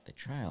could shut the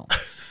trail.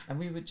 And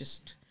we were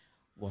just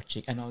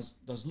watching, and I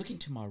was looking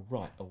to my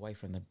right away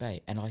from the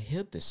bay, and I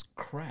heard this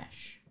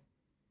crash,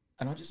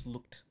 and I just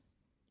looked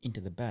into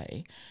the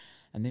bay,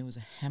 and there was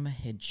a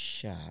hammerhead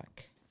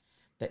shark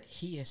that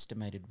he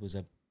estimated was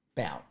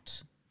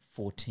about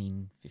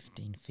 14,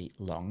 15 feet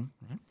long,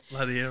 right?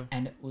 Bloody hell.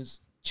 And it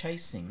was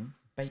chasing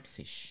bait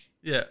fish.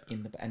 Yeah.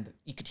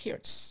 You could hear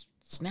it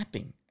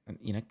snapping,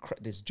 and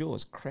there's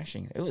jaws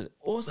crashing. It was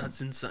awesome.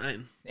 That's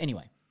insane.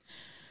 Anyway,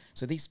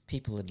 so these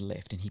people had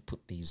left, and he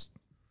put these,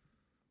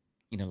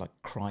 like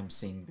crime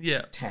scene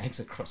tags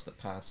across the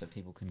path so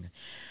people can go.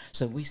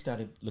 So we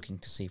started looking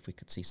to see if we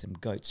could see some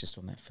goats just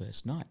on that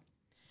first night,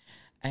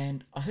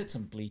 and I heard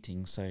some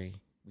bleating, so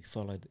we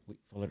followed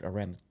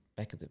around the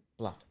back of the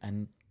bluff,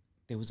 and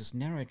there was this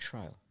narrow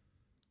trail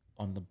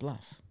on the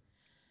bluff.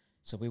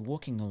 So we're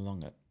walking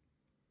along it,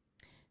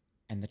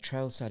 and the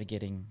trail started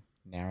getting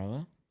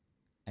narrower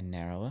and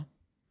narrower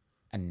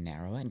and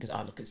narrower, and goes,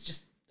 look, it's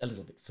just a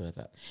little bit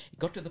further. It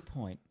got to the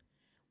point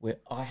where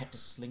I had to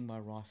sling my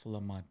rifle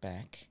on my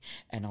back,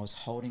 and I was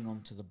holding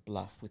onto the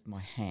bluff with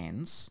my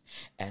hands,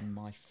 and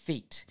my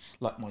feet,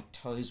 like my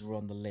toes were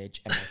on the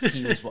ledge, and my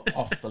heels were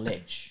off the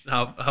ledge.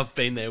 I've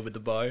been there with the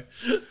bow.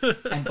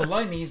 And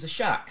below me is a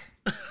shark,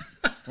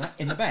 right,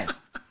 in the bank.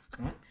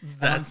 Right?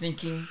 And I'm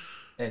thinking,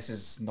 this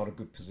is not a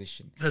good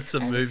position. That's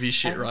some movie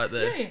shit right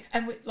there. Yeah,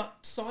 and we're like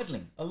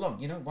sidling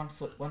along, 1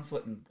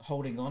 foot and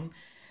holding on.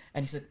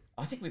 And he said,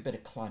 I think we better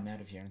climb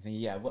out of here. And I'm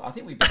thinking, I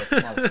think we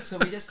better climb. So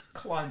we just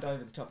climbed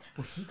over the top.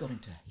 Well, he got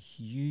into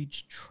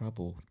huge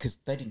trouble because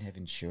they didn't have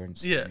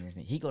insurance and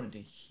everything. He got into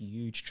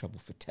huge trouble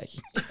for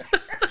taking it.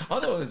 I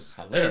thought it was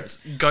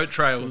hilarious. Goat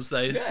trails,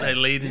 they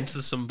lead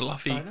into some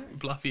bluffy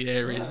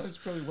areas. That was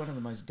probably one of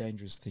the most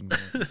dangerous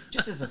things.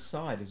 Just as a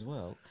side as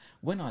well,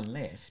 when I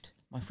left,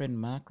 my friend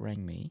Mark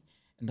rang me,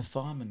 and the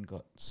fireman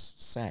got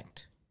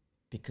sacked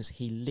because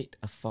he lit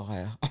a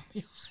fire on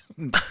the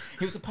island.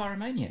 He was a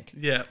pyromaniac.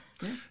 Yeah.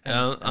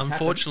 As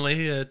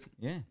unfortunately,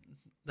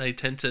 they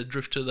tend to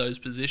drift to those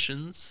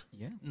positions.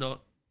 Yeah.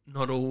 Not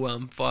all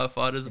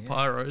firefighters are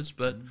pyros,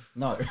 but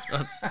no,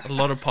 a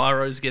lot of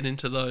pyros get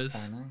into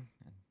those I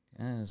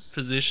know.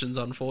 positions,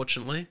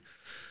 unfortunately.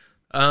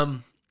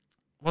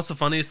 What's the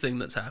funniest thing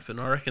that's happened?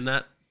 I reckon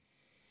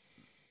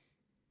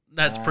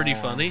that's pretty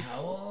funny.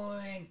 Oh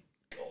my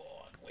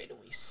God, where do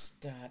we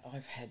start?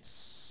 I've had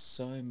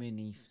so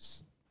many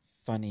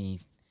funny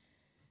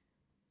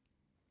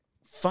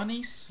 /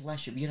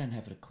 you don't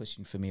have a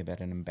question for me about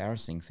an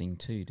embarrassing thing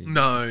too, do you?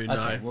 No.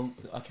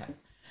 Okay.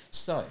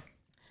 So,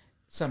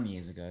 some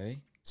years ago,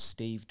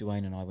 Steve,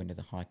 Dwayne and I went to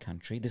the high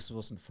country. This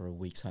wasn't for a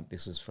week's hunt.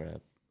 This was for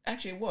it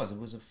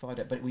was a 5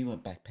 day, but we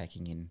weren't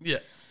backpacking in. Yeah.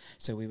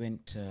 So we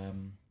went,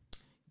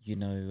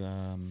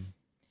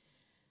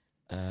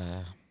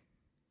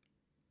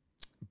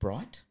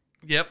 Bright.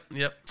 Yep.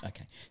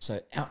 Okay.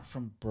 So out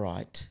from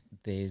Bright,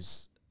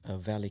 there's a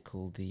valley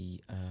called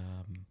the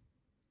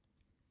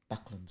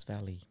Bucklands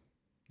Valley.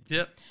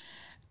 Yep.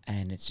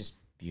 And it's just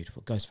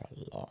beautiful. It goes for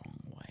a long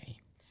way.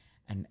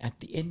 And at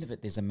the end of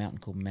it, there's a mountain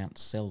called Mount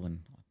Selwyn,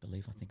 I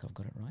think I've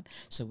got it right.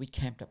 So we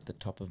camped up at the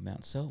top of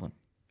Mount Selwyn.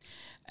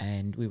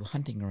 And we were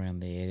hunting around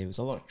there. There was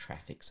a lot of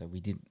traffic, so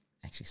we didn't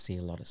actually see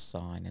a lot of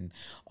sign. And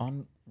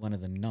on one of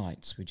the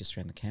nights, we were just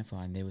around the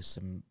campfire, and there was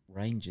some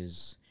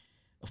rangers,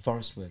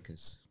 forest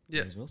workers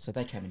there as well. So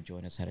they came and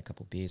joined us, had a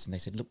couple of beers, and they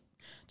said, look,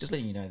 just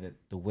letting you know that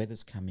the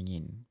weather's coming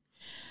in.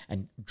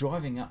 And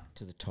driving up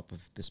to the top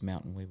of this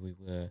mountain where we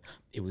were,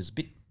 it was a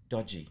bit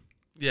dodgy.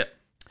 Yeah.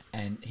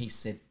 And he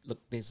said, look,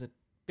 there's a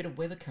bit of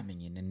weather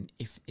coming in, and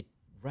if it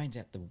rains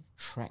out, the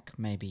track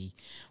may be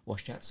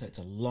washed out. So it's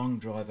a long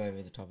drive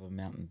over the top of a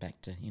mountain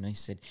back to, he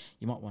said,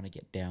 you might want to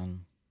get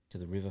down to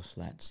the river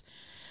flats.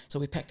 So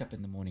we packed up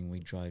in the morning, we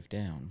drove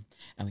down,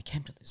 and we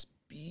camped at this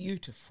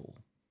beautiful,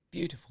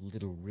 beautiful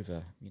little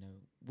river,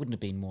 wouldn't have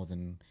been more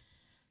than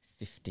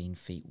 15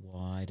 feet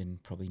wide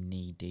and probably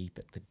knee deep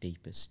at the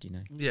deepest,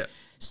 Yeah.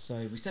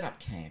 So we set up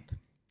camp,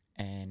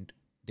 and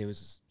there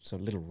was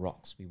some little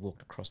rocks. We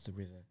walked across the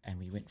river, and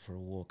we went for a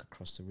walk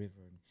across the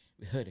river, and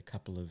we heard a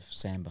couple of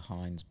sambar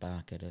hinds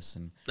bark at us.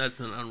 And that's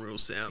an unreal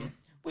sound.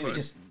 Yeah, we were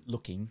just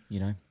looking,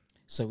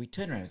 So we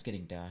turned around, it was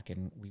getting dark,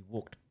 and we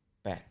walked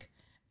back.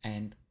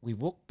 And we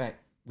walked back,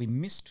 we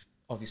missed,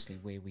 obviously,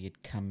 where we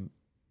had come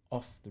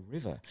off the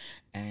river.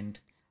 And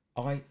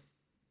I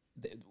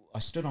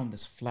stood on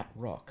this flat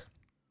rock,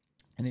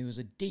 and there was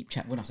a deep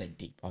channel. When I say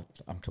deep,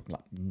 I'm talking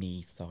like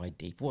knee, thigh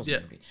deep. It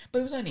wasn't really, but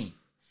it was only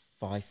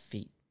 5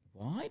 feet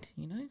wide,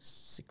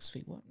 6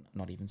 feet wide,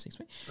 not even 6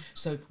 feet.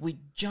 So we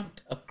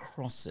jumped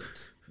across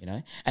it,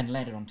 and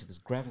landed onto this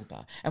gravel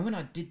bar. And when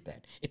I did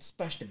that, it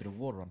splashed a bit of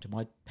water onto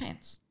my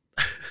pants,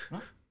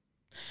 right?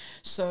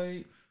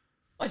 So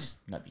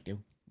no big deal.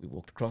 We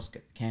walked across,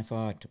 got the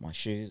campfire, took my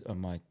shoes or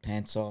my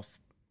pants off,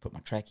 put my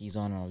trackies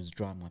on, and I was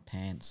drying my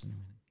pants and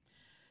everything.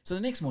 So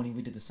the next morning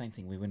we did the same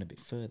thing. We went a bit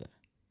further.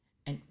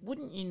 And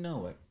wouldn't you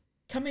know it,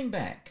 coming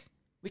back,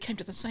 we came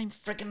to the same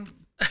friggin'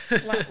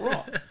 flat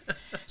rock.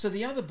 So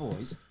the other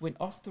boys went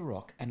off the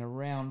rock and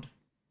around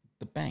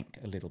the bank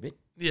a little bit.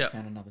 Yeah.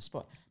 Found another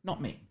spot.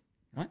 Not me,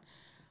 right?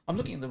 I'm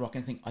looking at the rock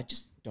and think, I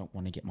just don't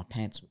want to get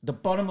the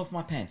bottom of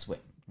my pants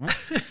wet, right?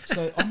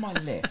 So on my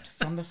left,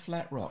 from the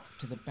flat rock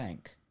to the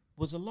bank,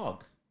 was a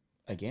log.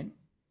 Again,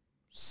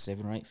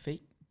 7 or 8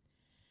 feet.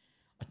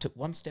 I took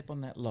one step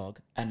on that log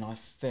and I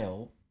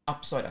fell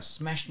upside. I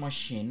smashed my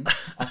shin.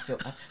 I fell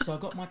up. So I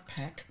got my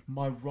pack,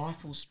 my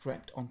rifle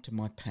strapped onto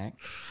my pack,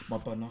 my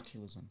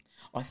binoculars on.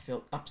 I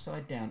fell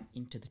upside down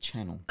into the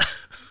channel.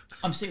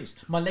 I'm serious.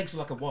 My legs were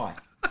like a Y,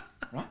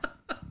 right?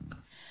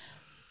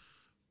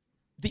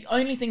 The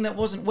only thing that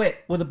wasn't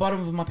wet were the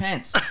bottom of my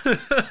pants.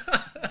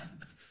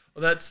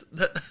 Well, that's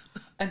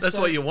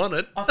so what you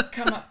wanted. I've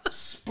come up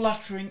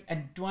spluttering,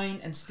 and Dwayne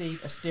and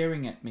Steve are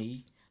staring at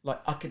me like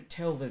I could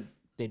tell that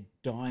they're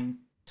dying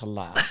to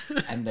laugh,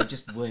 and they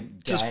just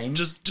weren't game.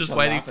 Just to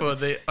waiting laugh for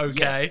the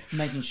okay. Yes,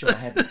 making sure I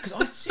had, because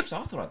I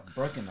thought I'd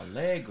broken a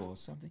leg or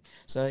something.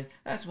 So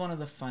that's one of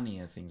the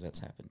funnier things that's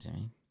happened to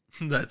me.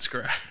 That's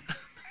great.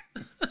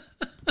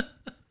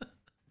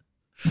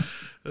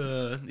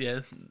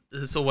 Yeah,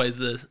 it's always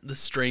the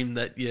stream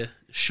that you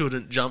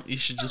shouldn't jump. You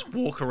should just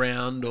walk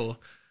around, or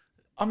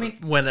I mean,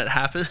 when it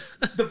happens,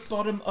 the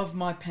bottom of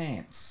my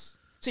pants.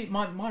 See,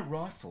 my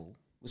rifle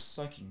was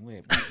soaking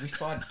wet. We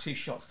fired 2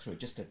 shots through it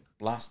just to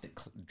blast it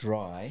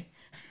dry.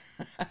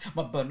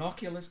 My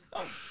binoculars.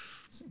 Oh.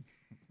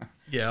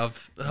 Yeah,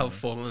 I've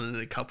fallen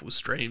in a couple of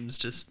streams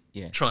just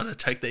Yes. trying to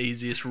take the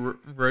easiest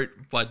route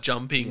by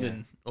jumping Yeah.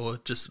 or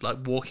just like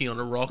walking on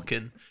a rock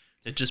and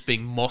it just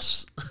being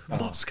moss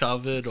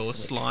covered or slick.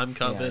 slime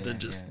covered Yeah, and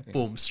just yeah.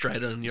 boom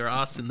straight on your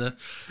ass in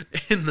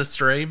the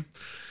stream.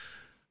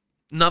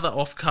 Another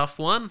off cuff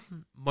one.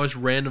 Most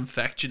random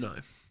fact you know.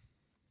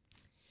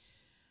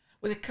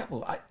 With a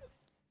couple, I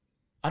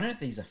don't know if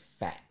these are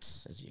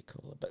facts, as you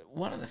call it, but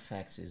one of the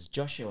facts is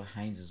Joshua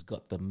Haynes has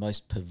got the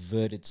most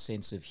perverted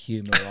sense of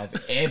humour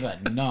I've ever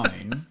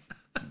known.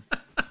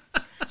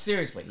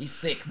 Seriously, he's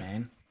sick,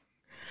 man.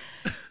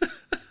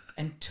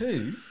 And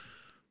 2,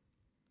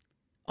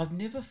 I've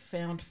never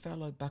found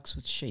fallow bucks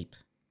with sheep.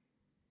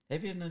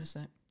 Have you ever noticed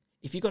that?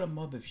 If you've got a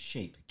mob of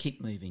sheep,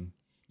 keep moving.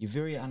 You're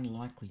very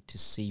unlikely to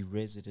see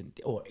resident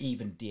or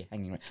even deer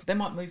hanging around. They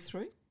might move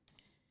through,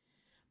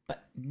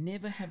 but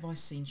never have I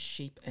seen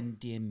sheep and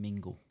deer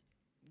mingle.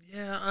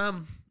 Yeah,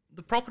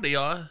 the property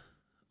I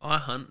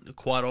hunt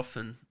quite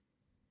often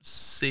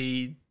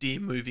see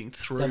deer moving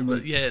through, They move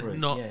but yeah, through,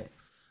 not yeah.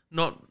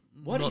 not.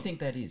 Why do you not think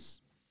that is?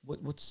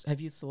 What's have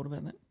you thought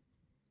about that?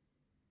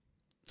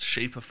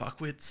 sheep are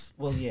fuckwits?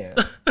 Well, yeah.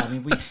 I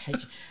mean, we hate.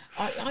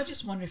 I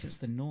just wonder if it's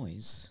the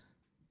noise.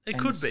 It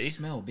and could the be.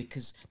 smell,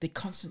 because they're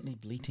constantly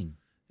bleating,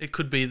 It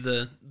could be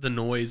the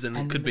noise, and it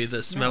And could the be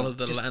the smell smell, of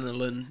the just-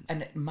 lanolin.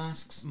 and it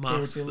masks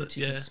Masks their that-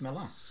 ability yeah. to smell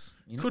us.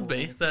 You know, Could all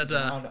be other that,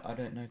 things. And I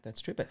don't know if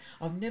that's true, but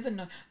I've never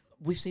known.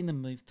 We've seen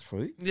them move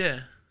through,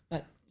 Yeah,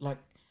 but like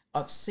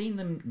I've seen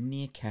them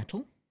near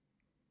cattle,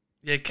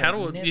 yeah.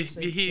 Cattle. never You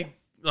seen- hear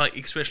like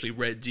especially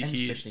reds. You and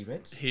hear especially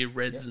reds.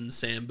 reds Yep. and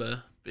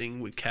sambar being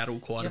with cattle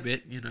quite Yep. a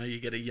bit. You know, you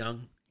get a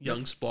young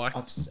spike.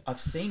 I've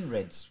seen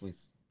reds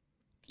with,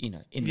 in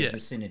the Yeah.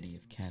 vicinity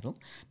of cattle,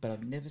 but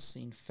I've never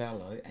seen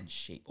fallow and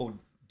sheep or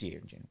deer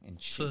in general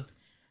and sheep. So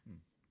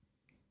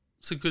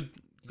it's a good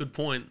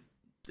point,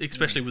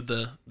 especially with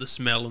the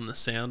smell and the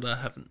sound. I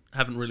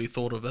haven't really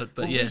thought of it,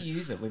 but well, yeah, we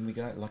use it when we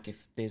go. Like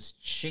if there's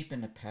sheep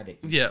in a paddock,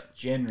 we Yeah.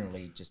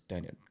 generally just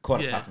don't.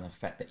 Quite Yeah. apart from the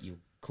fact that you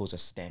cause a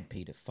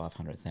stampede of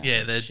 500,000.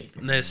 yeah, sheep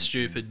in they're one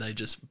stupid. They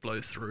just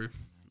blow through,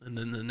 and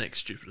then the next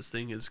stupidest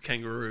thing is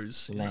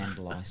kangaroos. land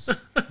lice.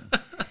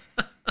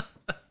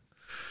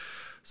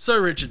 So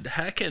Richard,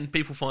 how can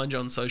people find you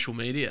on social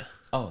media?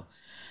 Oh,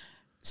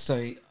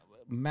 so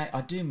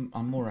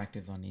I'm more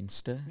active on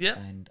Insta. Yep.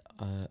 And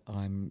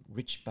I'm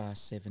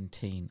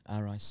richbar17,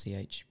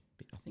 RICH.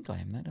 I think I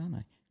am that, aren't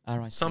I?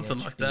 RICH. Something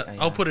like that.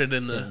 I'll put it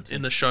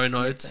in the show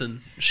notes thanks.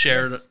 and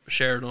share Yes.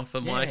 it off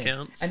of my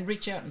accounts. And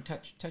reach out and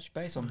touch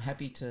base. I'm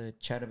happy to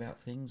chat about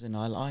things, and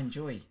I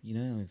enjoy,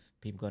 if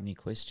people got any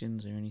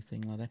questions or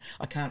anything like that.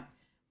 I can't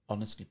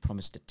honestly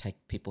promise to take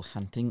people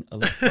hunting a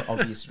lot for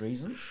obvious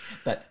reasons,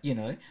 but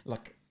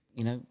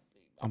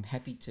I'm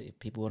happy to, if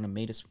people want to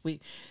meet us.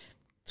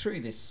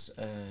 Through this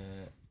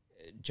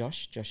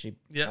Joshy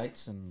Yep.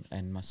 Bates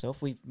and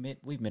myself, we've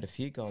met a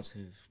few guys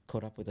who've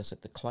caught up with us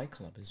at the Clay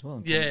Club as well.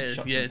 And Yeah, shot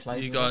some yeah.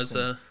 plays You with us, guys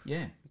and-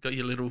 yeah. got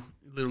your little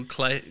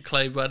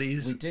clay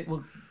buddies. We did.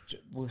 Well,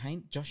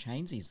 Josh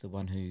Hainesy's the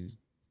one who,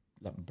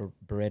 like,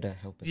 Beretta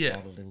helped us Yeah.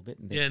 out a little bit.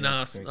 And Yeah, they're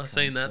no, very I've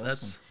seen kind to that.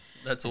 us,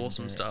 That's and,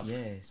 awesome stuff.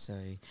 Yeah. So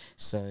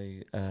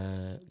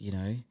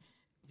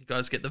You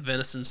guys get the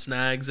venison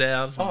snags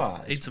out.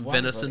 Oh, eat it's some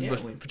wonderful.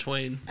 venison Yeah,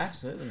 between.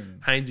 absolutely.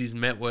 And Hainesy's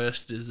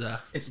Metwurst is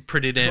it's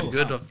pretty damn cool,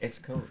 good. huh? It's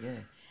cool. Yeah.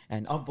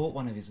 And I bought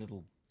one of his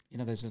little,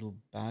 those little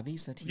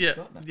Barbies that he's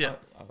got. Yeah.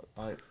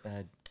 I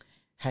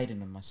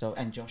Hayden and myself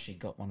and Joshy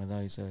got one of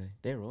those.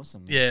 They're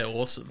awesome. Yeah,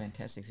 awesome.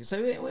 Fantastic.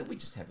 So we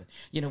just have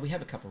we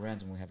have a couple of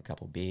rounds and we have a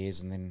couple of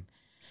beers, and then,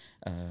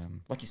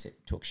 like you said,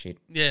 talk shit.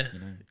 Yeah,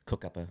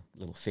 Cook up a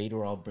little feed,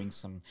 or I'll bring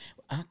some.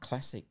 Our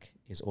classic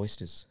is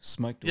oysters,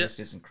 smoked Yep.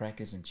 oysters and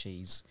crackers and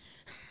cheese.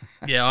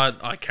 yeah.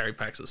 I carry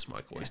packs of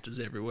smoked oysters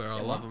everywhere.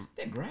 I love them.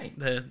 They're great.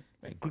 They're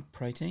Good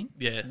protein.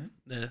 they're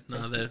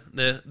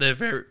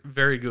very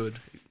very good.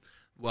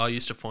 Well, I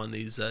used to find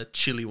these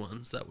chili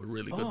ones that were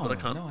really good, but I Oh,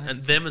 can't. no, I and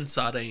haven't them and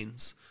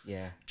sardines.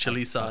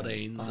 chili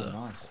sardines. Oh,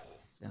 nice.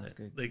 Sounds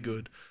good. They're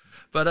good.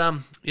 But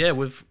yeah,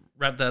 we've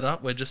wrapped that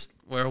up.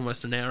 We're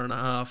almost an hour and a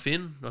half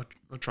in.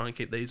 I'll try and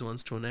keep these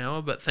ones to an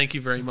hour. But thank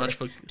you very much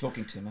for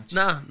talking too much.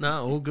 No,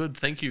 all good.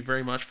 Thank you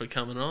very much for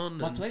coming on.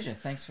 My pleasure.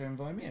 Thanks for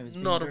inviting me. It was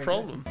not a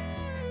problem.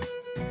 Good.